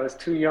that. I was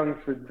too young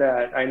for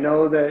that. I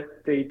know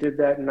that they did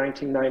that in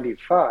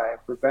 1995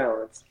 for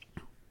Balance.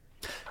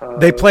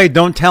 They played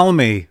 "Don't Tell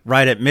Me"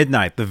 right at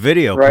midnight. The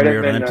video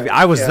premiered on MTV.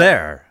 I was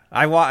there.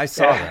 I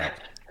saw that.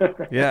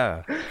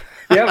 Yeah.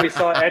 Yeah, we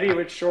saw Eddie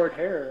with short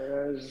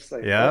hair. I was just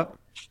like, yeah, oh.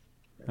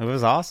 It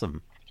was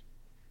awesome.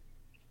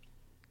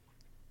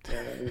 Yeah,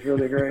 it was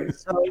really great.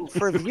 So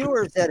for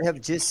viewers that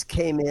have just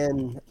came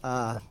in,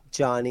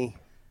 Johnny,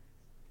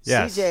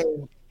 yes.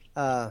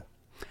 CJ,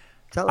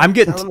 I'm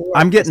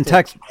getting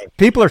text.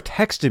 People are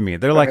texting me.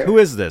 They're like, "Who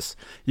is this?"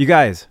 You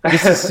guys,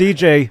 this is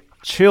CJ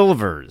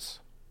Chilvers.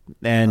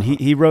 And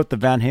he wrote the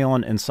Van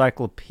Halen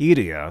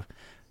Encyclopedia.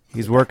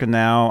 He's working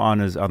now on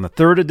the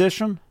third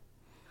edition.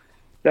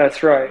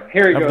 That's right.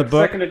 Here you go. The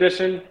second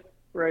edition,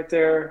 right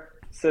there.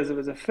 Says it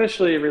was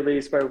officially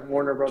released by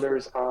Warner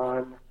Brothers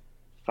on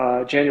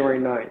January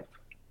 9th.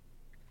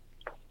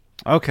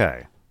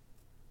 Okay.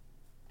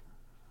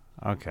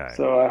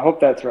 So I hope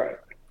that's right.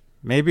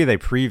 Maybe they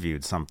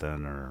previewed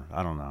something, or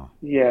I don't know.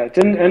 Yeah, it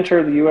didn't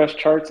enter the U.S.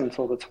 charts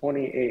until the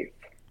 28th.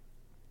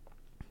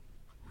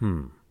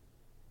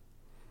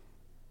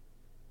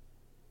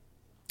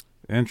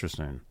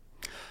 Interesting.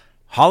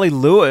 Holly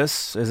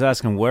Lewis is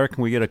asking, where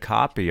can we get a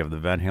copy of the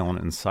Van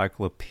Halen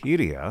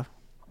Encyclopedia?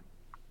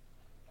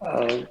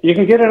 You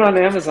can get it on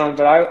Amazon,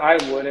 but I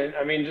wouldn't.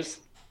 I mean, just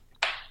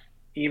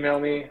email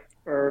me,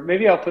 or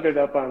maybe I'll put it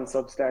up on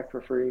Substack for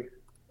free.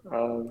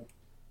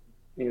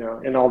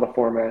 in all the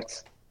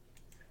formats.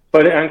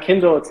 But on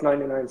Kindle, it's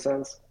 99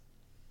 cents.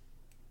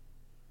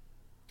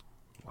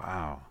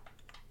 Wow.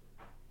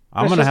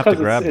 I'm going to have to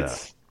grab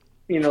that.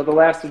 The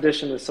last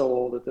edition is so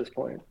old at this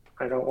point.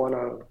 I don't want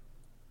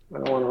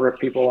to rip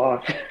people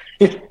off.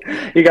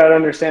 You got to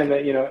understand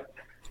that,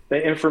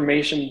 the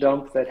information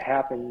dump that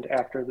happened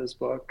after this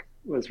book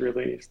was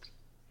released,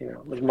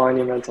 was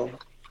monumental.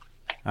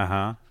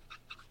 Uh-huh.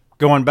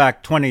 Going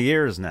back 20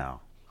 years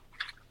now.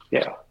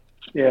 Yeah.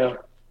 Yeah.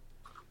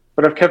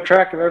 But I've kept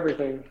track of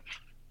everything.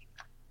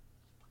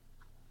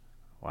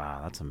 Wow,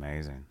 that's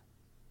amazing.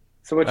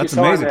 So what you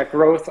saw in that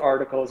growth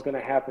article is going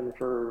to happen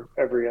for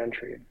every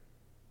entry.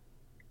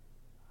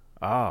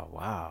 Oh,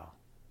 wow.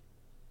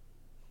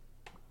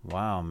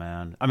 Wow,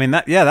 man. I mean,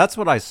 that's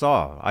what I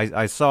saw.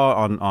 I saw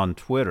on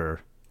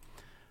Twitter.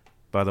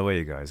 By the way,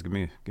 you guys, give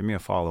me a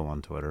follow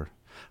on Twitter.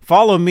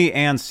 Follow me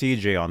and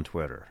CJ on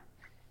Twitter.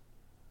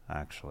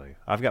 Actually,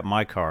 I've got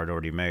my card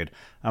already made.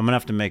 I'm going to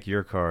have to make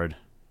your card.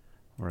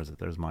 Where is it?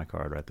 There's my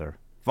card right there.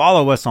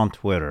 Follow us on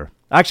Twitter.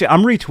 Actually,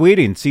 I'm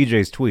retweeting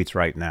CJ's tweets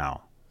right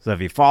now. So if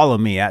you follow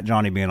me at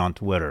Johnny Bean on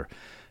Twitter,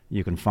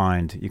 you can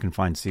find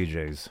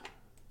CJ's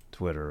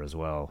Twitter as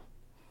well.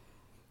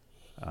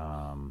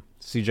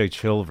 CJ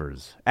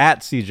Chilvers at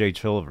CJ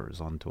Chilvers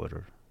on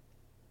Twitter.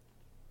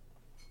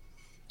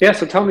 Yeah,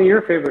 so tell me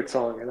your favorite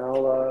song, and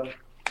I'll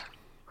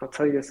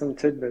tell you some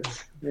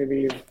tidbits.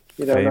 Maybe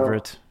you don't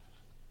know.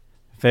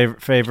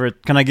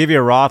 Favorite. Can I give you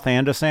a Roth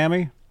and a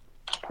Sammy?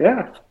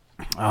 Yeah.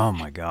 Oh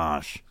my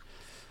gosh.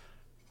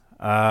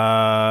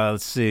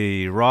 Let's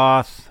see.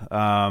 Roth.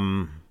 I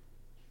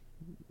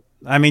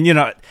mean,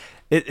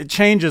 it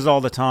changes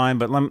all the time,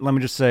 but let me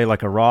just say,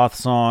 like a Roth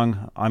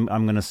song, I'm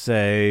going to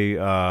say,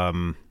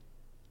 oh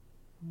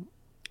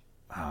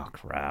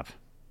crap.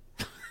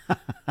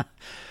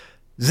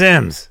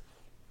 Zims.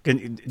 Do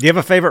you have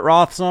a favorite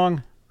Roth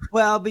song?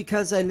 Well,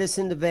 because I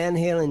listened to Van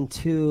Halen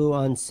 2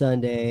 on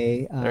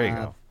Sunday. There you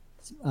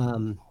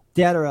go.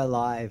 Dead or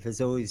Alive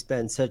has always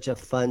been such a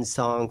fun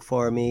song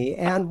for me.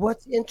 And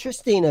what's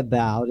interesting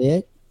about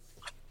it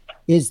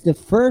is the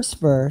first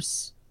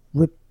verse,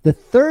 the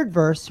third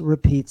verse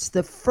repeats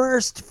the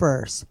first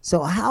verse.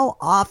 So how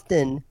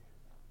often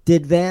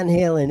did Van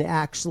Halen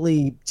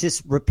actually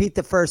just repeat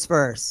the first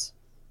verse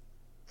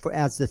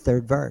as the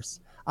third verse?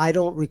 I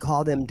don't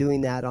recall them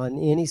doing that on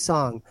any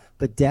song.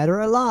 But Dead or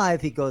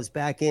Alive, he goes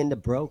back into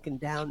broken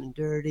down and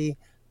dirty,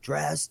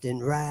 dressed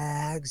in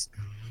rags.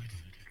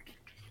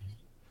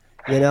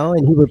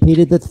 And he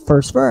repeated the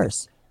first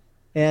verse.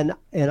 And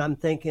I'm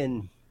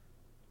thinking,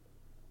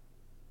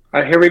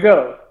 here we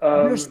go.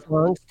 Other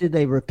songs, did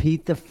they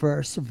repeat the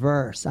first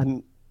verse? I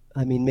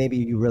mean, maybe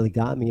you really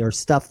got me, or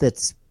stuff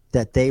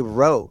that they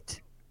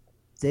wrote.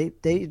 They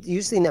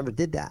usually never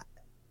did that.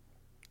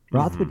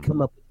 Roth would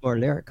come up with more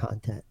lyric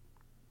content.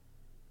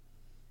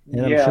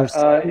 And I'm sure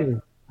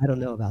Sammy, I don't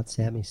know about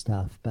Sammy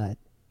stuff, but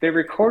they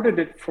recorded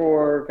it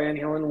for Van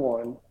Halen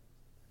 1,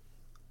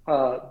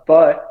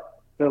 but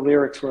the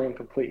lyrics were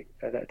incomplete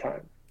at that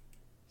time.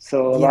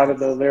 So a lot of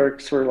the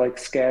lyrics were like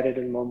scattered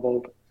and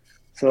mumbled.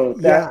 So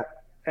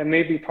that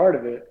may be part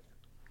of it.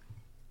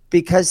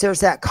 Because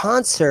there's that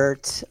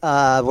concert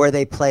where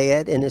they play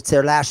it, and it's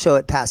their last show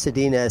at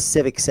Pasadena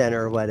Civic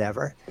Center or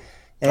whatever.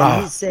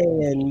 And he's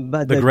saying,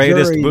 but the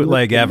greatest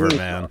bootleg ever,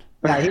 man.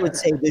 Yeah, he would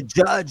say, the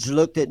judge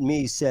looked at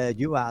me, said,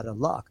 "You out of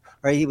luck."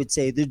 Or he would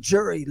say, the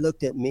jury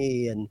looked at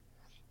me.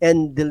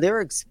 And the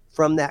lyrics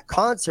from that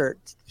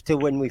concert to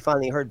when we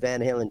finally heard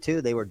Van Halen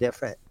 2, they were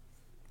different.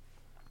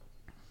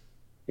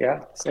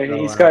 Yeah,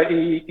 and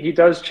he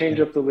does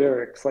change up the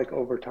lyrics like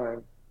over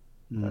time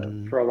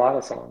for a lot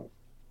of songs.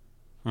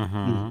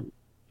 Mm-hmm.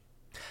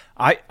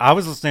 I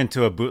was listening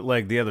to a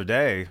bootleg the other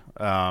day,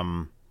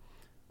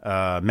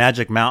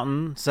 Magic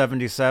Mountain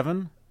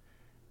 77,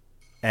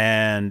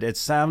 and it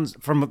sounds,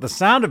 from the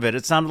sound of it,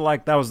 it sounded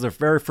like that was their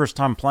very first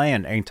time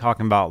playing Ain't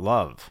Talking About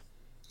Love.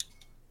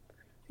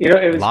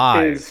 It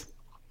was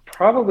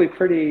probably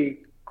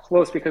pretty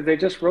close because they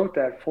just wrote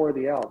that for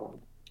the album,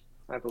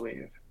 I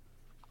believe.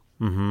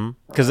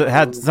 Because it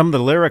had some of the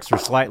lyrics were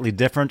slightly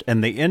different,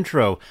 and the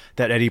intro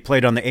that Eddie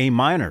played on the A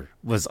minor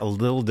was a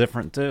little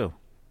different too.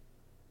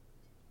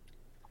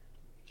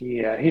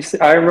 Yeah,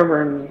 I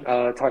remember him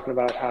talking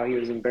about how he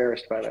was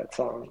embarrassed by that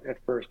song at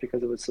first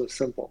because it was so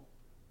simple.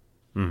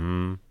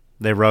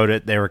 They wrote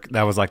it.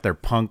 That was like their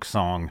punk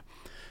song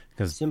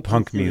because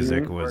punk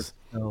music was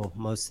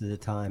most of the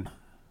time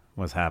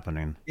was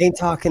happening. Ain't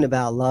Talking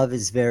About Love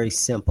is very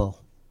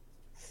simple.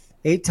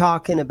 Ain't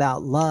Talking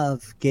About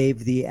Love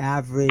gave the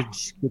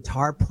average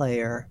guitar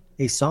player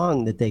a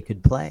song that they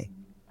could play.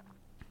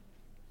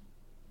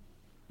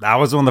 That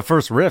was one of the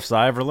first riffs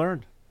I ever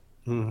learned.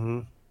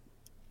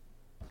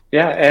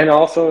 Yeah, and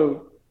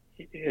also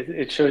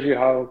it shows you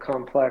how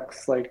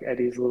complex like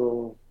Eddie's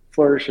little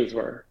flourishes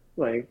were.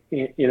 Like,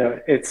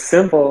 it's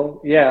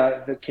simple,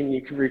 but can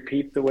you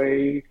repeat the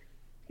way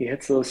he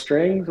hits those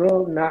strings?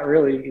 Well, not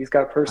really. He's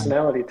got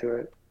personality to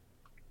it.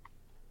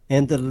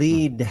 And the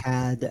lead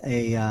had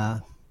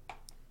a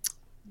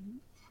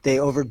they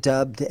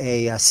overdubbed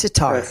a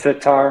sitar. A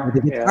sitar.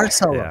 With a guitar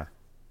solo. Yeah.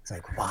 It's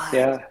like, wow.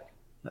 Yeah.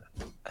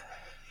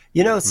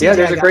 You know, Yeah,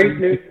 there's CJ, a great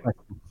new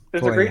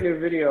you. new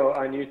video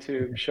on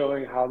YouTube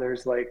showing how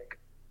there's like,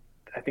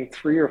 I think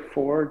 3 or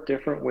 4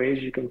 different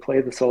ways you can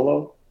play the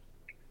solo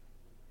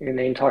in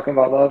Ain't Talking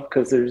About Love,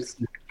 because there's,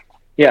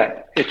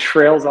 it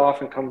trails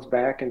off and comes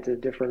back into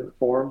different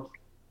forms.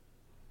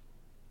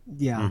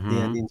 Yeah, the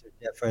endings are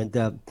different.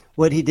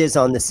 What he did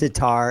on the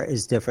sitar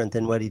is different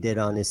than what he did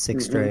on his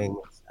 6-string.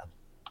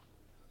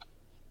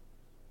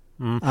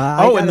 And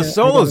the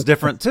solo's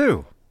different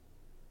too.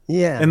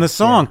 Yeah. In the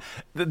song,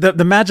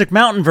 the Magic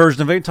Mountain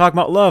version of Ain't Talking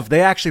About Love,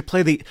 they actually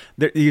play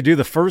you do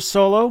the first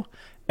solo,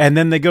 and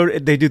then they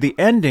do the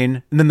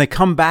ending, and then they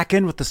come back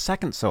in with the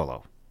second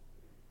solo.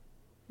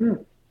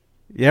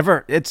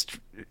 It's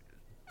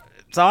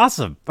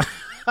awesome.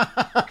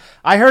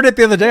 I heard it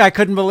the other day. I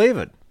couldn't believe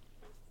it.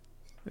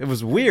 It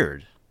was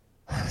weird.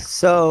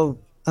 So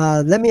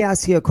let me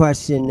ask you a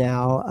question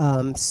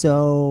now.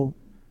 So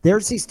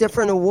there's these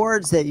different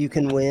awards that you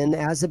can win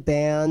as a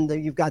band.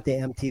 You've got the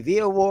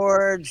MTV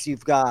Awards.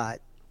 You've got,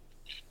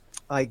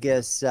 I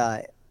guess,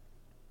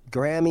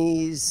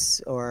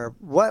 Grammys. Or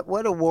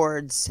what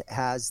awards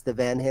has the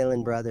Van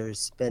Halen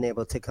brothers been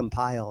able to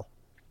compile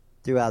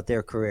throughout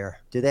their career?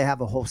 Do they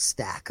have a whole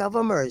stack of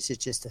them, or is it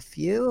just a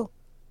few?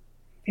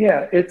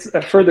 Yeah, it's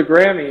for the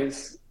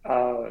Grammys.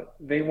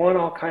 They won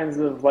all kinds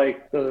of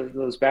like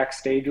those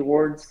backstage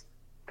awards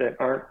that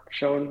aren't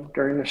shown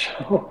during the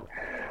show.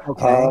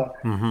 Okay.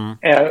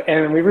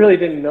 And we really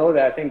didn't know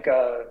that. I think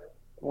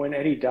when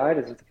Eddie died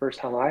is the first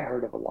time I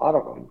heard of a lot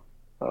of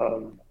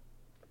them.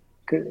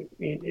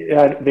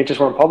 They just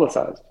weren't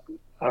publicized.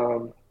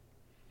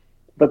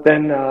 But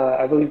then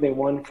I believe they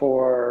won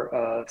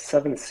for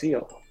Seventh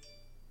Seal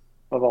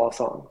of all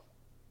songs.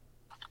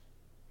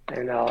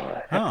 And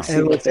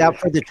was that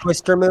for the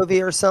Twister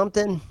movie or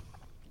something?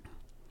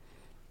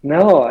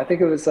 No, I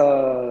think it was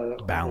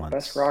Balance.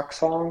 Best Rock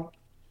Song.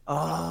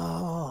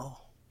 Oh.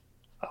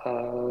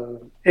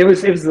 It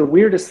was the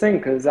weirdest thing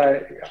because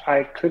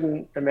I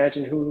couldn't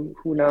imagine who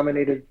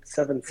nominated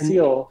Seventh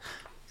Seal.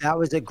 That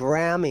was a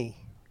Grammy.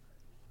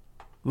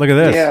 Look at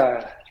this.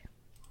 Yeah.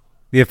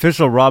 The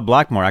official Rob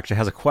Blackmore actually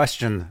has a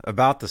question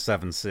about the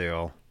Seventh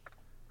Seal.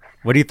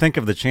 What do you think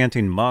of the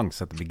chanting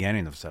monks at the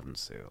beginning of Seventh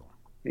Seal?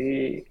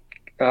 The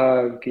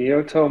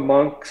Gyoto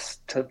monks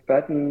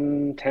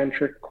Tibetan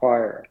Tantric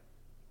Choir.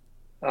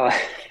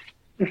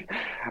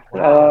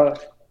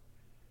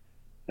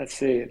 Let's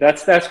see.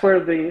 That's where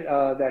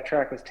that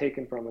track was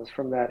taken from. Is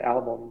from that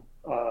album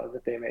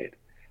that they made.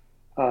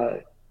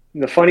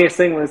 The funniest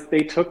thing was they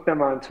took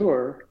them on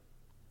tour,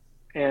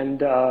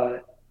 and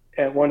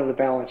at one of the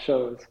Balance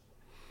shows,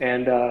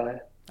 and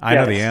I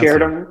know the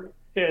answer.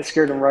 It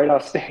scared them right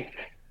off stage.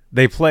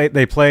 They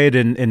played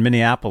in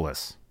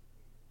Minneapolis.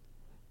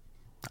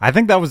 I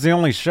think that was the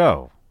only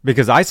show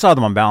because I saw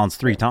them on Balance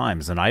 3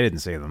 times and I didn't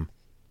see them.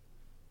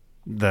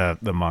 The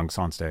monks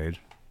on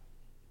stage.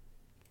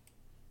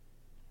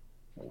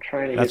 I'm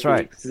trying to get the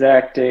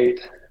exact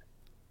date.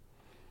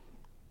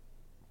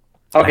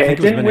 Okay,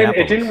 it didn't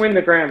win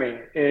the Grammy.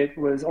 It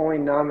was only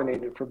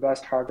nominated for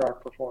Best Hard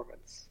Rock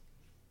Performance.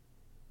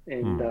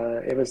 And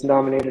it was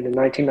nominated in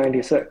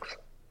 1996.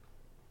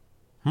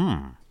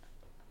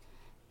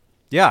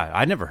 Yeah,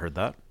 I never heard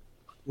that.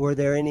 Were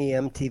there any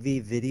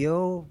MTV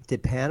video?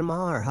 Did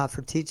Panama or Hot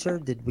for Teacher?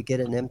 Did we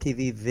get an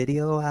MTV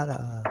video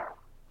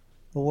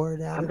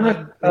award out of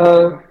it?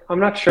 I'm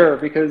not sure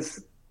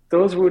because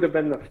those would have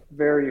been the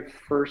very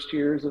first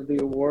years of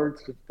the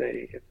awards.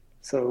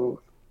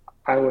 So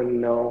I wouldn't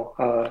know.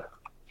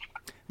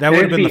 That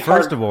would have been the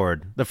first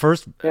award. The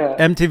first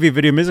MTV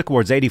Video Music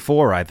Awards,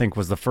 84, I think,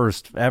 was the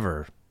first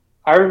ever.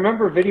 I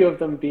remember video of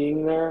them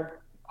being there.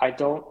 I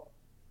don't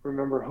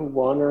remember who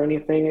won or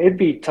anything. It'd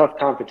be tough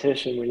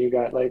competition when you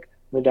got like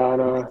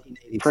Madonna,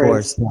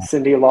 Prince,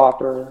 Cyndi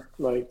Lauper,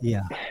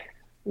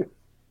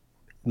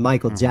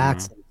 Michael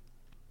Jackson.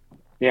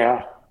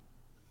 Yeah.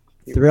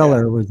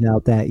 Thriller was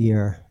out that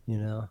year, you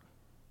know.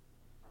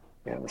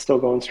 Yeah, it was still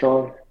going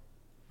strong.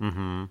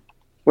 Mm-hmm.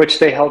 Which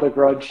they held a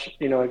grudge,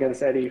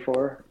 against Eddie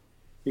for,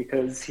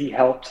 because he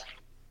helped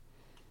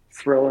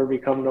Thriller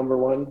become number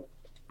one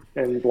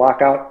and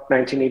block out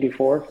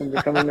 1984 from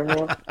becoming number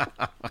one.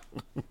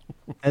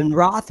 And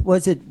Roth,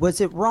 was it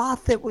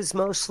Roth that was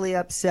mostly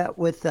upset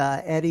with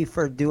Eddie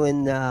for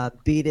doing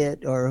Beat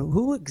It, or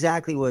who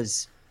exactly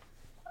was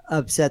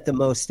upset the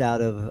most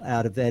out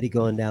of Eddie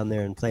going down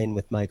there and playing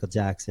with Michael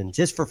Jackson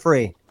just for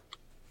free?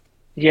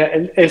 Yeah,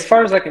 and as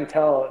far as I can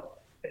tell,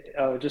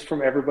 just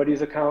from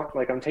everybody's account,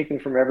 like I'm taking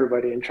from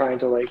everybody and trying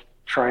to like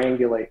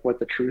triangulate what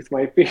the truth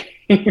might be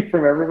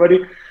from everybody.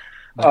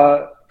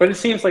 But it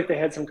seems like they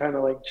had some kind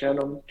of like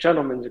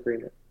gentleman's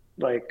agreement.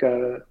 Like,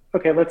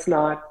 okay, let's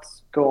not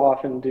go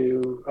off and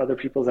do other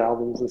people's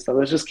albums and stuff.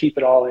 Let's just keep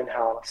it all in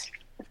house.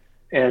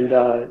 And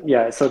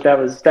so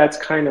that's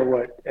kind of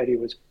what Eddie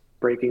was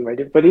breaking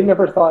right. But he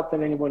never thought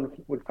that anyone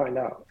would find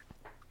out.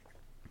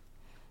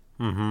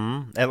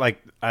 Mm-hmm. And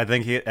I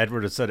think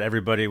Edward had said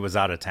everybody was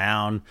out of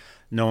town.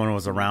 No one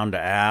was around to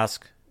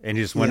ask. and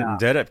he just went and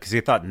did it because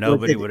he thought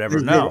nobody would ever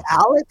know. Is it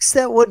Alex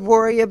that would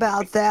worry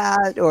about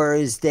that, or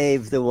is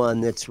Dave the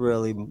one that's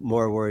really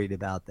more worried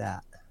about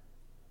that?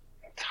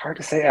 It's hard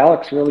to say.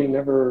 Alex really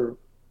never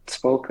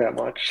spoke that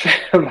much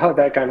about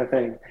that kind of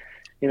thing.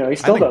 You know, he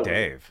still does.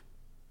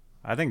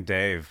 I think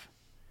Dave.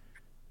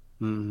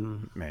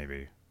 Mm-hmm.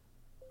 Maybe.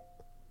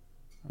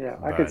 Yeah,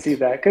 I could see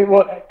that.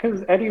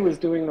 Because Eddie was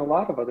doing a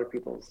lot of other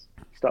people's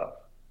stuff.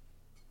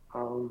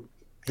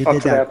 He up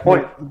did to that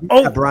point.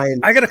 Brian.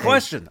 I got a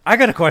question.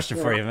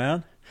 For you,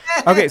 man.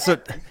 Okay, so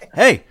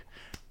hey,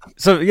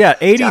 so yeah,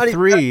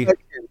 83.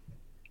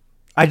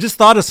 I just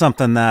thought of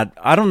something that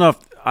I don't know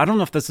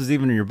if this is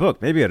even in your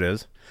book. Maybe it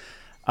is.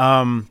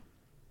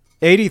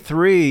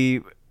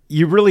 83.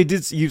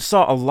 You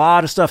saw a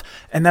lot of stuff,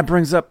 and that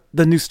brings up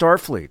the new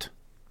Starfleet.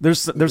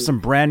 There's some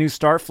brand new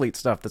Starfleet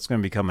stuff that's going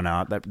to be coming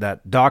out.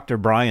 That Dr.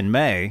 Brian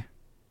May,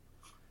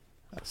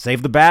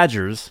 Save the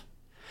Badgers,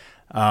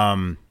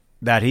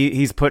 that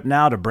he's putting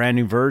out a brand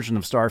new version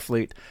of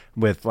Starfleet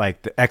with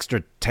like the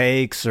extra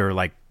takes or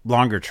like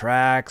longer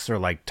tracks or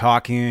like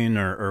talking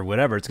or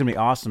whatever. It's going to be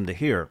awesome to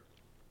hear.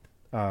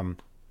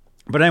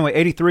 But anyway,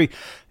 83,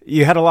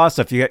 you had a lot of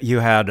stuff. You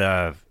had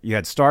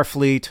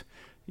Starfleet,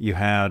 you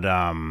had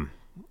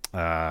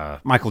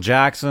Michael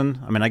Jackson.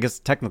 I mean, I guess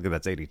technically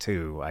that's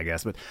 82, I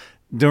guess, but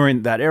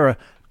during that era.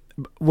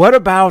 What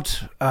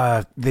about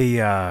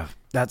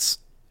that's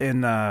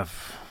in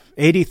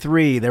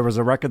 83, there was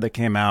a record that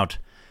came out,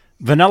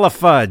 Vanilla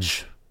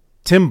Fudge,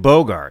 Tim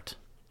Bogart.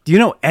 Do you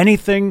know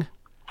anything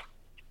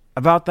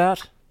about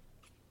that?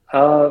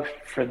 For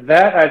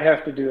that, I'd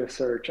have to do a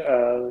search.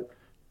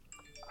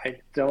 I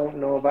don't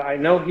know about. I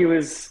know he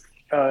was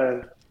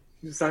on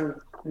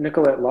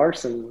Nicolette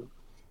Larson.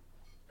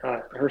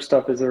 Her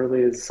stuff as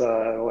early as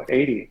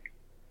 80.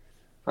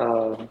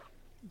 Nicolette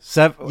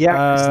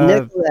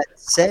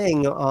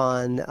sang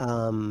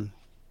on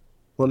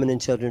Women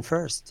and Children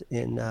First.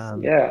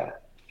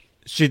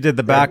 She did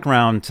the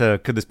background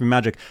to Could This Be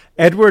Magic.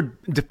 Edward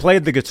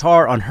played the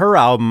guitar on her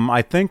album,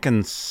 I think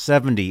in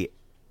 70.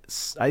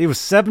 It was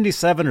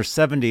 77 or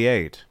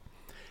 78.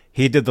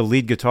 He did the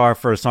lead guitar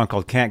for a song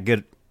called Can't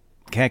Get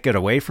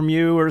Away From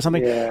You or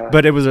something. Yeah.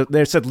 But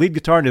they said lead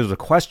guitar and it was a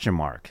question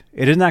mark.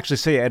 It didn't actually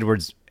say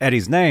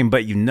Eddie's name,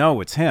 but you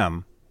know it's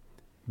him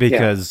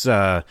because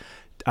I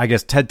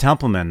guess Ted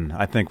Templeman,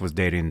 I think, was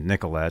dating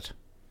Nicolette.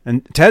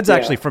 And Ted's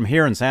actually from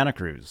here in Santa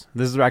Cruz.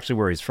 This is actually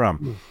where he's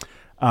from.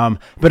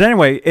 But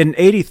anyway, in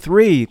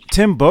 83,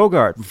 Tim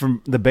Bogart,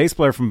 from the bass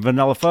player from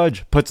Vanilla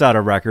Fudge, puts out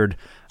a record.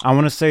 I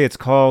want to say it's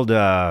called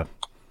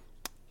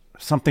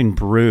something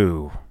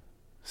Brew,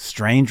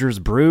 Stranger's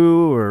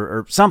Brew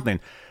or something.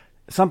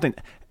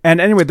 And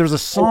anyway, there's a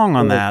song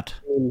on that.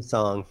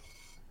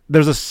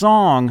 There's a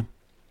song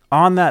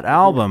on that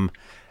album,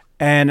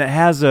 and it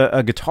has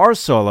a guitar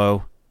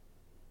solo,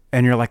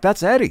 and you're like,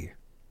 that's Eddie.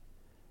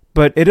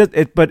 But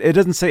it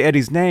doesn't say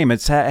Eddie's name.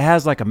 It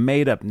has like a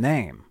made up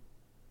name.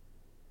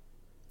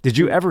 Did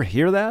you ever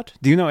hear that?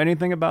 Do you know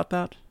anything about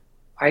that?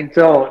 I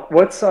don't.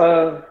 What's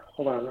hold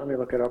on, let me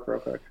look it up real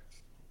quick.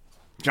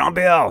 John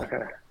Bell.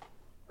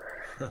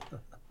 Okay.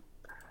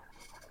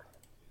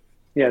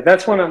 Yeah,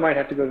 that's one I might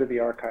have to go to the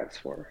archives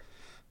for.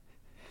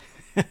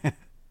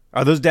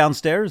 Are those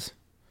downstairs?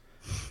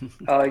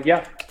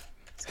 Yeah.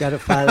 It's got a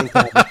filing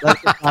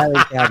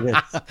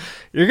cabinet.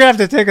 You're gonna have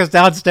to take us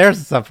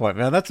downstairs at some point,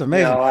 man. That's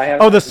amazing.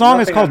 No, the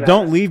song is called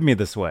 "Don't Leave Me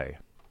This Way."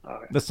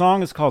 Okay. The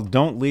song is called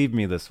 "Don't Leave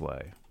Me This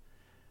Way."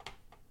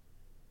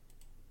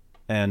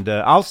 And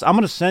I'm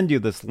going to send you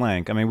this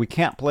link. I mean, we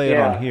can't play it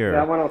on here.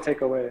 That one I'll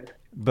take away.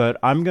 But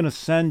I'm going to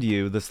send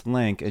you this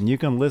link, and you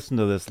can listen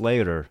to this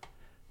later,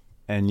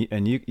 and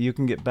you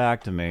can get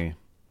back to me.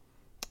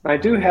 I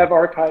do have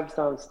archives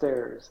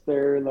downstairs.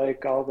 They're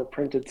like all the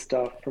printed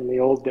stuff from the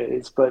old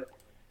days, but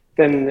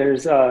then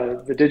there's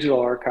the digital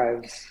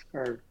archives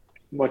are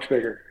much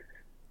bigger.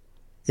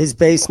 His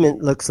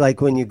basement looks like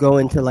when you go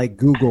into like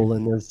Google,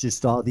 and there's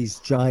just all these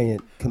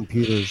giant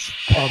computers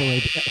all the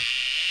way down.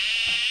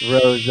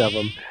 Rows of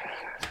them.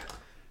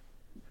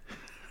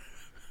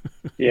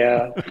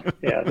 Yeah.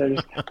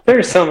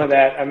 There's some of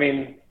that. I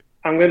mean,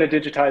 I'm going to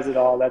digitize it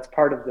all. That's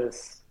part of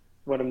this.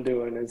 What I'm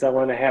doing is I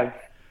want to have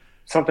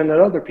something that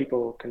other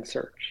people can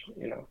search.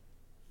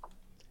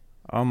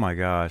 Oh my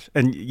gosh!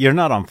 And you're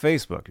not on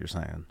Facebook, you're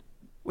saying?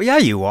 Well, yeah,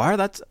 you are.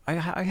 I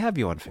have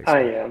you on Facebook.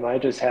 I am. I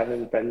just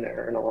haven't been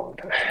there in a long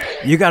time.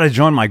 You got to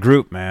join my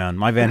group, man.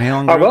 My Van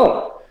Halen group. I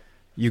will.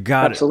 You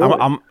got Absolutely.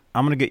 it.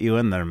 I'm going to get you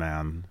in there,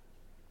 man.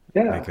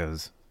 Yeah.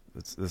 Because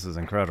this is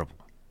incredible.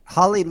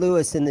 Holly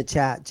Lewis in the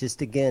chat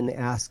just again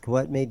asked,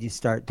 what made you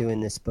start doing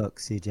this book,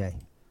 CJ?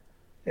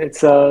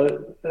 It's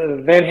a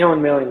Van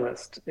Halen mailing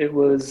list. It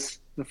was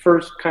the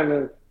first kind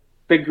of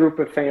big group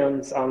of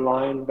fans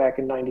online back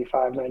in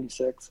 95,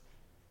 96.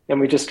 And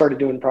we just started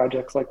doing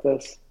projects like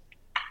this.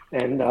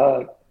 And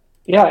and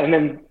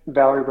then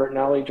Valerie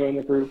Bertinelli joined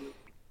the group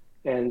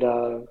and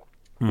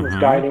was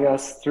guiding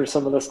us through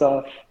some of the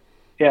stuff.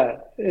 Yeah,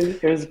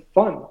 it was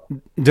fun.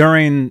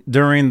 During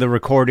the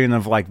recording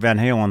of like Van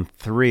Halen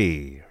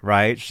 3,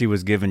 right? She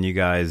was giving you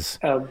guys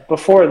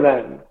before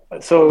then.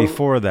 So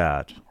before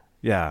that,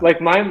 yeah. Like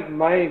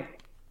the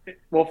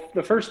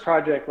first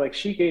project, like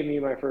she gave me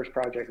my first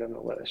project on the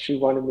list. She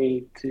wanted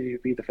me to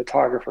be the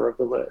photographer of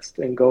the list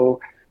and go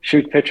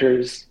shoot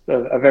pictures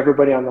of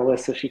everybody on the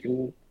list so she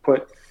can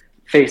put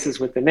faces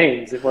with the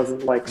names. It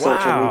wasn't like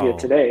social media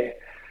today.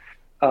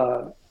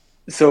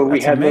 So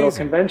we had little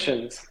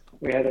conventions.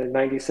 We had a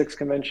 96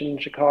 convention in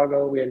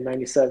Chicago. We had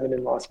 97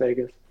 in Las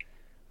Vegas.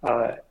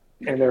 And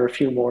there were a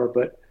few more,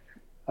 but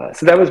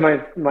so that was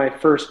my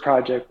first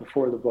project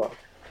before the book.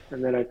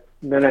 And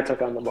then I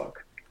took on the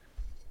book.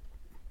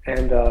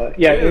 And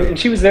and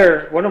she was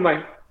there. One of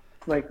my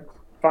like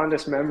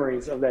fondest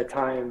memories of that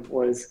time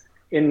was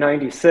in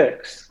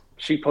 96.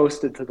 She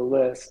posted to the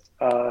list.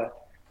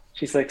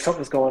 She's like,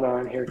 something's going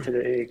on here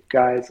today,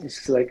 guys. And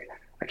she's like,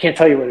 I can't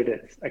tell you what it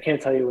is. I can't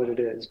tell you what it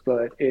is,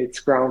 but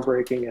it's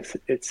groundbreaking.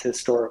 It's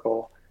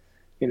historical.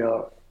 You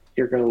know,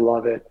 you're going to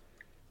love it.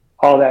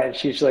 All that. And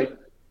she's like,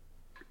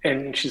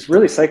 and she's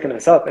really psyching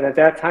us up. And at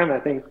that time, I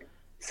think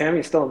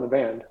Sammy's still in the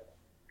band,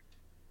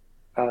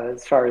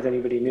 as far as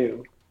anybody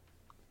knew.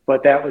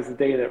 But that was the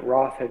day that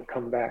Roth had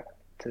come back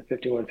to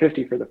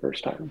 5150 for the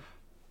first time.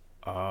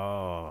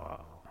 Oh.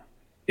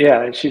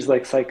 Yeah, and she's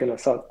like psyching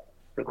us up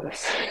for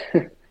this.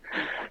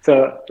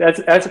 So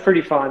that's a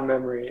pretty fond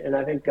memory. And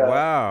I think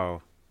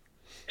wow.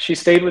 She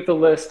stayed with the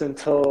list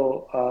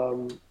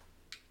until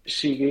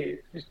she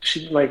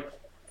like,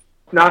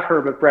 not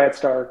her, but Brad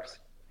Starks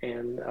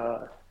and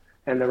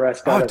the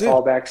rest got us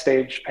all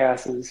backstage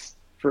passes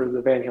for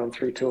the Van Halen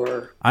 3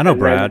 tour. I know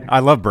Brad. I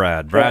love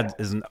Brad. Brad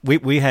isn't.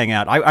 We hang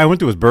out. I went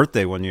to his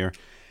birthday one year.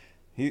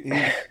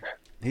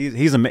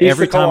 He's amazing.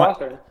 Every the time.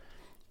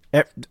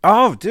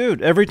 co-author.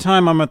 Dude! Every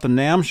time I'm at the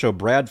NAMM show,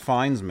 Brad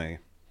finds me,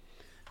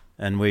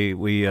 and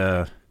we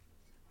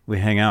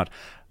hang out.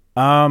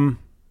 I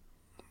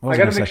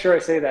got to make sure I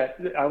say that.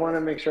 I want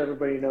to make sure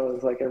everybody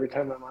knows. Like every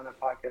time I'm on a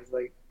podcast,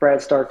 like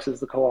Brad Starks is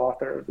the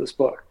co-author of this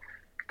book.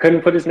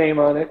 Couldn't put his name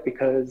on it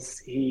because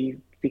he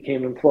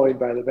became employed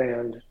by the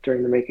band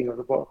during the making of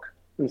the book,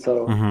 and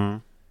so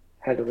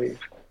had to leave.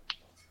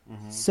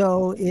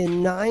 So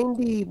in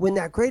 90, when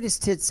that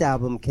Greatest Hits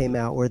album came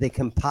out, where they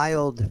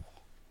compiled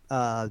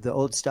the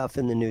old stuff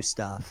and the new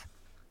stuff,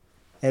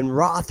 and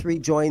Roth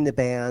rejoined the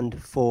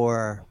band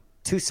for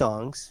 2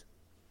 songs,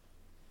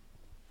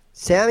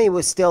 Sammy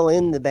was still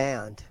in the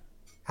band.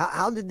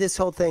 How did this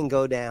whole thing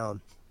go down?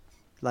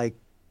 Like,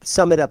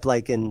 sum it up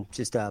like in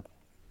just a,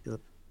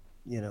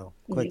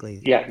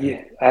 quickly.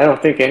 Yeah. I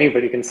don't think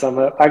anybody can sum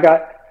it up. I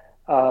got,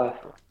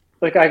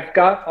 I've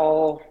got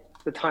all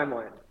the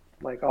timeline,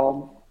 like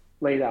all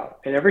laid out.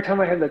 And every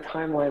time I have the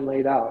timeline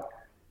laid out,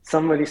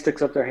 somebody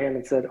sticks up their hand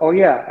and said, oh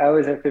yeah, I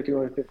was at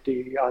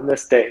 5150 on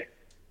this day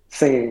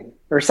singing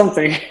or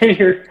something.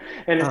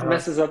 And it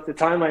messes up the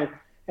timeline.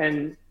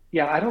 And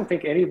yeah, I don't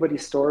think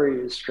anybody's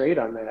story is straight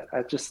on that.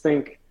 I just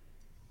think,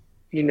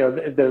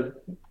 the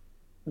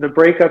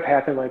breakup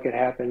happened like it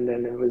happened,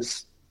 and it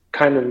was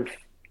kind of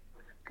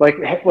like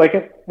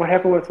what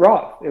happened with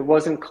Roth. It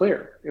wasn't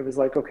clear. It was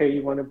like, okay,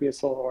 you want to be a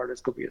solo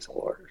artist, go be a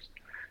solo artist.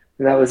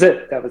 And that was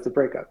it. That was the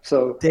breakup.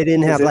 So they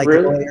didn't have like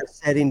lawyers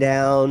setting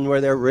down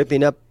where they're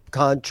ripping up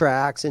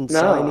contracts and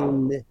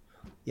signing.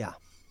 Yeah.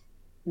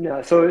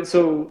 No.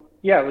 So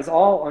yeah, it was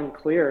all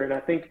unclear. And I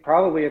think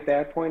probably at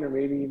that point, or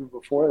maybe even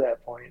before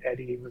that point,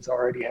 Eddie was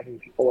already having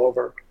people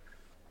over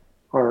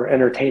or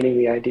entertaining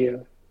the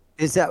idea.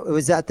 Was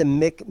that the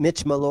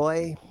Mitch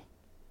Malloy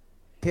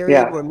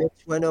period where Mitch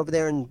went over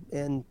there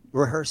and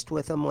rehearsed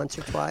with them once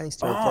or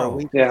twice or for a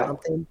week or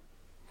something?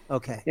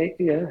 Okay.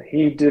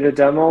 He did a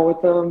demo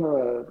with them,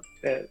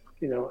 and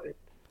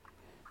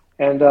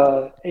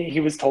he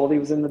was told he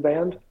was in the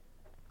band.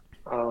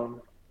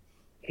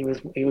 He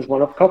was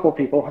one of a couple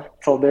people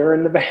told they were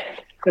in the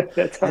band at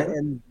that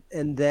time.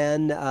 And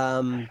then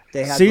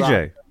they had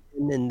CJ,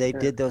 and they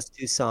did those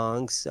 2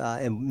 songs,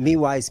 and Me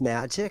Wise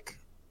Magic.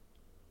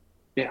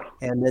 Yeah.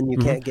 And then you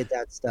can't get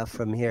that stuff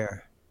from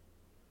here.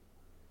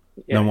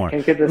 Yeah, no more.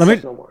 Can't get this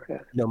stuff no more.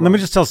 Yeah. Let me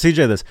just tell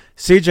CJ this.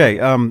 CJ,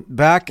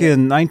 back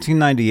in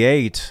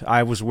 1998,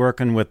 I was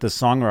working with this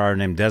songwriter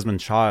named Desmond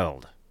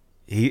Child.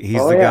 He's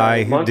the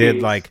guy who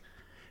did Bon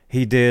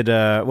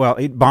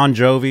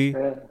Jovi,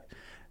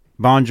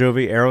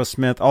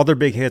 Aerosmith, all their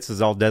big hits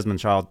is all Desmond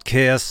Child.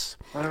 Kiss,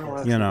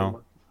 all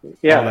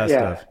that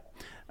stuff.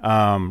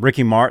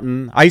 Ricky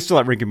Martin. I used to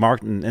let Ricky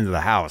Martin into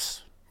the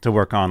house to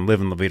work on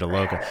Livin' La Vida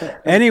Loca.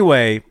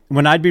 Anyway,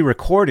 when I'd be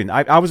recording,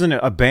 I was in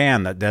a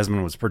band that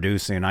Desmond was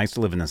producing, and I used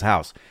to live in his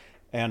house.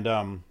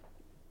 And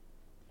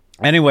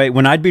anyway,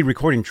 when I'd be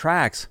recording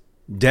tracks,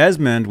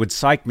 Desmond would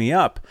psych me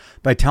up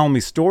by telling me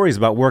stories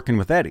about working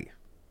with Eddie.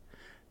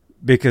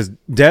 Because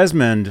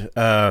Desmond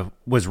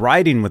was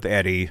writing with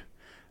Eddie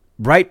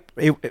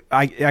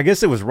I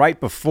guess it was right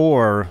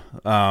before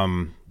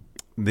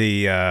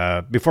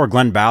before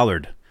Glenn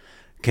Ballard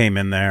came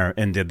in there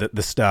and did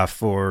the stuff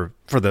for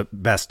the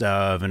best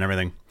of and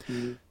everything.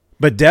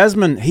 But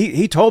Desmond,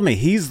 he told me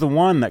he's the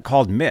one that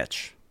called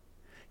Mitch.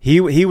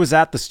 He was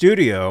at the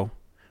studio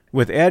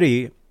with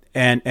Eddie,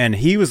 and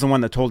he was the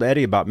one that told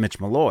Eddie about Mitch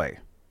Malloy,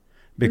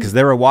 because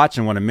they were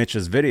watching one of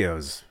Mitch's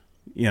videos,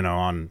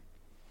 on,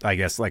 I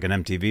guess, like an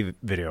MTV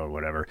video or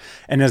whatever.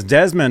 And as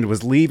Desmond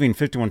was leaving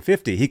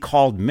 5150, he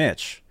called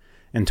Mitch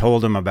and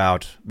told him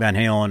about Van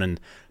Halen. And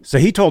so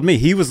he told me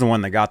he was the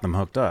one that got them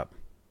hooked up.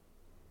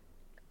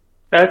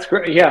 That's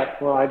great. Yeah.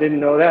 Well, I didn't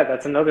know that.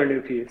 That's another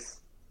new piece.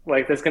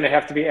 Like, that's going to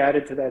have to be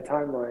added to that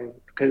timeline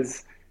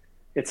because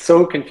it's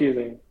so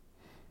confusing.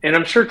 And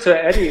I'm sure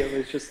to Eddie, it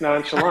was just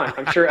nonchalant.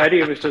 I'm sure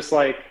Eddie was just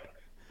like,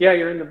 yeah,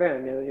 you're in the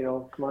band,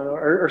 come on,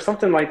 or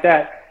something like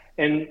that.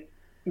 And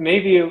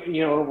maybe,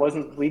 it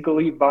wasn't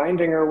legally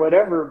binding or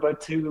whatever, but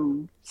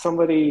to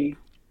somebody,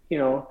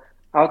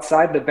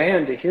 outside the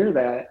band to hear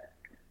that,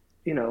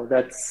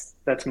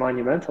 that's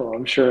monumental.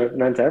 I'm sure it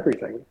meant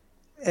everything.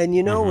 And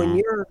when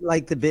you're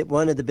like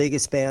one of the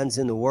biggest bands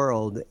in the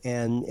world,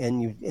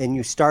 and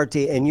you start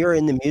to, and you're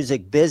in the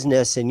music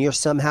business, and you're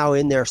somehow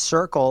in their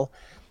circle,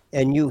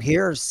 and you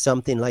hear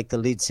something like the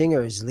lead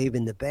singer is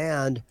leaving the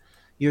band,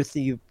 you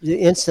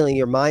instantly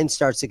your mind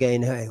starts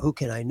again. Hey, who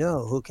can I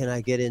know? Who can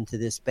I get into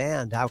this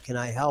band? How can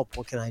I help?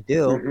 What can I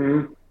do?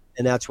 Mm-hmm.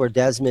 And that's where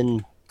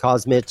Desmond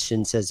calls Mitch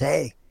and says,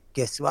 "Hey,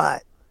 guess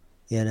what?"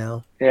 Yeah,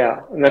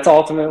 and that's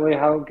ultimately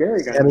how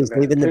Gary got. He's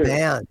leaving the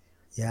band.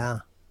 Yeah.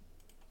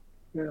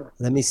 Yeah.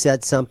 Let me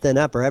set something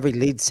up. Or every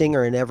lead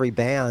singer in every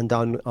band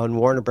on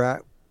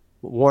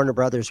Warner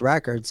Brothers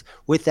Records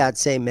with that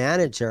same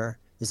manager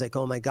is like,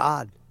 oh my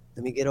God,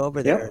 let me get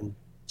over there and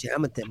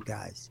jam with them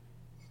guys.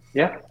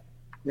 Yeah,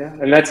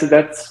 and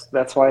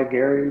that's why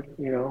Gary,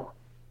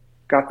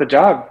 got the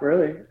job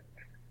really,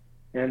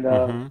 and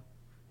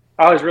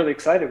I was really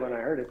excited when I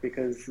heard it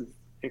because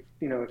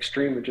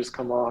Extreme had just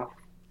come off,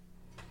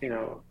 an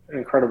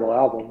incredible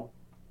album.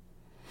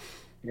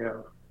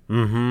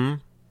 Mm-hmm.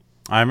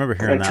 I remember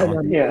hearing that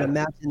one. Yeah.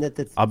 Imagine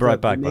that I'll be right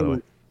back, by the way.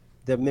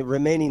 The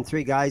remaining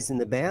three guys in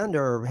the band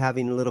are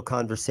having little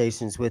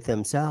conversations with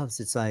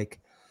themselves. It's like,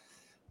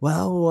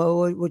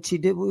 well, what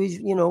should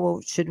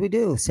we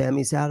do?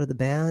 Sammy's out of the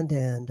band,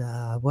 and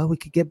we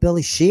could get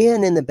Billy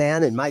Sheehan in the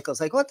band. And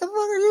Michael's like, what the fuck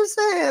are you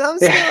saying? I'm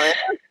sorry.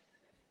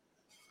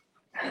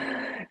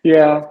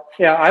 Yeah.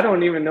 I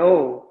don't even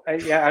know.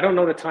 I don't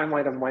know the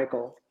timeline of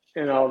Michael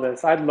in all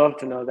this. I'd love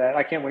to know that.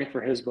 I can't wait for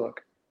his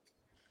book.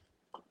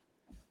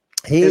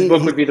 His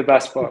book would be the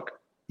best book.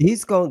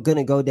 He's going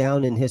to go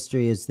down in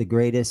history as the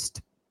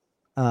greatest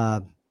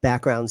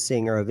background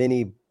singer of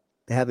any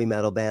heavy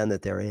metal band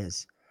that there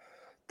is.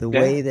 The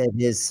way that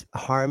his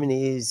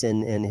harmonies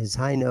and his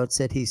high notes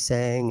that he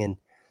sang and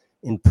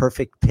in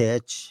perfect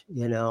pitch,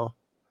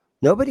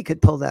 nobody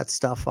could pull that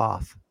stuff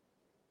off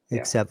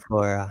except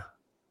for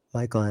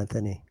Michael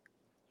Anthony.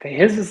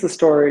 His is the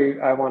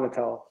story I want to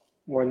tell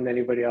more than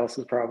anybody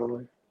else's,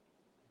 probably.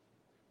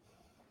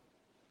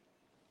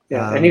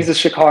 Yeah, and he's a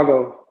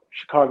Chicago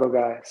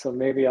guy, so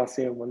maybe I'll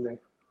see him one day.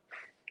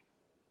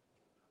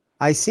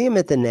 I see him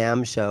at the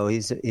NAMM show.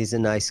 He's a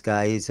nice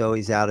guy. He's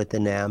always out at the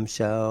NAMM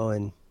show.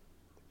 And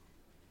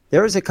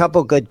there was a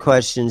couple good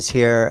questions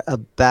here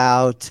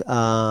about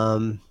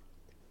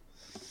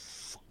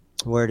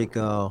where'd it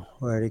go?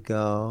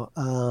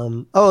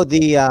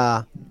 Eddie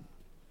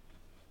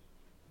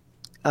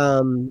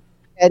and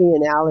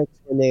Alex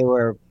when they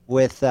were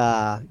with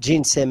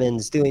Gene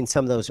Simmons doing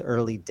some of those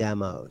early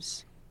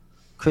demos.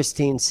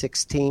 Christine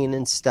 16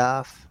 and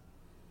stuff.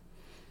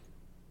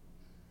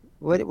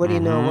 What do you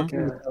know? What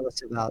can you tell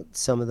us about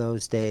some of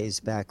those days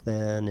back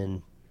then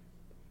and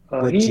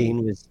what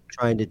Gene was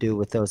trying to do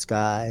with those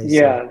guys?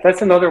 Yeah,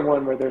 that's another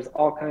one where there's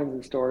all kinds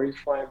of stories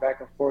flying back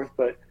and forth,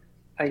 but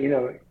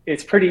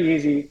it's pretty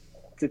easy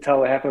to tell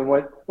what happened.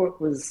 What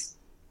was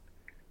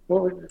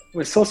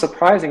so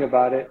surprising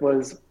about it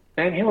was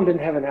Van Halen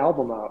didn't have an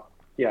album out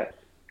yet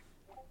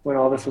when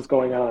all this was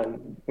going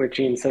on with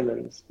Gene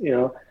Simmons.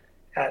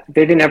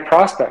 They didn't have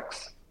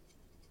prospects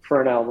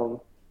for an album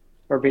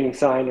or being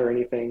signed or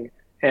anything.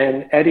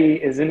 And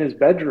Eddie is in his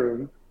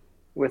bedroom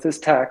with his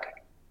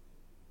tech,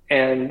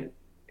 and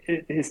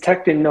his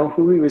tech didn't know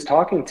who he was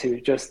talking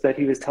to, just that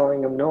he was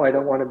telling him, no, I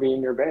don't want to be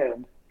in your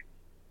band.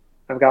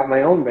 I've got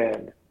my own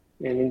band.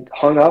 And he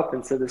hung up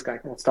and said, this guy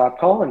won't stop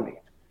calling me.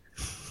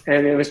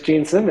 And it was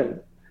Gene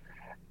Simmons.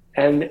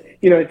 And,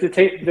 you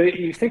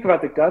think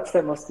about the guts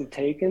that must have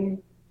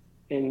taken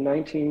in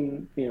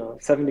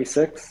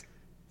 1976,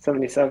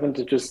 77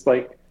 to just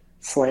like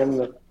slam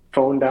the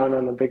phone down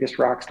on the biggest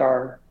rock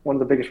star, one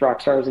of the biggest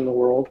rock stars in the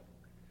world,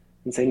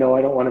 and say, no,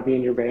 I don't want to be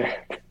in your band.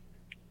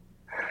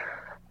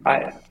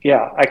 I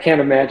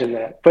can't imagine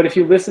that. But if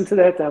you listen to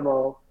that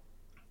demo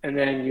and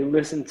then you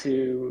listen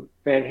to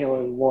Van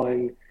Halen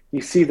 1,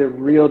 you see the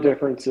real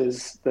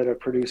differences that a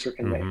producer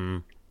can make.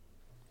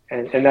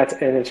 And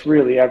it's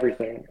really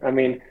everything. I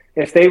mean,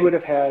 if they would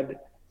have had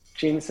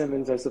Gene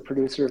Simmons as the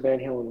producer of Van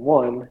Halen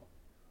 1,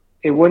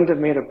 it wouldn't have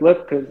made a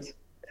blip because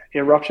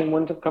Eruption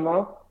wouldn't have come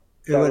out.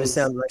 It would have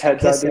sounded like a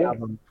Kiss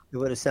album. It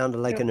would have sounded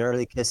like an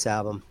early Kiss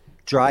album.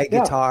 Dry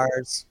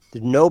guitars,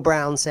 no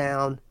brown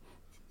sound.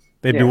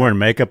 They'd be wearing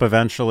makeup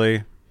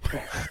eventually.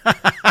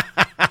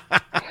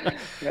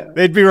 Yeah.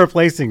 They'd be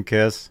replacing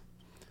Kiss.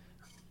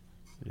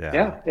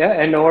 Yeah,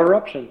 and no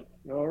eruption.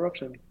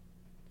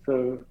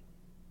 So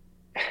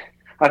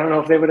I don't know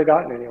if they would have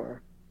gotten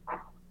anywhere.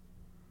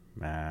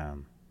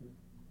 Man.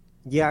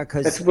 Yeah,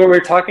 because that's what we were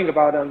talking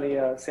about on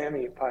the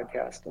Sammy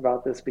podcast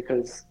about this,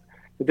 because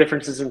the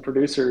differences in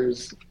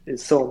producers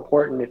is so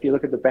important. If you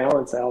look at the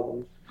Balance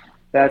album,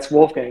 that's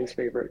Wolfgang's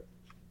favorite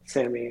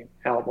Sammy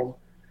album,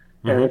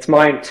 and it's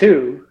mine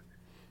too,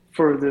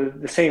 for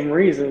the same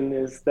reason,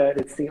 is that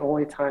it's the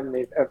only time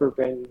they've ever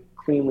been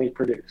cleanly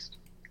produced,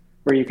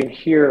 where you can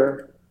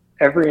hear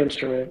every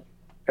instrument,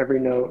 every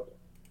note,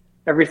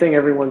 everything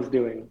everyone's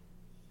doing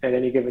at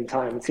any given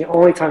time. It's the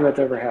only time that's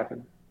ever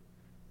happened.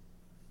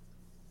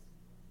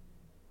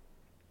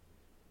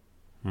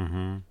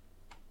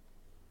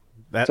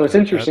 So it's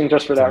interesting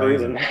just for that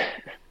reason.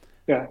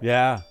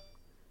 Yeah.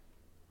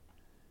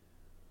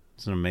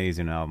 It's an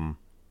amazing album.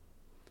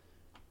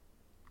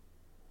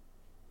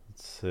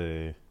 Let's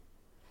see.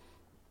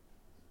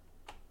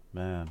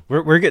 Man,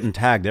 we're getting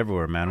tagged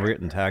everywhere, man. We're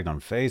getting tagged on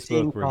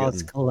Facebook. We're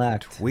getting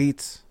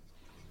tweets.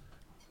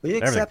 Will you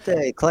accept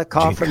a collect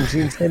call from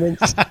Gene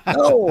Simmons?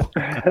 No.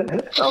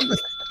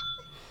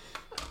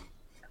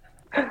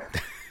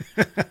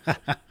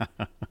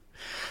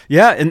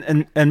 Yeah,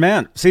 and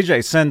man,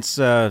 CJ,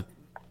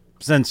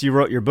 since you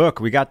wrote your book,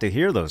 we got to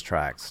hear those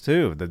tracks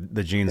too,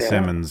 the Gene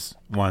Simmons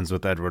ones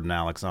with Edward and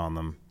Alex on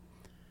them.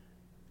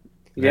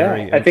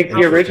 I think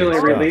he originally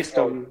released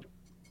them.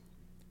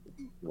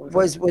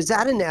 Was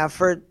that an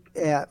effort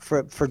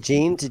for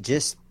Gene to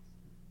just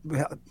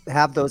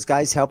have those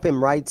guys help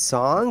him write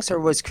songs, or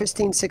was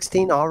Christine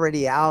 16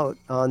 already out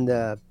on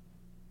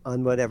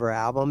whatever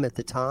album at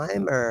the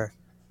time? Or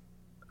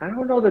I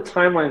don't know the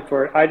timeline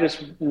for it. I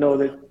just know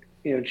that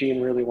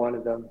Gene really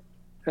wanted them,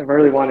 and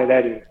really wanted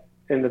Eddie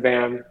in the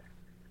band,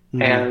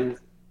 and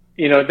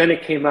then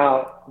it came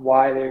out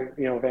why Van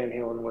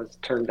Halen was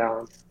turned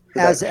down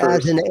as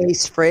an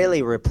Ace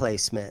Frehley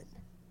replacement.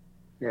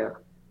 Yeah,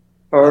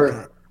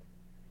 or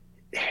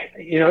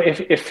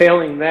if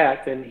failing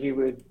that, then he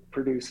would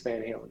produce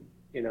Van Halen,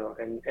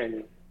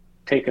 and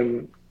take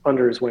him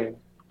under his wing.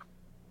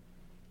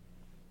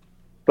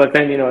 But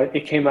then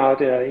it came out,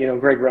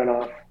 Greg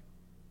Renoff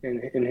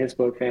in his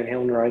book Van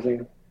Halen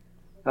Rising,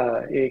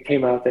 it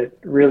came out that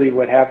really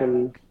what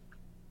happened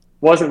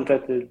wasn't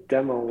that the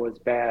demo was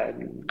bad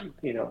and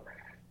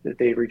that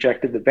they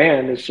rejected the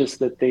band. It's just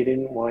that they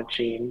didn't want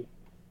Gene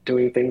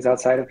doing things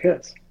outside of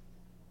Kiss,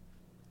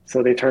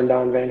 so they turned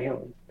down Van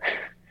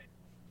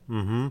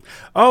Halen.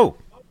 Oh,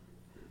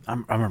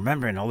 I'm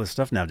remembering all this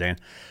stuff now, Dan.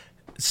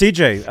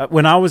 CJ,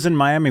 when I was in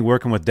Miami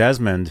working with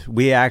Desmond,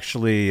 we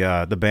actually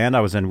the band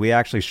I was in, we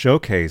actually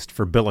showcased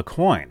for Bill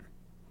Aucoin,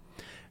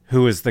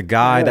 who is the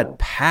guy that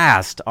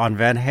passed on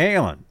Van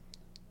Halen.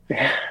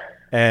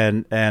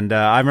 And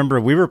I remember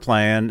we were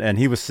playing, and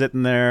he was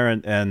sitting there,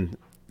 and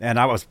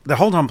I was the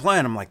whole time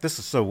playing. I'm like, this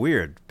is so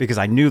weird, because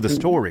I knew the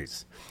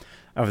stories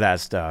of that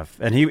stuff,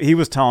 and he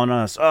was telling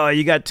us, oh,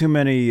 you got too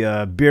many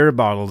beer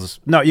bottles.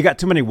 No, you got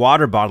too many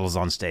water bottles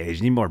on stage.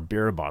 You need more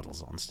beer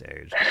bottles on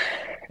stage,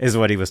 is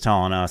what he was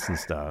telling us and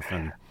stuff.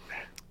 And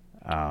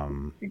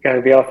you got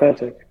to be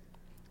authentic.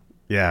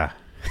 Yeah.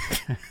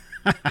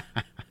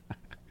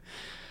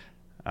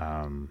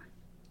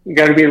 You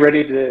got to be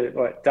ready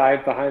to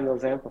dive behind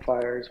those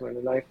amplifiers when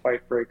the knife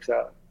fight breaks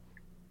out.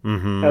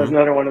 That was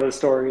another one of the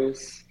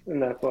stories in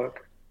that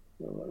book.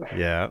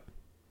 Yeah.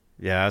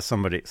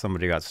 Somebody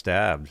got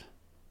stabbed.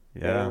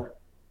 Yeah.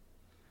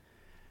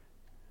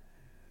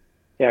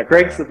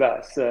 Greg's the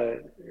best.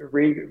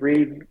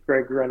 Read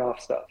Greg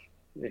Renoff stuff.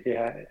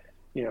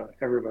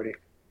 Everybody.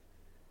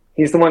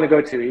 He's the one to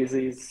go to. He's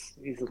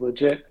a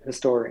legit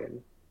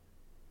historian.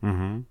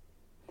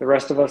 The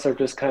rest of us are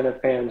just kind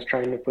of fans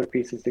trying to put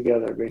pieces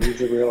together, but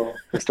he's a real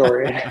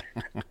historian.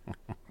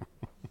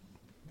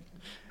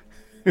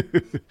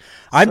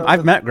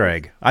 I've met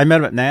Greg. I met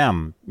him at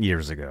NAMM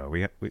years ago.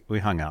 We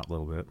hung out a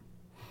little bit.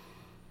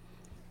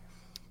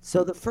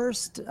 So the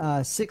first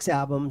 6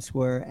 albums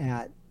were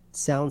at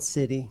Sound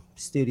City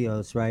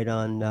Studios, right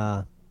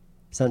on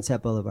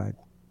Sunset Boulevard.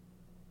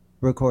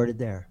 Recorded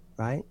there,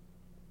 right?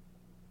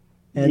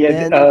 And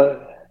then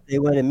they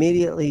went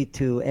immediately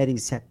to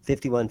Eddie's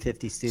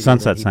 5150 studio.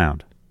 Sunset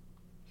Sound.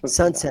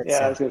 Sunset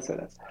Sound. I was going to say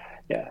that.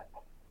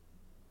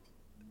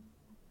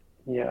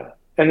 Yeah.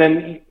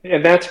 And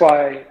that's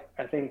why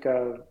I think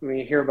when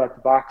you hear about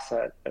the box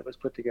set that was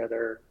put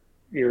together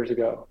years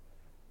ago,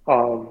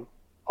 all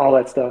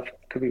that stuff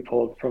could be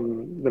pulled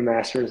from the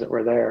masters that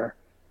were there.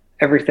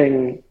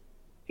 Everything,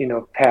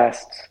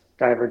 past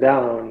Diver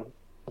Down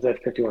was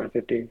at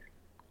 5150.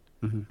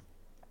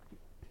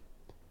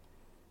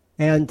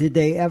 And did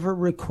they ever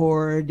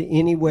record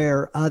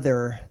anywhere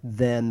other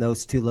than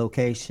those 2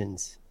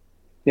 locations?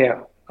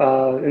 Yeah.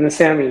 In the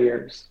Sammy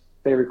years,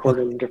 they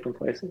recorded in different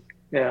places.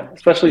 Yeah.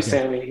 Especially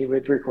Sammy, he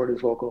would record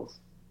his vocals.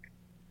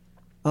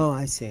 Oh,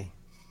 I see.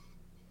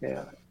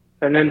 Yeah.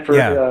 And then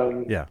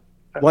for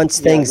once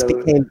things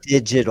became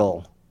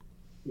digital,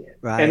 Yeah.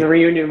 Right. And the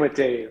reunion with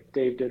Dave.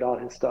 Dave did all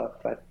his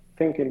stuff, I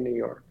think, in New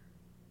York.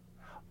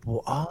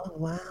 Oh,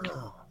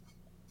 wow.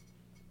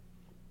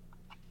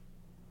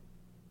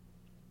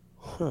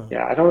 Huh.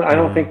 Yeah, I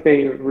don't think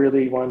they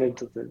really wanted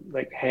to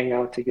like hang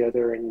out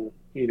together and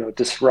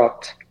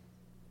disrupt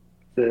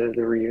the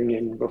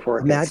reunion before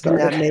it gets Imagine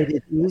started. that made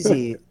it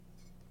easy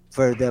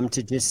for them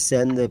to just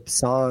send the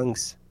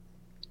songs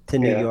to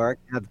New York,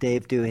 have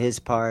Dave do his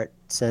part,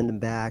 send them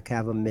back,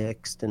 have them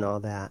mixed and all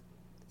that.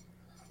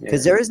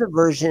 Because there is a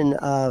version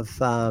of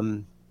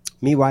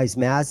Me Wise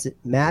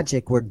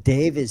Magic where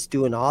Dave is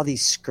doing all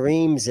these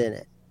screams in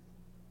it.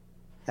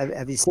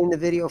 Have you seen the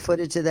video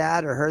footage of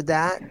that or heard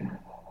that?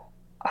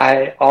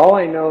 All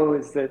I know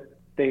is that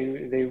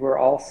they were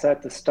all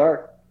set to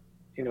start,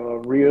 a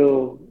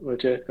real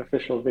legit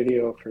official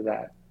video for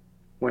that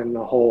when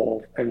the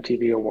whole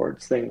MTV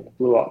Awards thing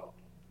blew up.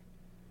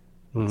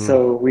 Mm-hmm.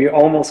 So we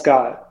almost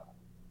got,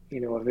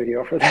 a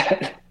video for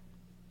that.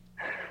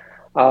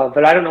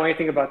 But I don't know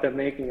anything about the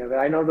making of it.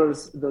 I know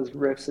those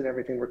riffs and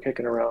everything were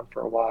kicking around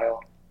for a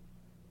while.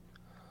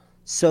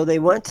 So they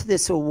went to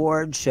this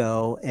award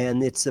show,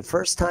 and it's the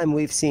first time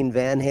we've seen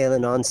Van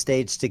Halen on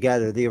stage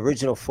together, the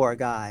original four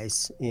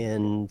guys,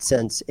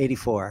 since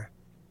 '84.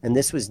 And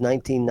this was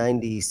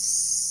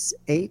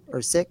 1998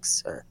 or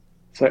 6 or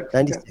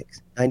 96, yeah.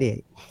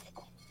 98.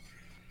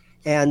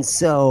 And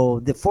so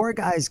the four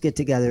guys get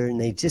together,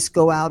 and they just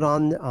go out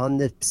on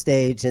the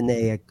stage, and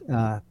they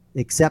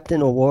accept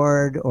an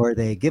award or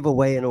they give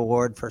away an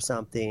award for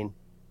something,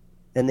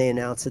 and they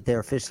announce that they're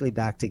officially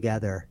back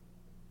together.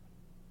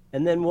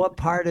 And then what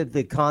part of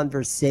the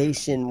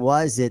conversation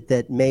was it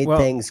that made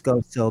things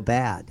go so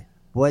bad?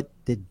 What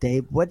did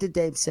Dave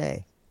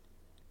say?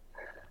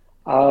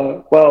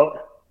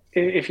 Well,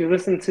 if you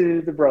listen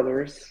to the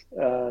brothers,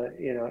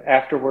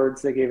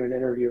 afterwards they gave an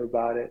interview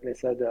about it, and they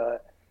said,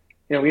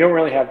 we don't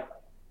really have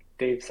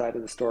Dave's side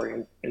of the story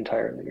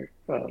entirely,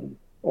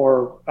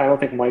 or I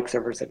don't think Mike's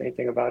ever said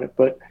anything about it,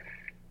 but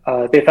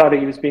they thought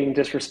he was being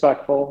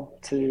disrespectful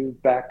to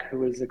Beck,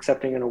 who was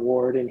accepting an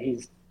award, and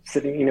he's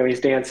sitting,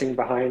 he's dancing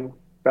behind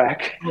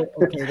Beck.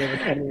 Okay, they were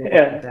coming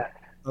back.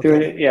 Okay.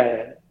 Doing it,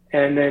 yeah.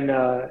 And then,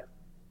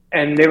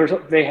 and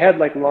they had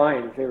like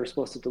lines they were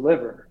supposed to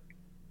deliver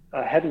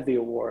ahead of the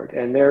award,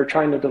 and they're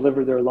trying to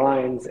deliver their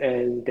lines,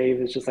 and Dave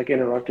is just like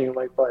interrupting,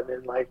 like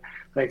button, like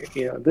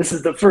this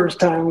is the first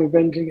time we've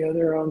been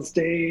together on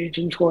stage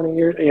in 20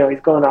 years.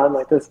 He's going on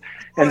like this,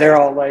 and they're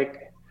all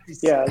like,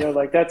 yeah, they're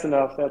like, that's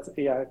enough.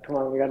 Come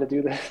on, we got to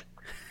do this.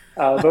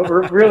 But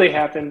what really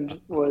happened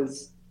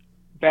was,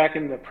 back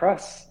in the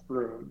press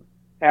room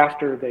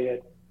after they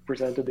had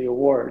presented the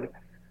award,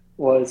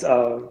 was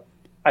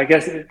I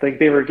guess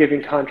they were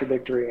giving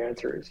contradictory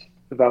answers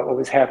about what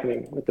was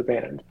happening with the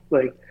band.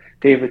 Like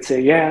Dave would say,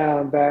 "Yeah,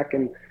 I'm back,"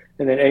 and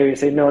then Amy would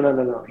say,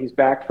 "No, he's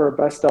back for a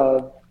best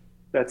of.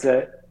 That's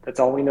it. That's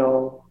all we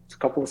know. It's a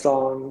couple of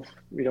songs.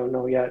 We don't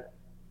know yet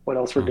what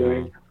else we're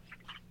doing."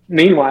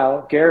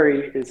 Meanwhile,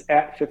 Gary is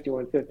at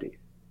 5150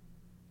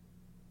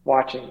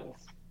 watching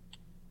this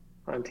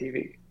on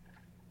TV.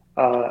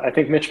 I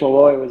think Mitch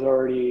Malloy was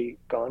already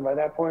gone by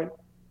that point.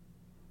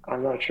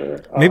 I'm not sure.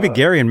 Maybe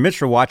Gary and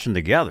Mitch were watching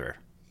together.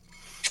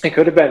 It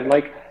could have been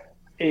like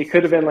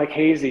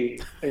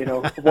hazy.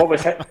 What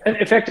was?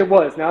 In fact, it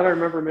was. Now that I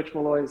remember Mitch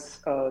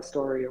Malloy's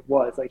story, it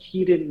was like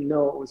he didn't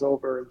know it was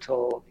over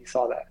until he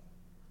saw that.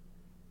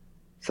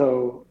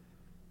 So,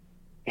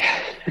 yeah.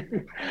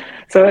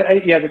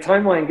 The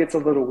timeline gets a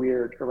little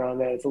weird around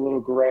that. It's a little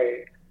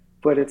gray,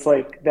 but it's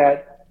like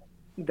that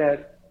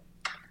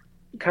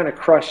kind of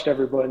crushed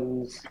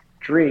everyone's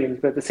dreams.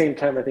 But at the same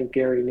time, I think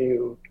Gary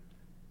knew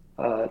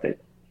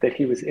that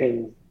he was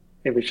in.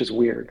 It was just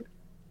weird.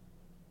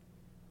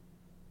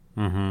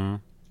 Mm-hmm.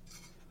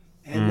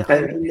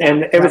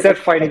 And it was that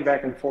fighting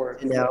back and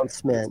forth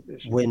announcement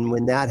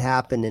when that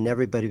happened, and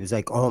everybody was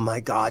like, "Oh my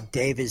God,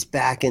 Dave is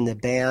back in the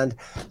band."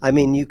 I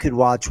mean, you could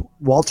watch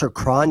Walter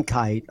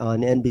Cronkite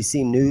on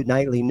NBC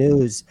Nightly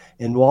News,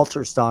 and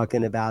Walter's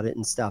talking about it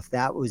and stuff.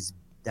 That was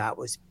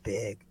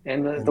big.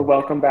 And the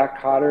Welcome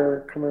Back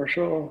Kotter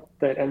commercial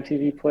that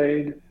MTV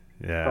played.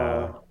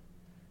 Yeah.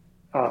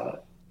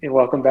 And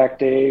Welcome Back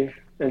Dave,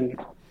 and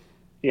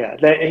yeah,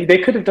 they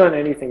could have done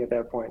anything at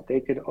that point.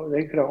 They could have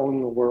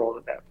owned the world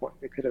at that point.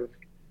 They could have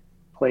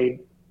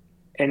played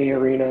any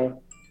arena.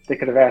 They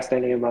could have asked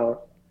any amount.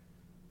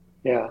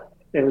 Yeah,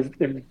 it was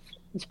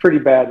pretty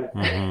bad.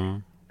 Mm-hmm.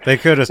 They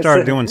could have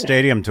started doing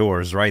stadium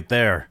tours right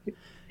there.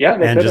 Yeah,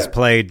 and just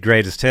played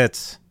greatest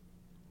hits.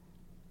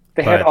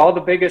 They had all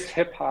the biggest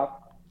hip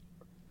hop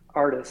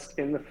artists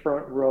in the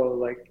front row,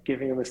 like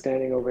giving him a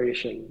standing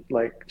ovation,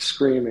 like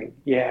screaming,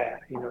 "Yeah,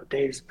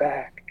 Dave's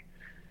back."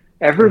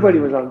 Everybody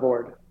was on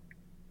board.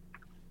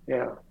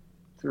 Yeah,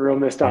 it's a real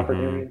missed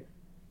opportunity.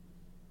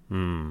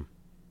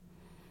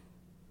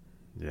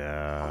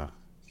 Yeah,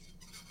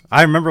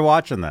 I remember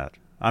watching that.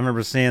 I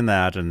remember seeing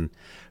that, and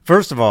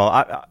first of all,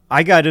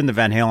 I got into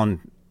Van Halen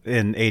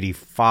in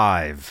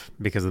 '85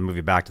 because of the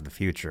movie Back to the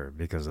Future,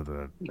 because of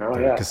the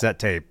cassette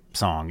tape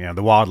song,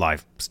 the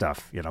wildlife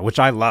stuff, which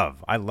I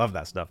love. I love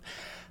that stuff.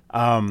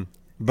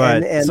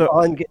 But and so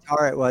on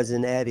guitar, it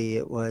wasn't Eddie.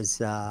 It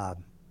was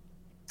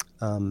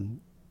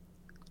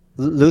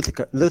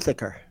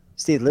Luthiker.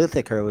 Steve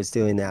Luthiker was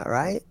doing that,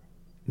 right?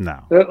 no.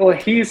 Well,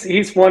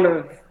 he's one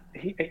of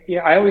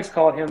I always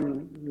call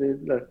him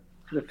the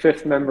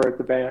fifth member of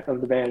the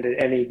band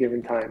at any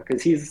given time,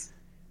 because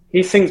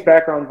he sings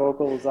background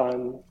vocals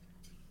on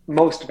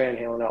most Van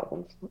Halen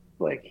albums.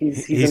 Like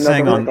he's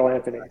another Michael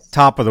Anthony.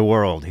 Top of the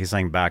World. He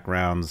sang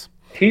backgrounds.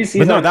 He's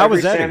but no, on that every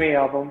was Eddie. Sammy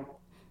album.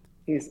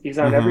 He's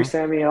on every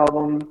Sammy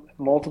album,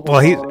 multiple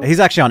Well, songs. he's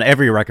actually on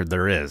every record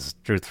there is,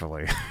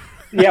 truthfully.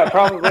 Yeah,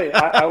 probably.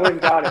 I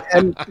wouldn't doubt it.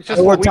 And It's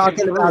just we're what we talking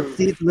can about prove.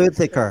 Steve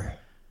Luthiker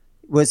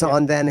was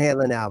on Van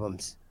Halen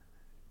albums.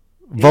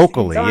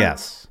 Vocally, he's on-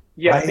 yes.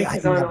 Yeah, I think I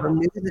he's never on.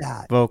 knew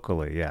that.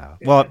 Vocally, yeah.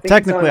 Yeah, Well, I think he's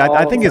technically, on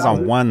I think he's all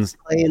on one.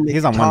 Playing the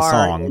He's on one guitar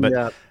song, and,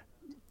 but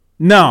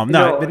no,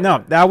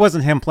 No. that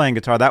wasn't him playing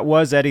guitar. That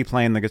was Eddie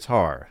playing the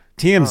guitar.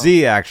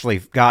 TMZ actually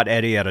got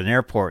Eddie at an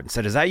airport and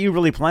said, "Is that you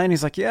really playing?"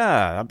 He's like,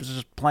 "Yeah, I'm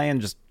just playing,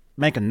 just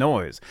making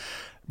noise."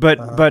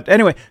 But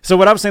anyway, so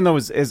what I was saying though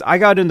is I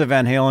got into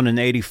Van Halen in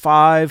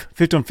 '85.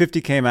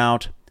 5150 came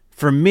out.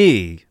 For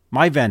me,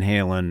 my Van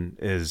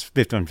Halen is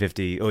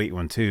 5150,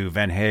 0812,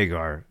 Van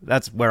Hagar.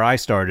 That's where I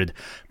started.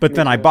 But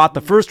then I bought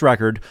the first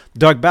record,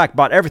 dug back,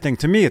 bought everything.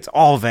 To me, it's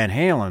all Van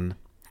Halen.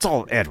 It's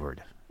all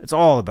Edward. It's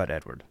all about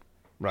Edward.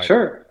 Right.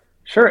 Sure.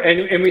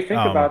 And we think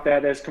about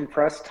that as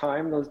compressed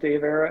time, those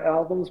Dave era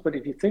albums. But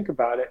if you think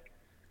about it,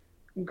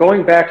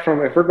 going back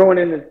if we're going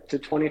into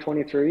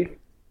 2023,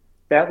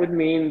 that would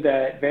mean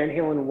that Van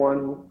Halen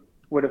 1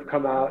 would have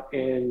come out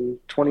in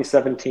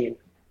 2017,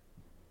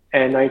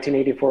 and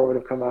 1984 would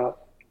have come out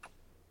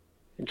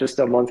just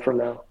a month from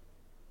now.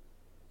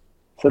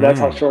 So that's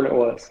how short it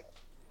was.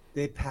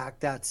 they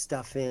packed that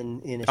stuff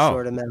in a Oh.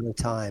 short amount of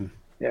time.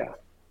 Yeah.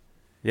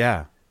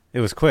 Yeah,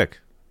 it was quick.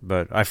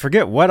 But I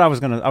forget what I was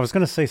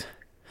gonna say.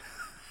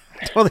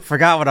 I totally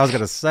forgot what I was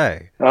gonna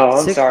say. Oh,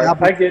 I'm 6 sorry.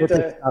 albums I get worth of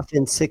the. stuff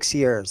in 6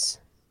 years.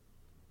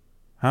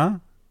 Huh?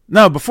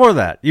 No, before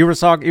that, you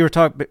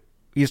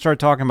started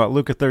talking about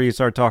Lukather. You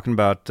started talking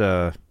about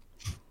what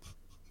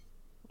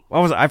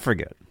was it? I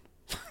forget.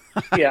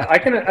 Yeah, I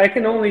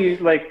can only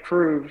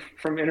prove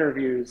from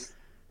interviews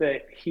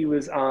that he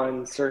was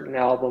on certain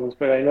albums,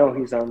 but I know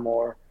he's on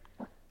more.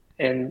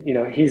 And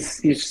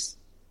he's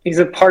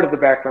a part of the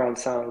background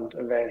sound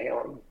of Van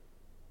Halen.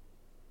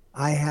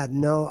 I had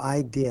no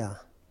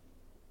idea.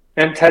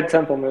 And Ted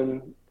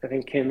Templeman, I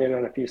think, came in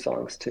on a few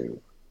songs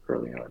too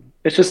early on.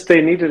 It's just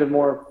they needed a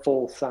more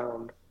full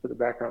sound for the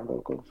background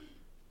vocals.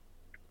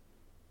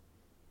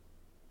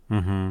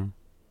 Mm-hmm.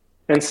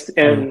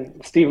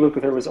 And Steve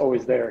Lukather was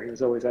always there. He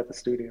was always at the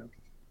studio.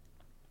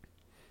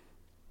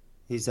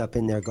 He's up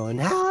in there going,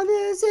 "How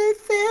does it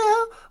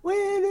feel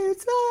when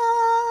it's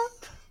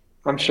love?"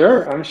 I'm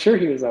sure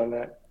he was on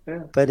that. Yeah.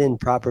 But in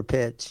proper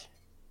pitch.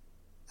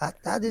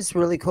 That is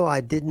really cool.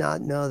 I did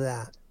not know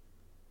that.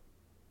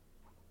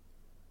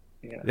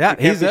 Yeah, You can't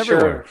he's be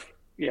everywhere.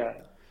 You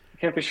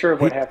can't be sure of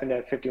what happened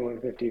at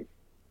 5150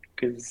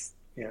 because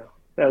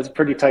that was a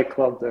pretty tight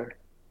club there.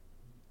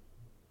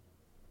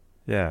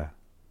 Yeah.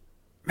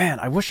 Man,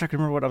 I wish I could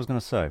remember what I was going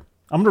to say.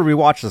 I'm going to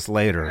rewatch this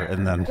later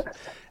and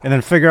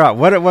then figure out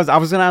what it was. I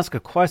was going to ask a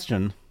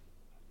question.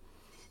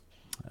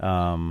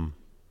 I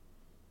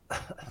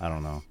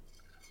don't know.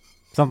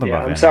 Something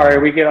about I'm Van sorry.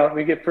 Halen.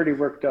 We get pretty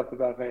worked up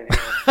about Van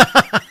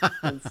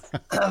Halen.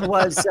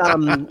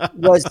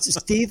 Was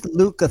Steve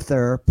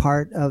Lukather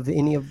part of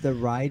any of the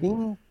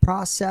writing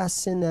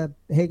process in the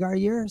Hagar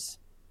years?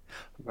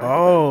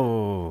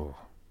 Oh.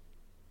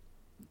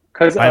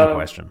 Because I have a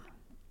question.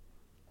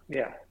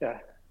 Yeah.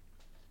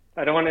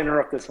 I don't want to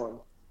interrupt this one.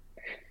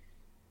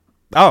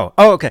 Oh,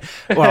 okay.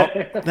 Well,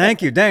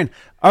 thank you, Dane.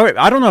 All right,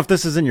 I don't know if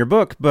this is in your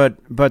book, but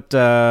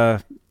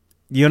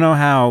you know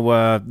how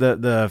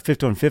the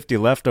 5150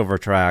 leftover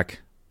track,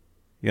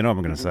 you know what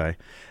I'm going to say,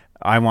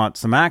 I Want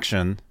Some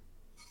Action,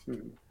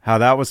 how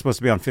that was supposed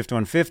to be on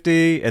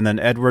 5150, and then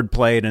Edward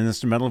played an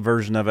instrumental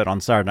version of it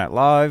on Saturday Night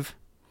Live,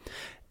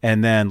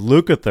 and then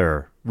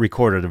Lukather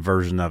recorded a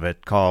version of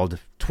it called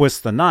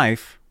Twist the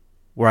Knife,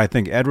 where I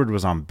think Edward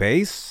was on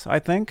bass,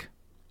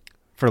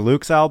 for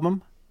Luke's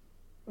album.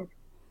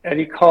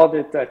 Eddie called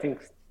it, I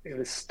think it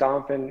was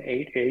Stompin'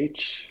 8H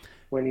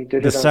when he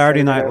did The it on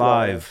Saturday Night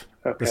Live.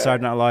 Okay. The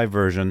Saturday Night Live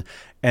version.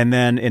 And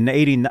then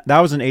that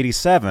was in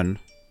 87.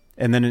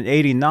 And then in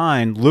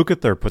 89,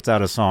 Lukather puts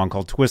out a song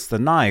called Twist the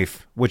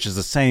Knife, which is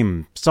the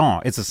same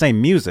song. It's the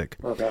same music.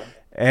 Okay.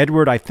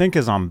 Edward, I think,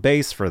 is on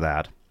bass for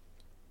that.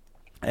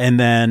 And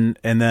then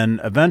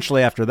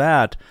eventually after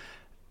that,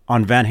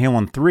 on Van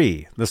Halen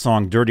 3, the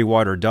song Dirty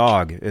Water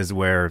Dog is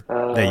where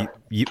they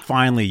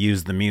finally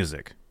used the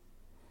music.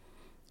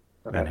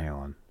 Okay. Van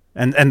Halen.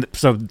 And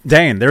so,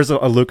 Dane, there's a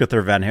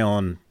Lukather Van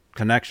Halen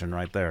connection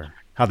right there.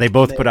 How they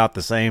both put out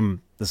the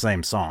same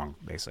song,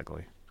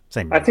 basically.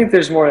 Same music. I think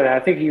there's more than that. I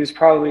think he was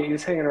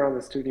hanging around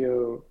the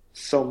studio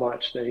so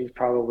much that he's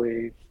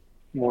probably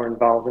more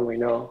involved than we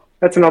know.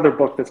 That's another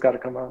book that's got to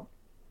come out.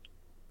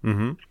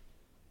 Mm-hmm.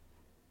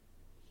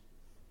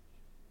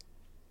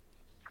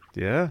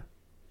 Yeah.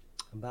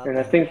 And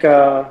I think,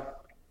 okay.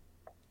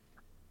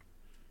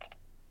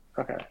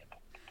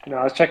 No,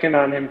 I was checking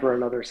on him for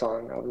another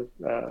song.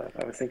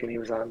 I was thinking he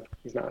was on.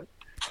 He's not.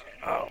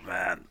 Oh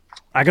man,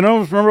 I can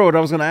almost remember what I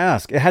was going to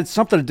ask. It had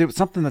something to do with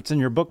something that's in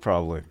your book,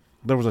 probably.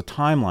 There was a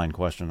timeline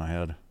question I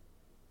had.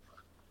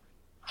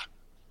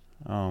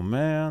 Oh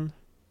man,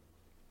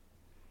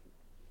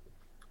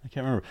 I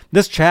can't remember.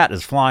 This chat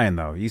is flying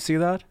though. You see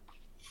that?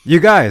 You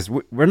guys,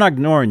 we're not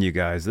ignoring you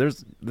guys.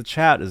 The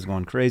chat is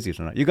going crazy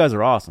tonight. You guys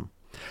are awesome.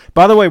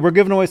 By the way, we're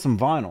giving away some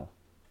vinyl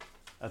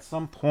at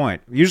some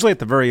point. Usually at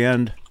the very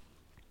end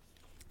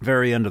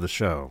of the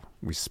show,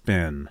 we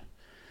spin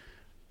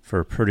for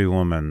a Pretty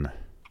Woman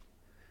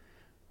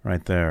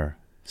right there.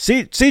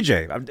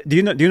 CJ, do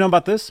you know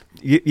about this?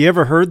 You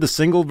ever heard the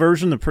single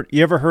version?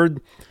 You ever heard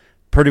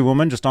Pretty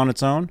Woman just on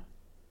its own?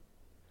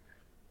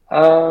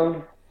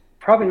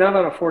 Probably not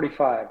on a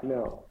 45,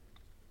 no.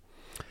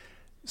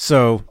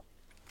 So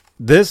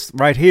this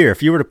right here,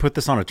 if you were to put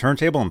this on a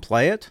turntable and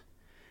play it,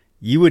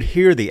 you would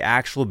hear the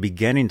actual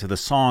beginning to the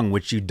song,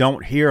 which you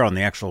don't hear on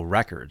the actual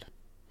record.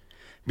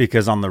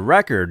 Because on the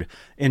record,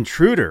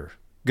 Intruder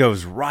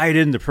goes right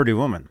into Pretty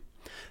Woman.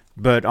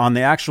 But on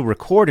the actual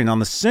recording, on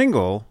the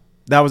single,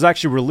 that was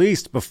actually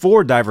released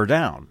before Diver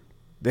Down.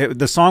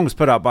 The song was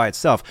put out by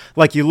itself.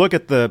 Like you look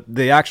at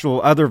the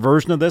actual other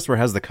version of this where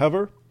it has the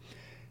cover,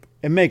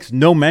 it makes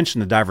no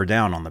mention of Diver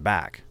Down on the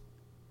back.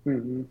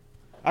 Mm-hmm.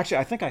 Actually,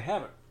 I think I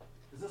have it.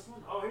 Is this one?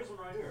 Oh, here's one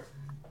right here.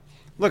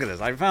 Look at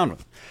this. I found one.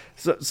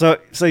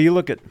 So you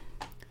look at...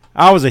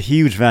 I was a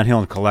huge Van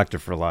Halen collector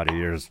for a lot of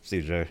years,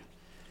 CJ.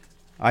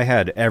 I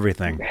had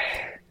everything.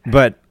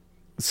 But...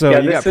 So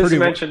yeah, this is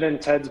mentioned in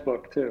Ted's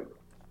book, too.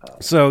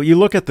 So you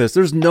look at this.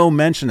 There's no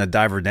mention of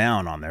Diver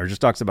Down on there. It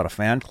just talks about a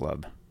fan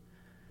club,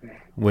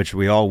 which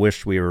we all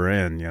wished we were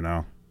in, you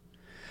know.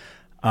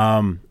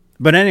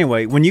 But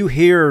anyway, when you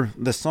hear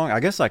the song, I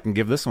guess I can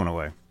give this one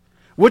away.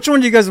 Which one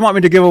do you guys want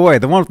me to give away?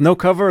 The one with no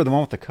cover or the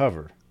one with the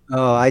cover?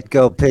 Oh, I'd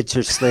go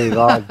picture sleeve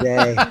all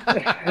day.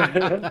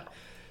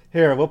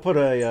 Here, we'll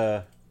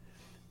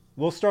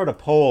start a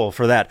poll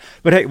for that.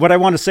 But hey, what I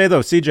want to say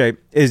though, CJ,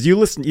 is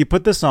you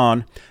put this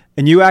on,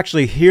 and you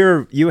actually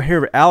hear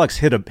Alex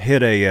hit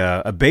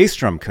a bass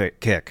drum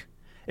kick.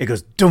 It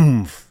goes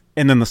doom,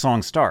 and then the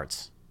song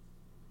starts.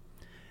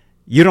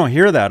 You don't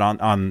hear that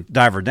on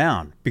Diver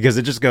Down because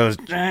it just goes,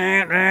 it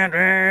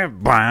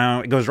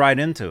goes right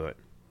into it.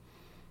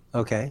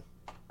 Okay.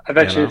 I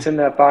bet you it's in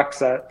that box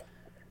set.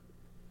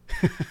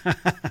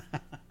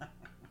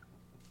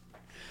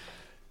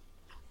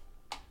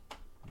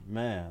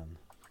 Man.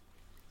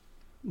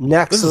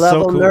 Next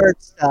level so cool. Nerd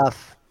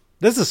stuff.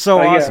 This is so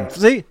awesome. Yeah.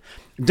 See,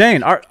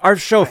 Dane, our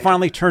show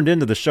finally turned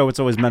into the show it's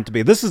always meant to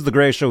be. This is the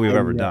greatest show we've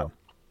ever done.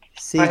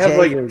 CJ, I have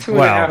like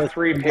 2.5,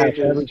 3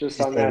 pages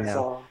just on that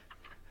song.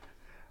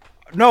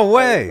 No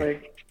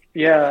way.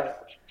 Yeah,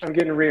 I'm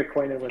getting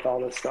reacquainted with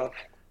all this stuff.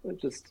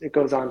 It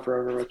goes on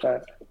forever with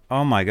that.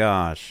 Oh my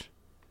gosh.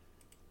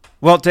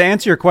 Well, to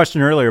answer your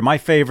question earlier, my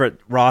favorite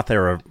Roth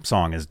era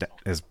song is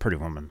Pretty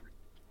Woman.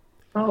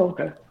 Oh,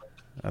 okay.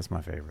 That's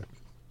my favorite.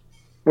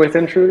 With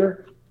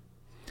Intruder?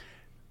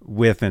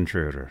 With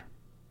Intruder.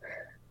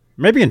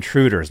 Maybe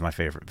Intruder is my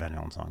favorite Van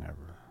Halen song ever.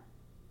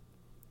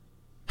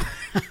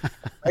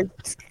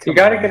 You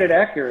got to get it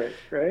accurate,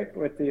 right?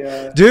 With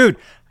the Dude,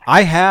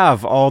 I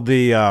have all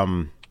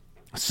the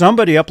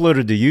somebody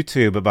uploaded to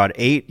YouTube about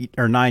 8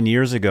 or 9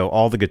 years ago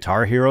all the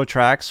Guitar Hero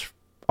tracks,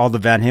 all the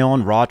Van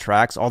Halen raw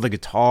tracks, all the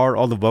guitar,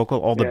 all the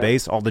vocal, all the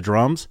bass, all the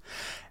drums.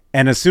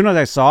 And as soon as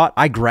I saw it,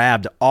 I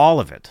grabbed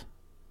all of it.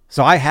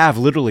 So I have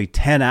literally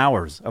 10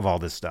 hours of all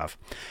this stuff.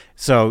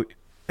 So,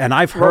 and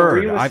I've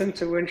heard... re-listen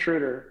to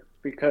Intruder,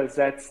 because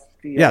that's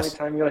the only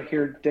time you'll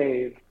hear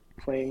Dave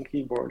playing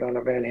keyboard on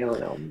a Van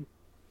Halen album.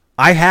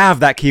 I have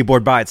that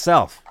keyboard by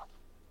itself.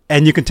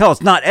 And you can tell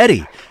it's not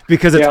Eddie,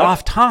 because it's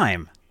off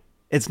time.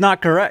 It's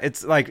not correct.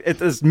 It's like,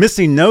 it's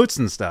missing notes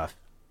and stuff.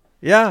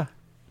 Yeah.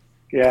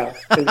 Yeah,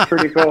 it's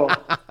pretty cool.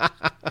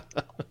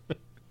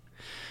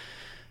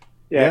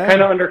 Yeah, it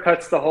kind of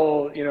undercuts the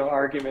whole,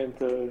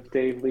 argument of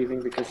Dave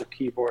leaving because of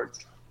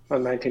keyboards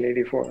on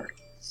 1984.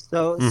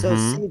 So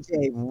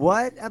CJ,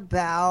 what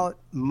about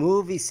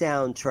movie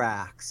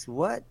soundtracks?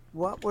 What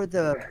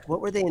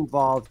were they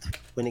involved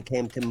when it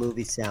came to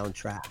movie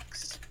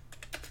soundtracks?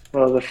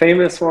 Well, the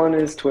famous one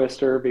is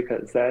Twister,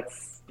 because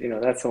that's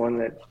the one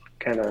that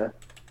kind of,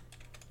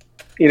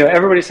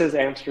 everybody says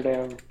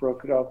Amsterdam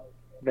broke up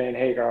Van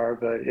Hagar,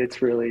 but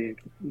it's really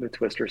the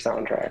Twister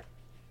soundtrack.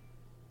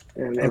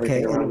 And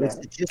everything around was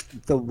it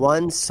just the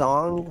one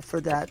song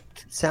for that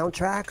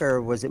soundtrack,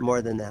 or was it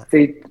more than that?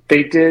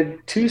 They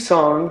did 2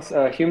 songs,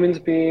 Humans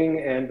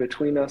Being and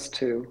Between Us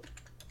Two.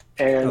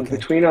 And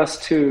Between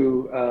Us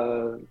Two,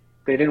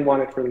 they didn't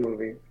want it for the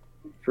movie.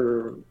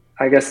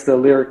 I guess the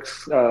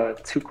lyrics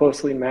too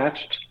closely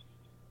matched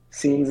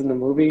scenes in the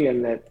movie,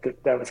 and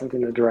that was something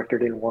the director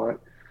didn't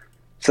want.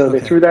 So they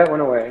threw that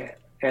one away.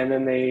 And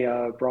then they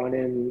brought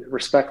in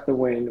Respect the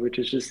Wind, which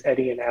is just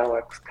Eddie and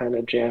Alex kind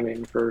of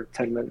jamming for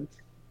 10 minutes.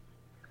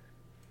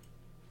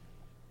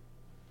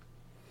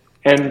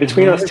 And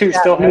Between Us Two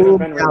still hasn't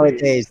been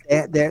released.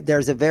 Nowadays,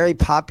 there's a very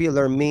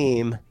popular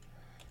meme,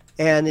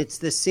 and it's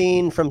the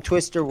scene from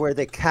Twister where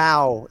the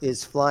cow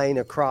is flying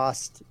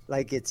across,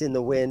 like it's in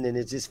the wind and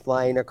it's just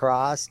flying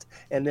across,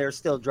 and they're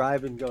still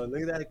driving going,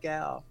 look at that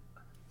cow.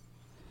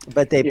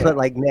 But they put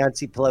like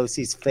Nancy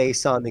Pelosi's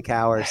face on the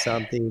cow or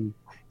something.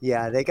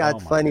 Yeah, they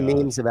got funny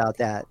memes about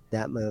that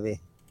movie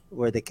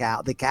where the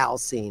cow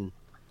scene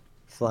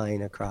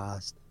flying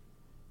across.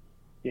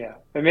 Yeah,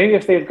 and maybe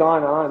if they'd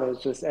gone on as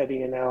just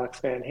Eddie and Alex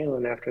Van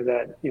Halen after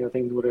that,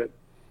 things would have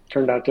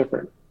turned out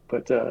different.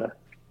 But So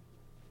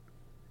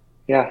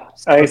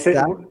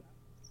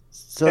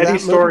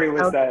Eddie's story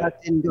was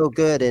that didn't go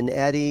good, and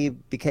Eddie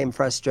became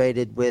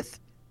frustrated with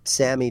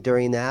Sammy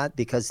during that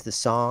because the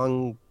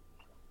song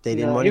they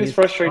didn't want to. He was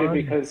frustrated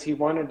because he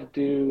wanted to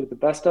do the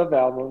Best Of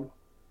album.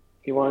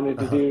 He wanted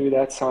to do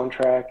that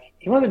soundtrack.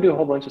 He wanted to do a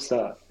whole bunch of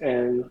stuff,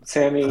 and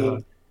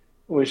Sammy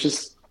was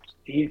just.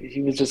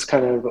 He was just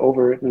kind of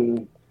over it,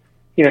 and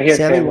he had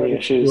family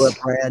issues. Do a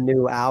brand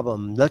new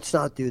album. Let's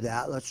not do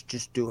that. Let's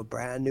just do a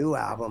brand new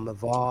album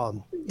of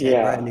all.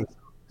 Brand new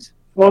songs.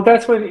 Well,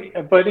 that's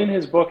what. But in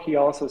his book, he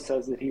also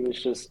says that he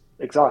was just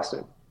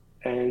exhausted,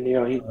 and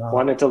he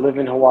wanted to live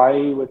in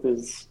Hawaii with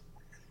his,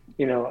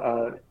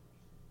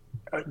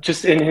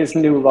 just in his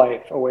new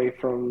life, away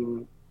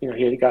from he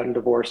had gotten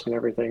divorced and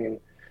everything,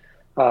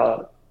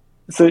 and.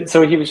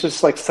 So he was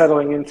just like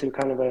settling into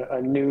kind of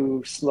a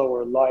new,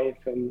 slower life,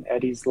 and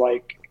Eddie's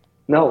like,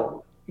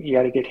 "No, you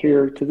got to get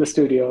here to the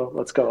studio.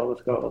 Let's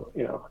go.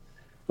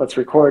 Let's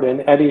record."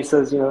 And Eddie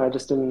says, "I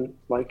just didn't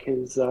like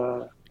his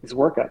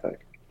work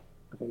ethic."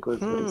 I think was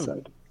what he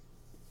said.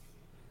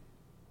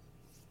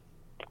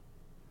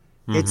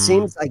 It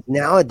seems like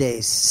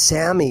nowadays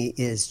Sammy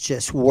is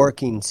just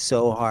working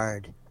so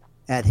hard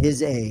at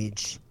his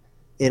age.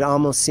 It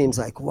almost seems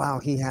like, wow,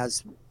 he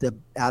has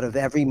out of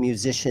every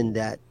musician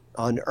that.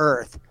 On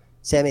earth,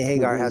 Sammy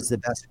Hagar has the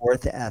best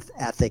work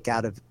ethic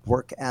out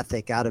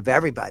of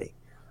everybody.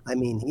 I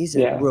mean, he's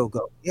a real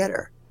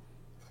go-getter.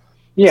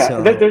 Yeah,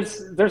 so,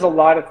 there's a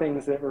lot of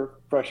things that were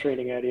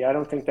frustrating Eddie. I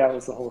don't think that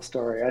was the whole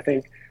story. I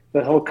think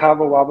the whole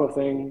Cabo Wabo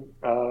thing,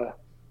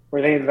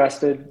 where they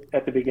invested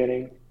at the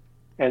beginning,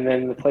 and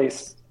then the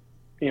place,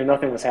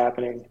 nothing was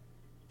happening.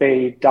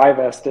 They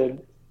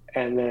divested,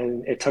 and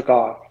then it took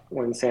off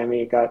when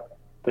Sammy got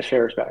the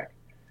shares back,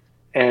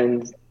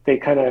 and they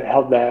kind of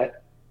held that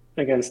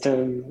against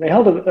him. They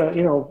held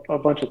a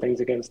bunch of things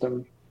against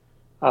him.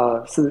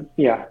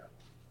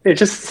 It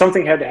just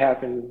something had to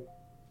happen,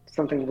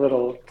 something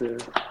little to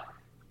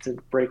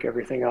break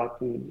everything up,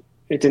 and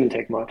it didn't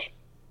take much.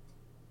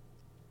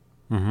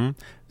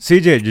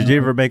 CJ, did you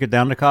ever make it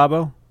down to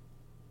Cabo?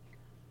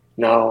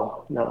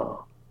 No.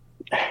 No,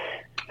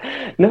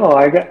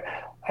 I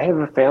have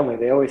a family.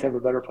 They always have a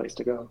better place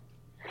to go.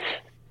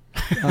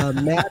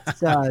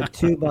 Matt's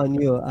tube on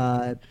you.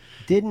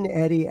 Didn't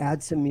Eddie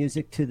add some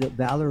music to the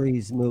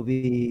Valerie's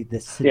movie, The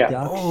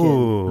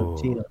Seduction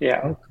of Gina?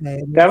 Yeah.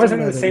 Okay. That was in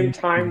the same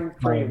time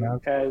frame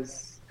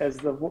as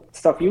the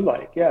stuff you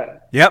like. Yeah.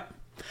 Yep.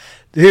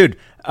 Dude,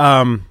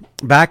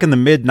 back in the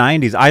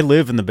mid-'90s, I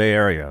live in the Bay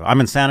Area. I'm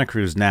in Santa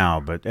Cruz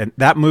now, and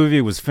that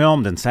movie was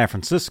filmed in San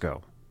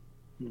Francisco,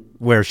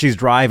 where she's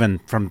driving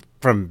from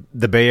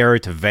the Bay Area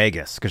to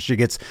Vegas because she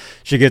gets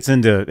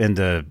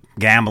into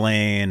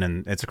gambling,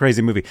 and it's a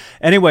crazy movie.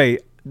 Anyway,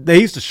 they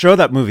used to show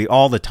that movie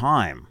all the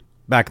time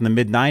back in the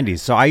mid-'90s,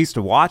 so I used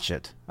to watch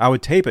it. I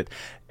would tape it,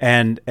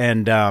 and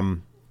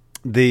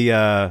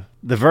the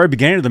very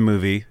beginning of the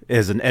movie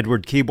is an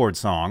Edward keyboard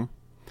song,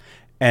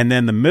 and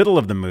then the middle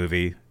of the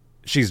movie,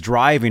 she's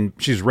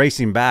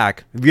racing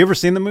back. Have you ever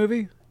seen the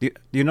movie? Do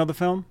you know the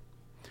film?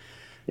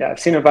 Yeah, I've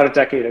seen it about a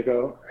decade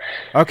ago.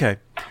 Okay,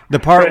 the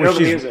part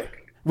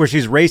where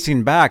she's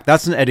racing back,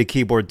 that's an Eddie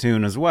keyboard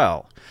tune as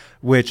well,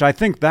 which I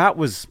think that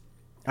was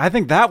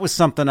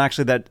something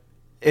actually that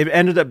it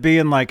ended up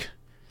being like,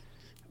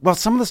 well,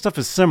 some of the stuff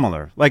is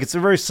similar. Like it's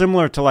very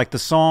similar to like the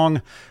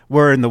song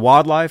where in The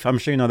Wildlife, I'm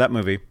sure you know that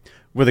movie,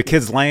 where the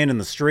kid's laying in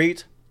the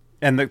street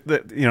and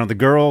the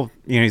girl,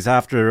 he's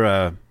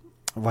after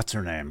what's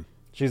her name?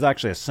 She's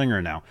actually a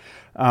singer now.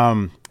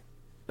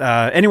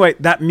 Anyway,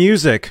 that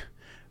music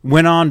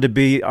went on to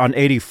be on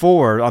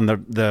 84 on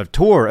the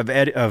tour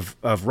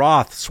of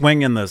Roth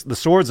swinging the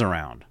swords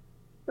around.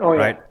 Oh yeah,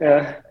 right?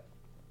 Yeah.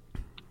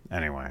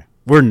 Anyway,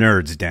 we're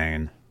nerds,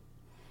 Dane.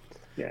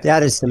 Yeah.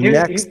 That is the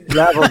next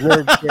level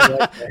nerd shit.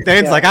 Right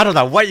Dane's like, I don't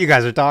know what you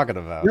guys are talking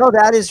about. No,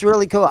 that is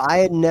really cool. I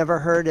had never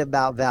heard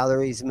about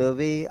Valerie's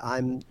movie.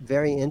 I'm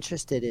very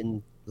interested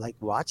in like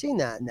watching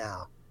that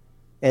now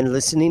and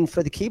listening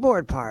for the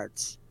keyboard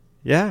parts.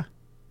 Yeah.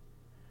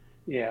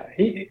 Yeah,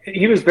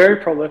 he was very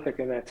prolific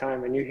in that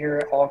time, and you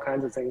hear all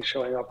kinds of things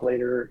showing up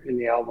later in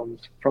the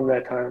albums from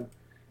that time.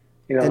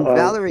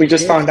 We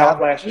just found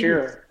out last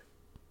year.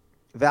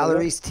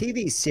 Valerie's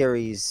TV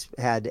series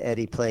had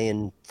Eddie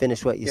playing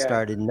 "Finish What You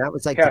Started," and that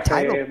was like Cafe the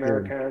title.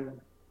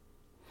 American.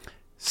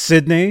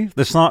 Sydney,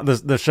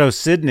 the show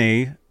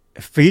Sydney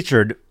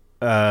featured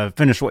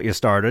 "Finish What You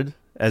Started"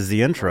 as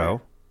the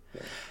intro,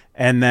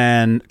 And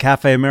then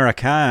Cafe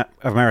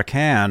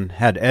American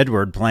had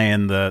Edward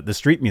playing the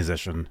street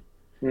musician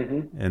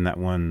in that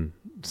one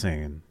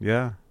scene.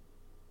 Yeah.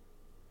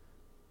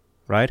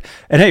 Right?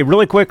 And hey,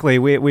 really quickly,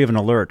 we have an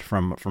alert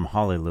from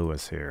Holly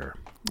Lewis here.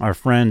 Our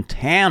friend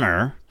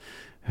Tanner,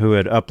 who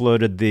had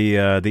uploaded he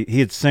had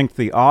synced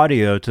the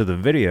audio to the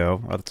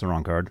video. Oh, that's the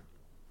wrong card.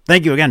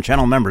 Thank you again,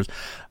 channel members.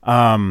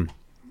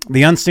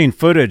 The unseen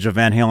footage of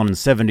Van Halen in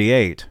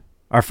 '78.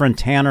 Our friend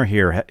Tanner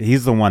here,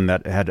 he's the one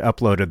that had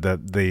uploaded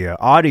the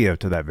audio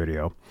to that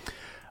video.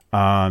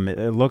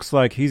 It looks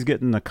like he's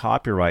getting a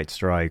copyright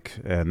strike,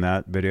 and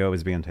that video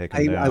is being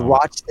taken down. I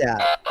watched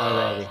that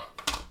already.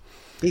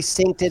 He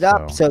synced it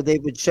up so they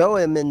would show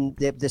him, and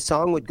the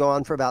song would go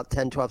on for about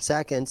 10, 12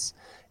 seconds,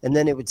 and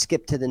then it would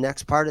skip to the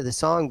next part of the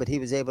song, but he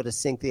was able to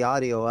sync the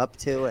audio up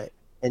to it.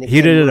 And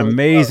he did an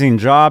amazing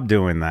job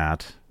doing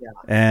that. Yeah.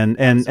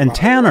 And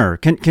Tanner,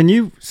 can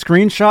you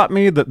screenshot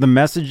me the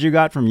message you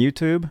got from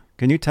YouTube?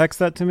 Can you text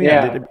that to me?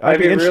 Yeah, I'd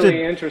be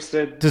really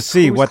interested to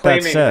see what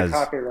that says. The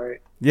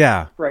copyright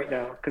yeah. Right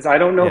now, because I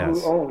don't know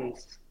who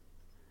owns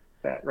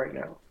that right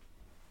now.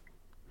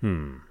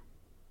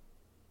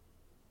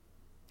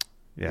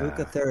 Yeah.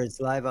 Luca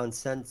Thirds live on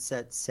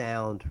Sunset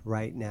Sound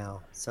right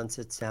now.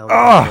 Sunset Sound.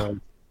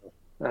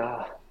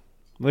 Oh!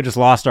 We just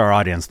lost our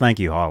audience. Thank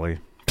you, Holly.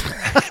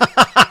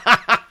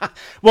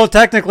 Well,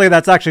 technically,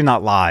 that's actually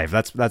not live.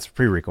 That's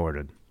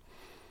pre-recorded.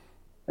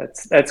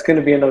 That's going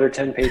to be another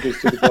 10 pages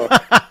to the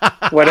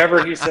book.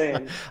 Whatever he's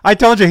saying. I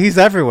told you he's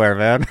everywhere,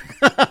 man.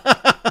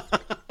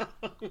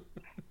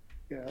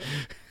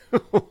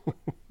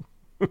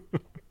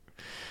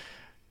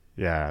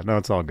 Yeah, no,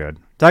 it's all good.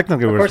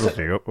 Technically, we're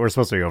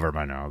supposed to be over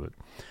by now. But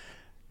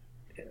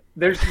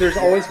there's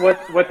always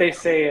what they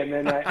say, and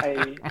then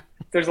I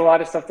there's a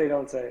lot of stuff they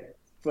don't say,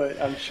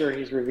 but I'm sure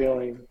he's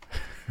revealing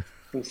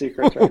some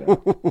secrets right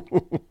now.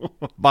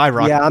 Bye,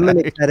 Rock. Yeah, I'm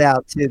going to cut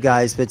out too,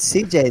 guys. But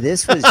CJ,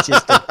 this was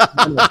just a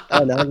ton of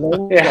fun. I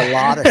learned a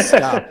lot of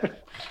stuff.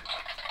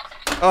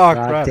 Oh,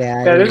 crap.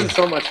 Yeah, this is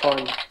so much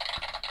fun.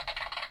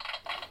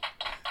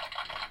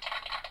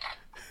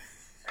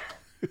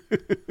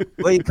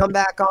 Will you come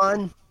back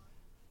on?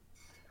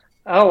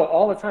 Oh,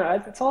 all the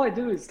time. That's all I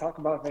do is talk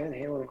about Van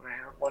Halen when I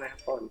want to have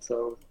fun.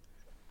 So,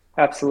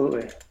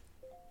 absolutely.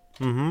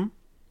 Mm-hmm.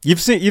 You've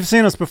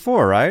seen us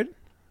before, right?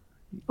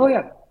 Oh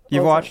yeah.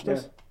 You've watched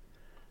us.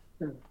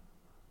 Yeah.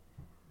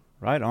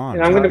 Right on.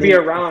 And I'm going to be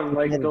around,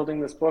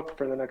 building this book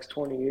for the next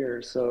 20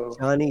 years. So,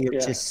 Johnny,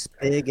 you're just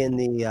big in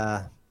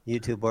the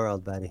YouTube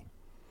world, buddy.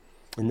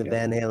 In the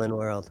Van Halen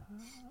world.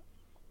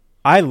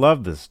 I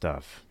love this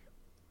stuff.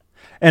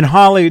 And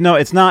Holly, no,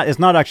 it's not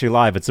actually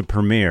live. It's a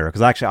premiere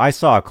because actually I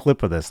saw a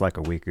clip of this like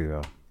a week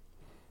ago.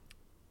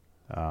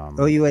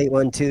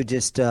 OU812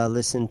 just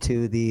listened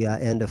to the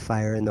end of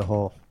Fire in the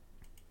Hole.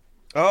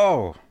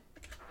 Oh.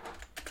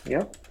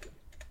 Yep.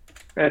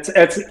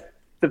 It's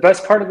the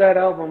best part of that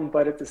album,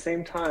 but at the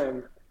same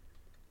time,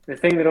 the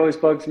thing that always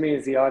bugs me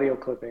is the audio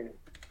clipping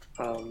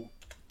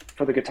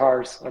for the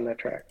guitars on that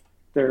track.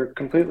 They're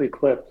completely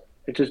clipped.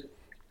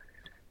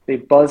 They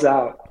buzz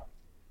out,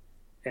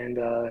 and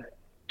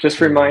just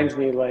reminds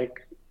me, that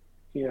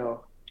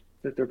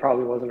there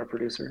probably wasn't a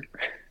producer.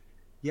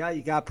 Yeah,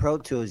 you got Pro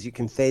Tools. You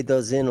can fade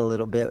those in a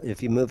little bit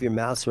if you move your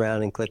mouse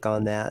around and click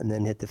on that, and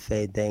then hit the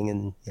fade thing,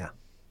 and yeah.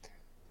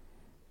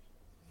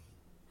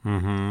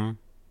 Mm-hmm.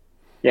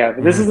 Yeah,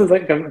 but this is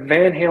like a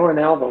Van Halen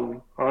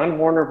album on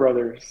Warner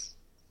Brothers.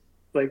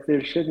 Like,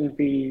 there shouldn't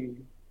be,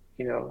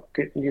 your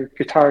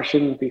guitar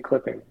shouldn't be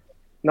clipping.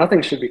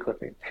 Nothing should be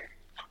clipping.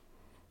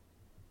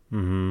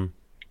 Mm-hmm.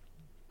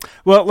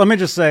 Well, let me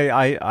just say,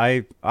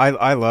 I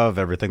love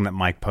everything that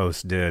Mike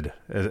Post did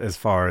as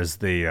far as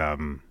the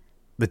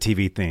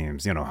TV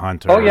themes,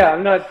 Hunter. Oh yeah,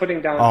 I'm not putting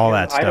down all him.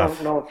 that stuff. I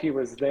don't know if he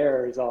was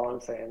there. Is all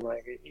I'm saying.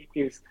 Like,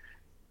 he was,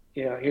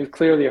 he was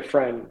clearly a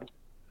friend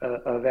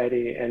of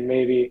Eddie, and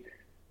maybe,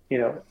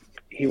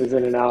 he was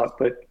in and out.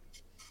 But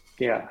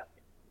yeah,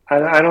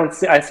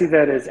 I see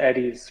that as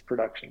Eddie's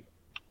production.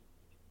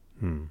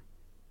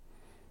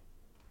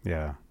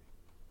 Yeah.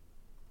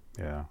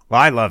 Yeah.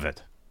 Well, I love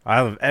it. I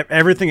love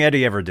everything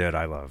Eddie ever did.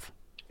 I love.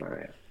 All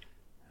right.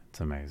 It's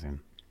amazing.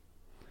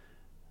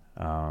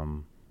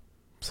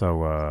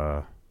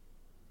 So,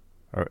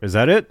 is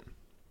that it?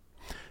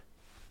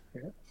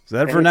 Yeah. Is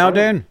that it for now,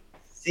 Dan?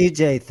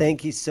 CJ,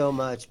 thank you so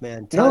much,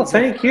 man.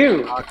 Thank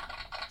you.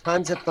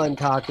 Tons of fun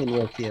talking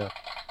with you.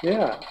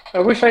 Yeah. I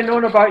wish I'd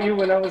known about you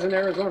when I was in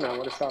Arizona. I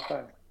would have stopped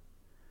by.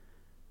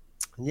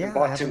 Yeah, I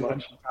bought too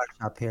much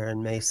up here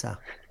in Mesa.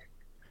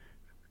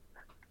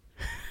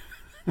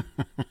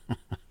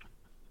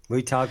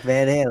 We talk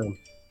Van Halen.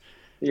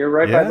 You're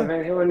right by the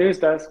Van Halen news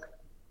desk.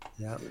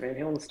 Yeah. Van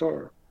Halen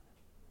store.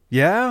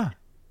 Yeah.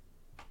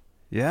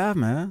 Yeah,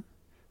 man.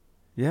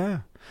 Yeah.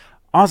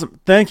 Awesome.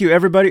 Thank you,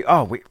 everybody.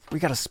 Oh, we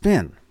got to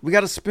spin. We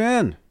got to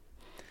spin.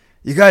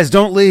 You guys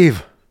don't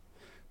leave.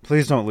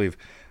 Please don't leave.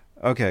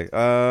 Okay.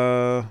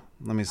 Let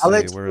me see. I'll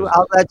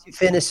let you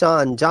finish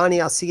on.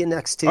 Johnny, I'll see you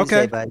next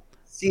Tuesday, bud.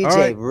 CJ,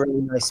 right. Really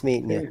nice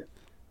meeting you.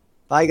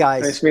 Bye,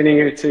 guys. Nice meeting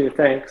you, too.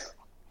 Thanks.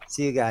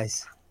 See you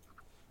guys.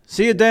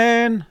 See you,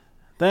 Dane.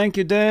 Thank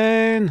you,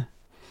 Dane.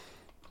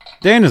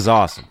 Dane is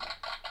awesome.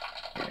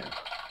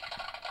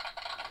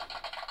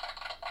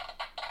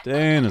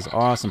 Dane is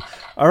awesome.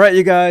 All right,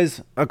 you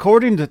guys.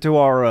 According to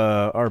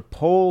our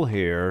poll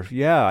here,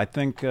 yeah, I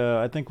think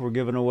we're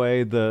giving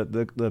away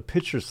the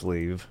picture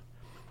sleeve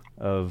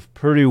of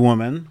Pretty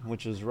Woman,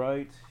 which is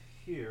right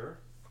here.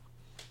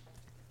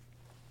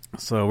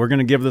 So we're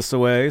gonna give this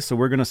away. So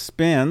we're gonna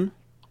spin.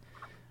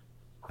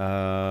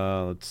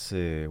 Let's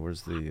see.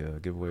 Where's the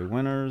giveaway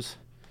winners?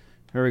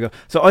 Here we go.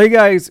 So all you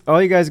guys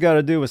got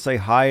to do is say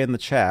hi in the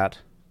chat.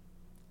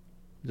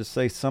 Just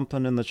say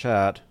something in the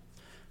chat,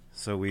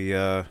 so we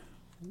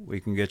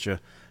can get you.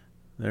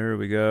 There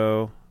we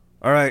go.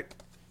 All right,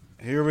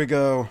 here we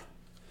go.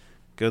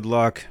 Good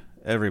luck,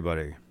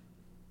 everybody.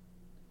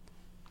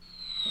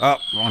 Oh,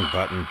 wrong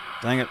button.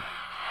 Dang it.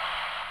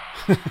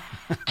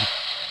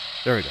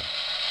 There we go.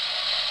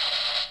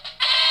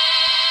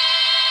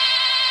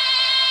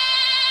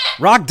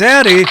 Rock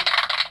Daddy,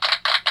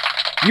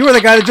 you were the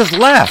guy that just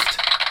left.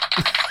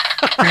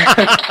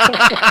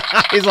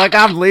 He's like,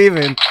 I'm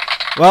leaving.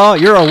 Well,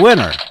 you're a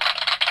winner.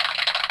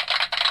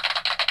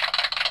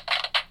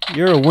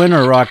 You're a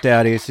winner, Rock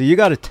Daddy. So you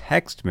got to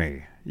text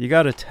me. You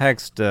got to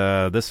text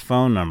this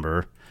phone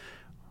number,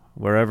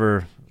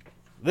 wherever.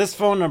 This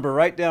phone number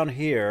right down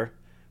here,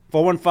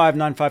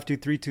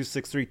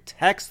 415-952-3263.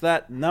 Text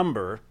that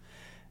number,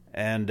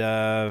 and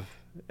I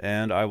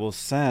will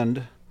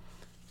send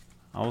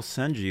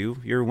you.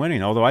 You're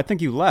winning. Although I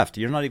think you left.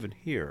 You're not even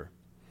here.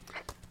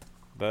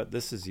 But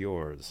this is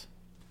yours.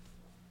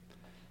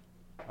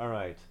 All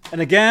right.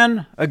 And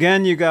again,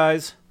 you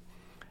guys.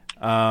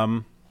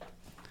 Tone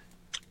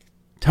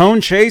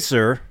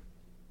Chaser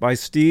by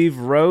Steve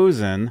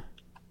Rosen.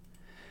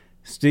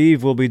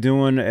 Steve will be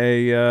doing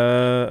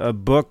a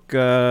book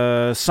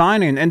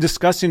signing and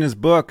discussing his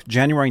book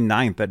January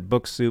 9th at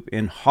Book Soup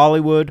in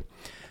Hollywood.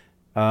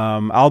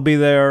 I'll be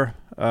there.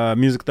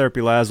 Music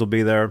Therapy Laz will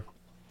be there.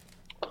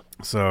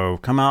 So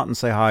come out and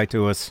say hi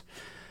to us.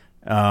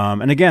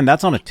 And again,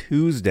 that's on a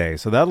Tuesday,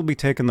 so that'll be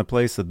taking the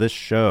place of this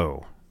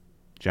show,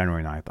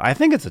 January 9th. I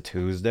think it's a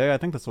Tuesday. I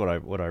think that's what I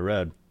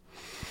read.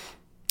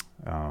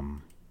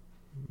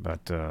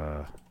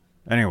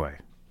 Anyway.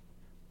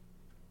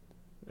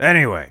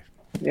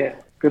 Yeah.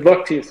 Good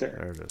luck to you,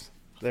 sir.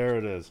 There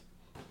it is.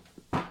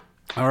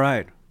 All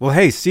right. Well,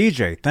 hey,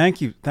 CJ,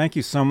 thank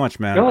you so much,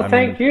 man. No,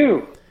 thank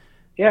you.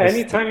 Yeah,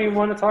 anytime you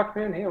want to talk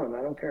Van Halen,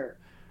 I don't care.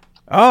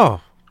 Oh,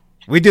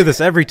 we do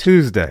this every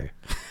Tuesday.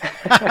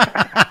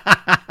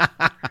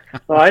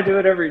 Well, I do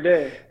it every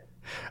day.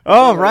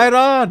 Oh, right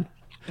on.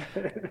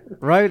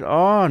 Right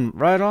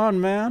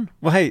on, man.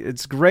 Well, hey,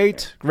 it's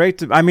great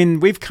to. I mean,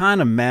 we've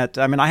kind of met.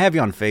 I mean, I have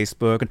you on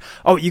Facebook, and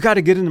you got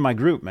to get into my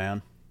group,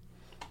 man.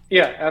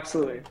 Yeah,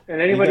 absolutely.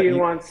 And anybody who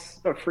wants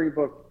a free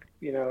book,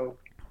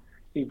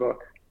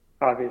 ebook,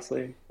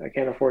 obviously, I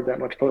can't afford that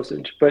much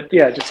postage. But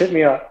yeah, just hit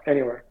me up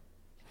anywhere.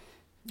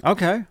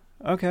 Okay.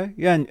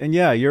 Yeah, and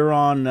yeah, you're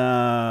on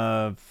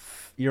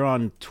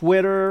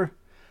Twitter.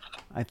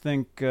 I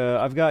think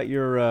I've got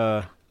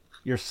your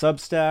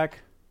Substack.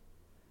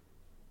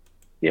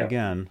 Yeah.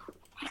 Again,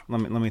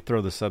 let me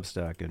throw the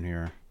Substack in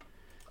here.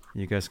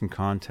 You guys can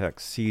contact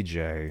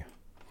CJ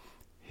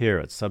here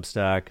at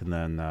Substack, and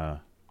then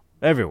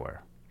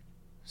everywhere.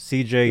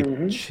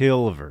 CJ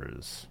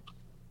Chilvers.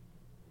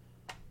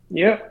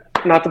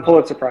 Yep, not the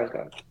Pulitzer Prize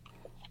guy.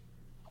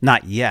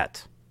 Not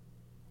yet.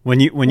 When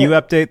you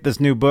update this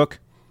new book,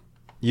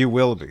 you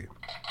will be.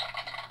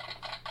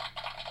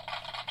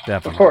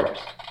 Definitely. Of course.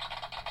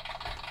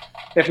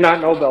 If not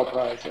Nobel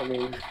Prize, I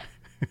mean,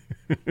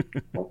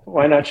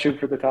 why not shoot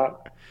for the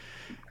top?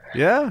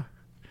 Yeah.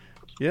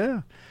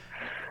 All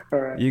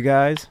right. You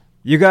guys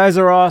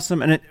are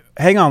awesome. And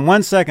hang on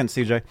one second,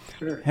 CJ.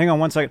 Sure. Hang on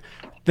one second.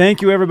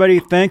 Thank you, everybody.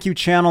 Thank you,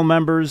 channel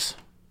members.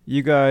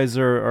 You guys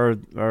are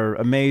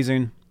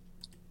amazing.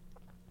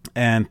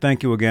 And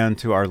thank you again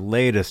to our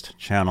latest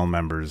channel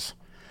members.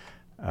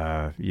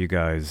 You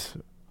guys,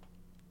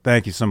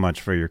 thank you so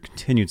much for your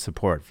continued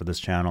support for this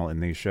channel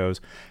and these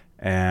shows.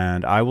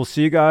 And I will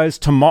see you guys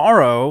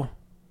tomorrow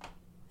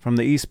from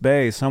the East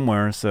Bay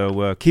somewhere.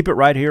 So keep it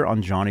right here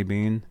on Johnny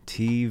Bean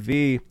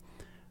TV.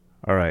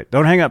 All right.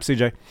 Don't hang up,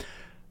 CJ.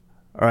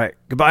 All right.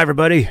 Goodbye,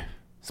 everybody.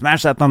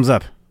 Smash that thumbs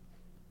up.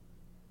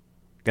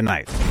 Good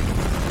night.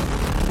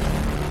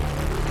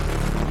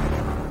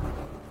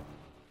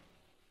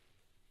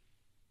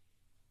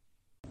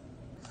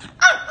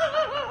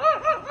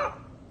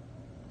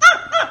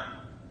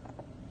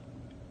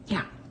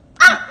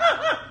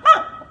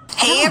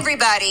 Hey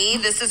everybody,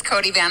 this is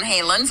Cody Van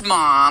Halen's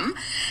mom,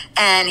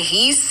 and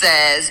he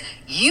says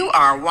you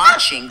are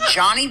watching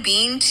Johnny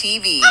Bean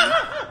TV.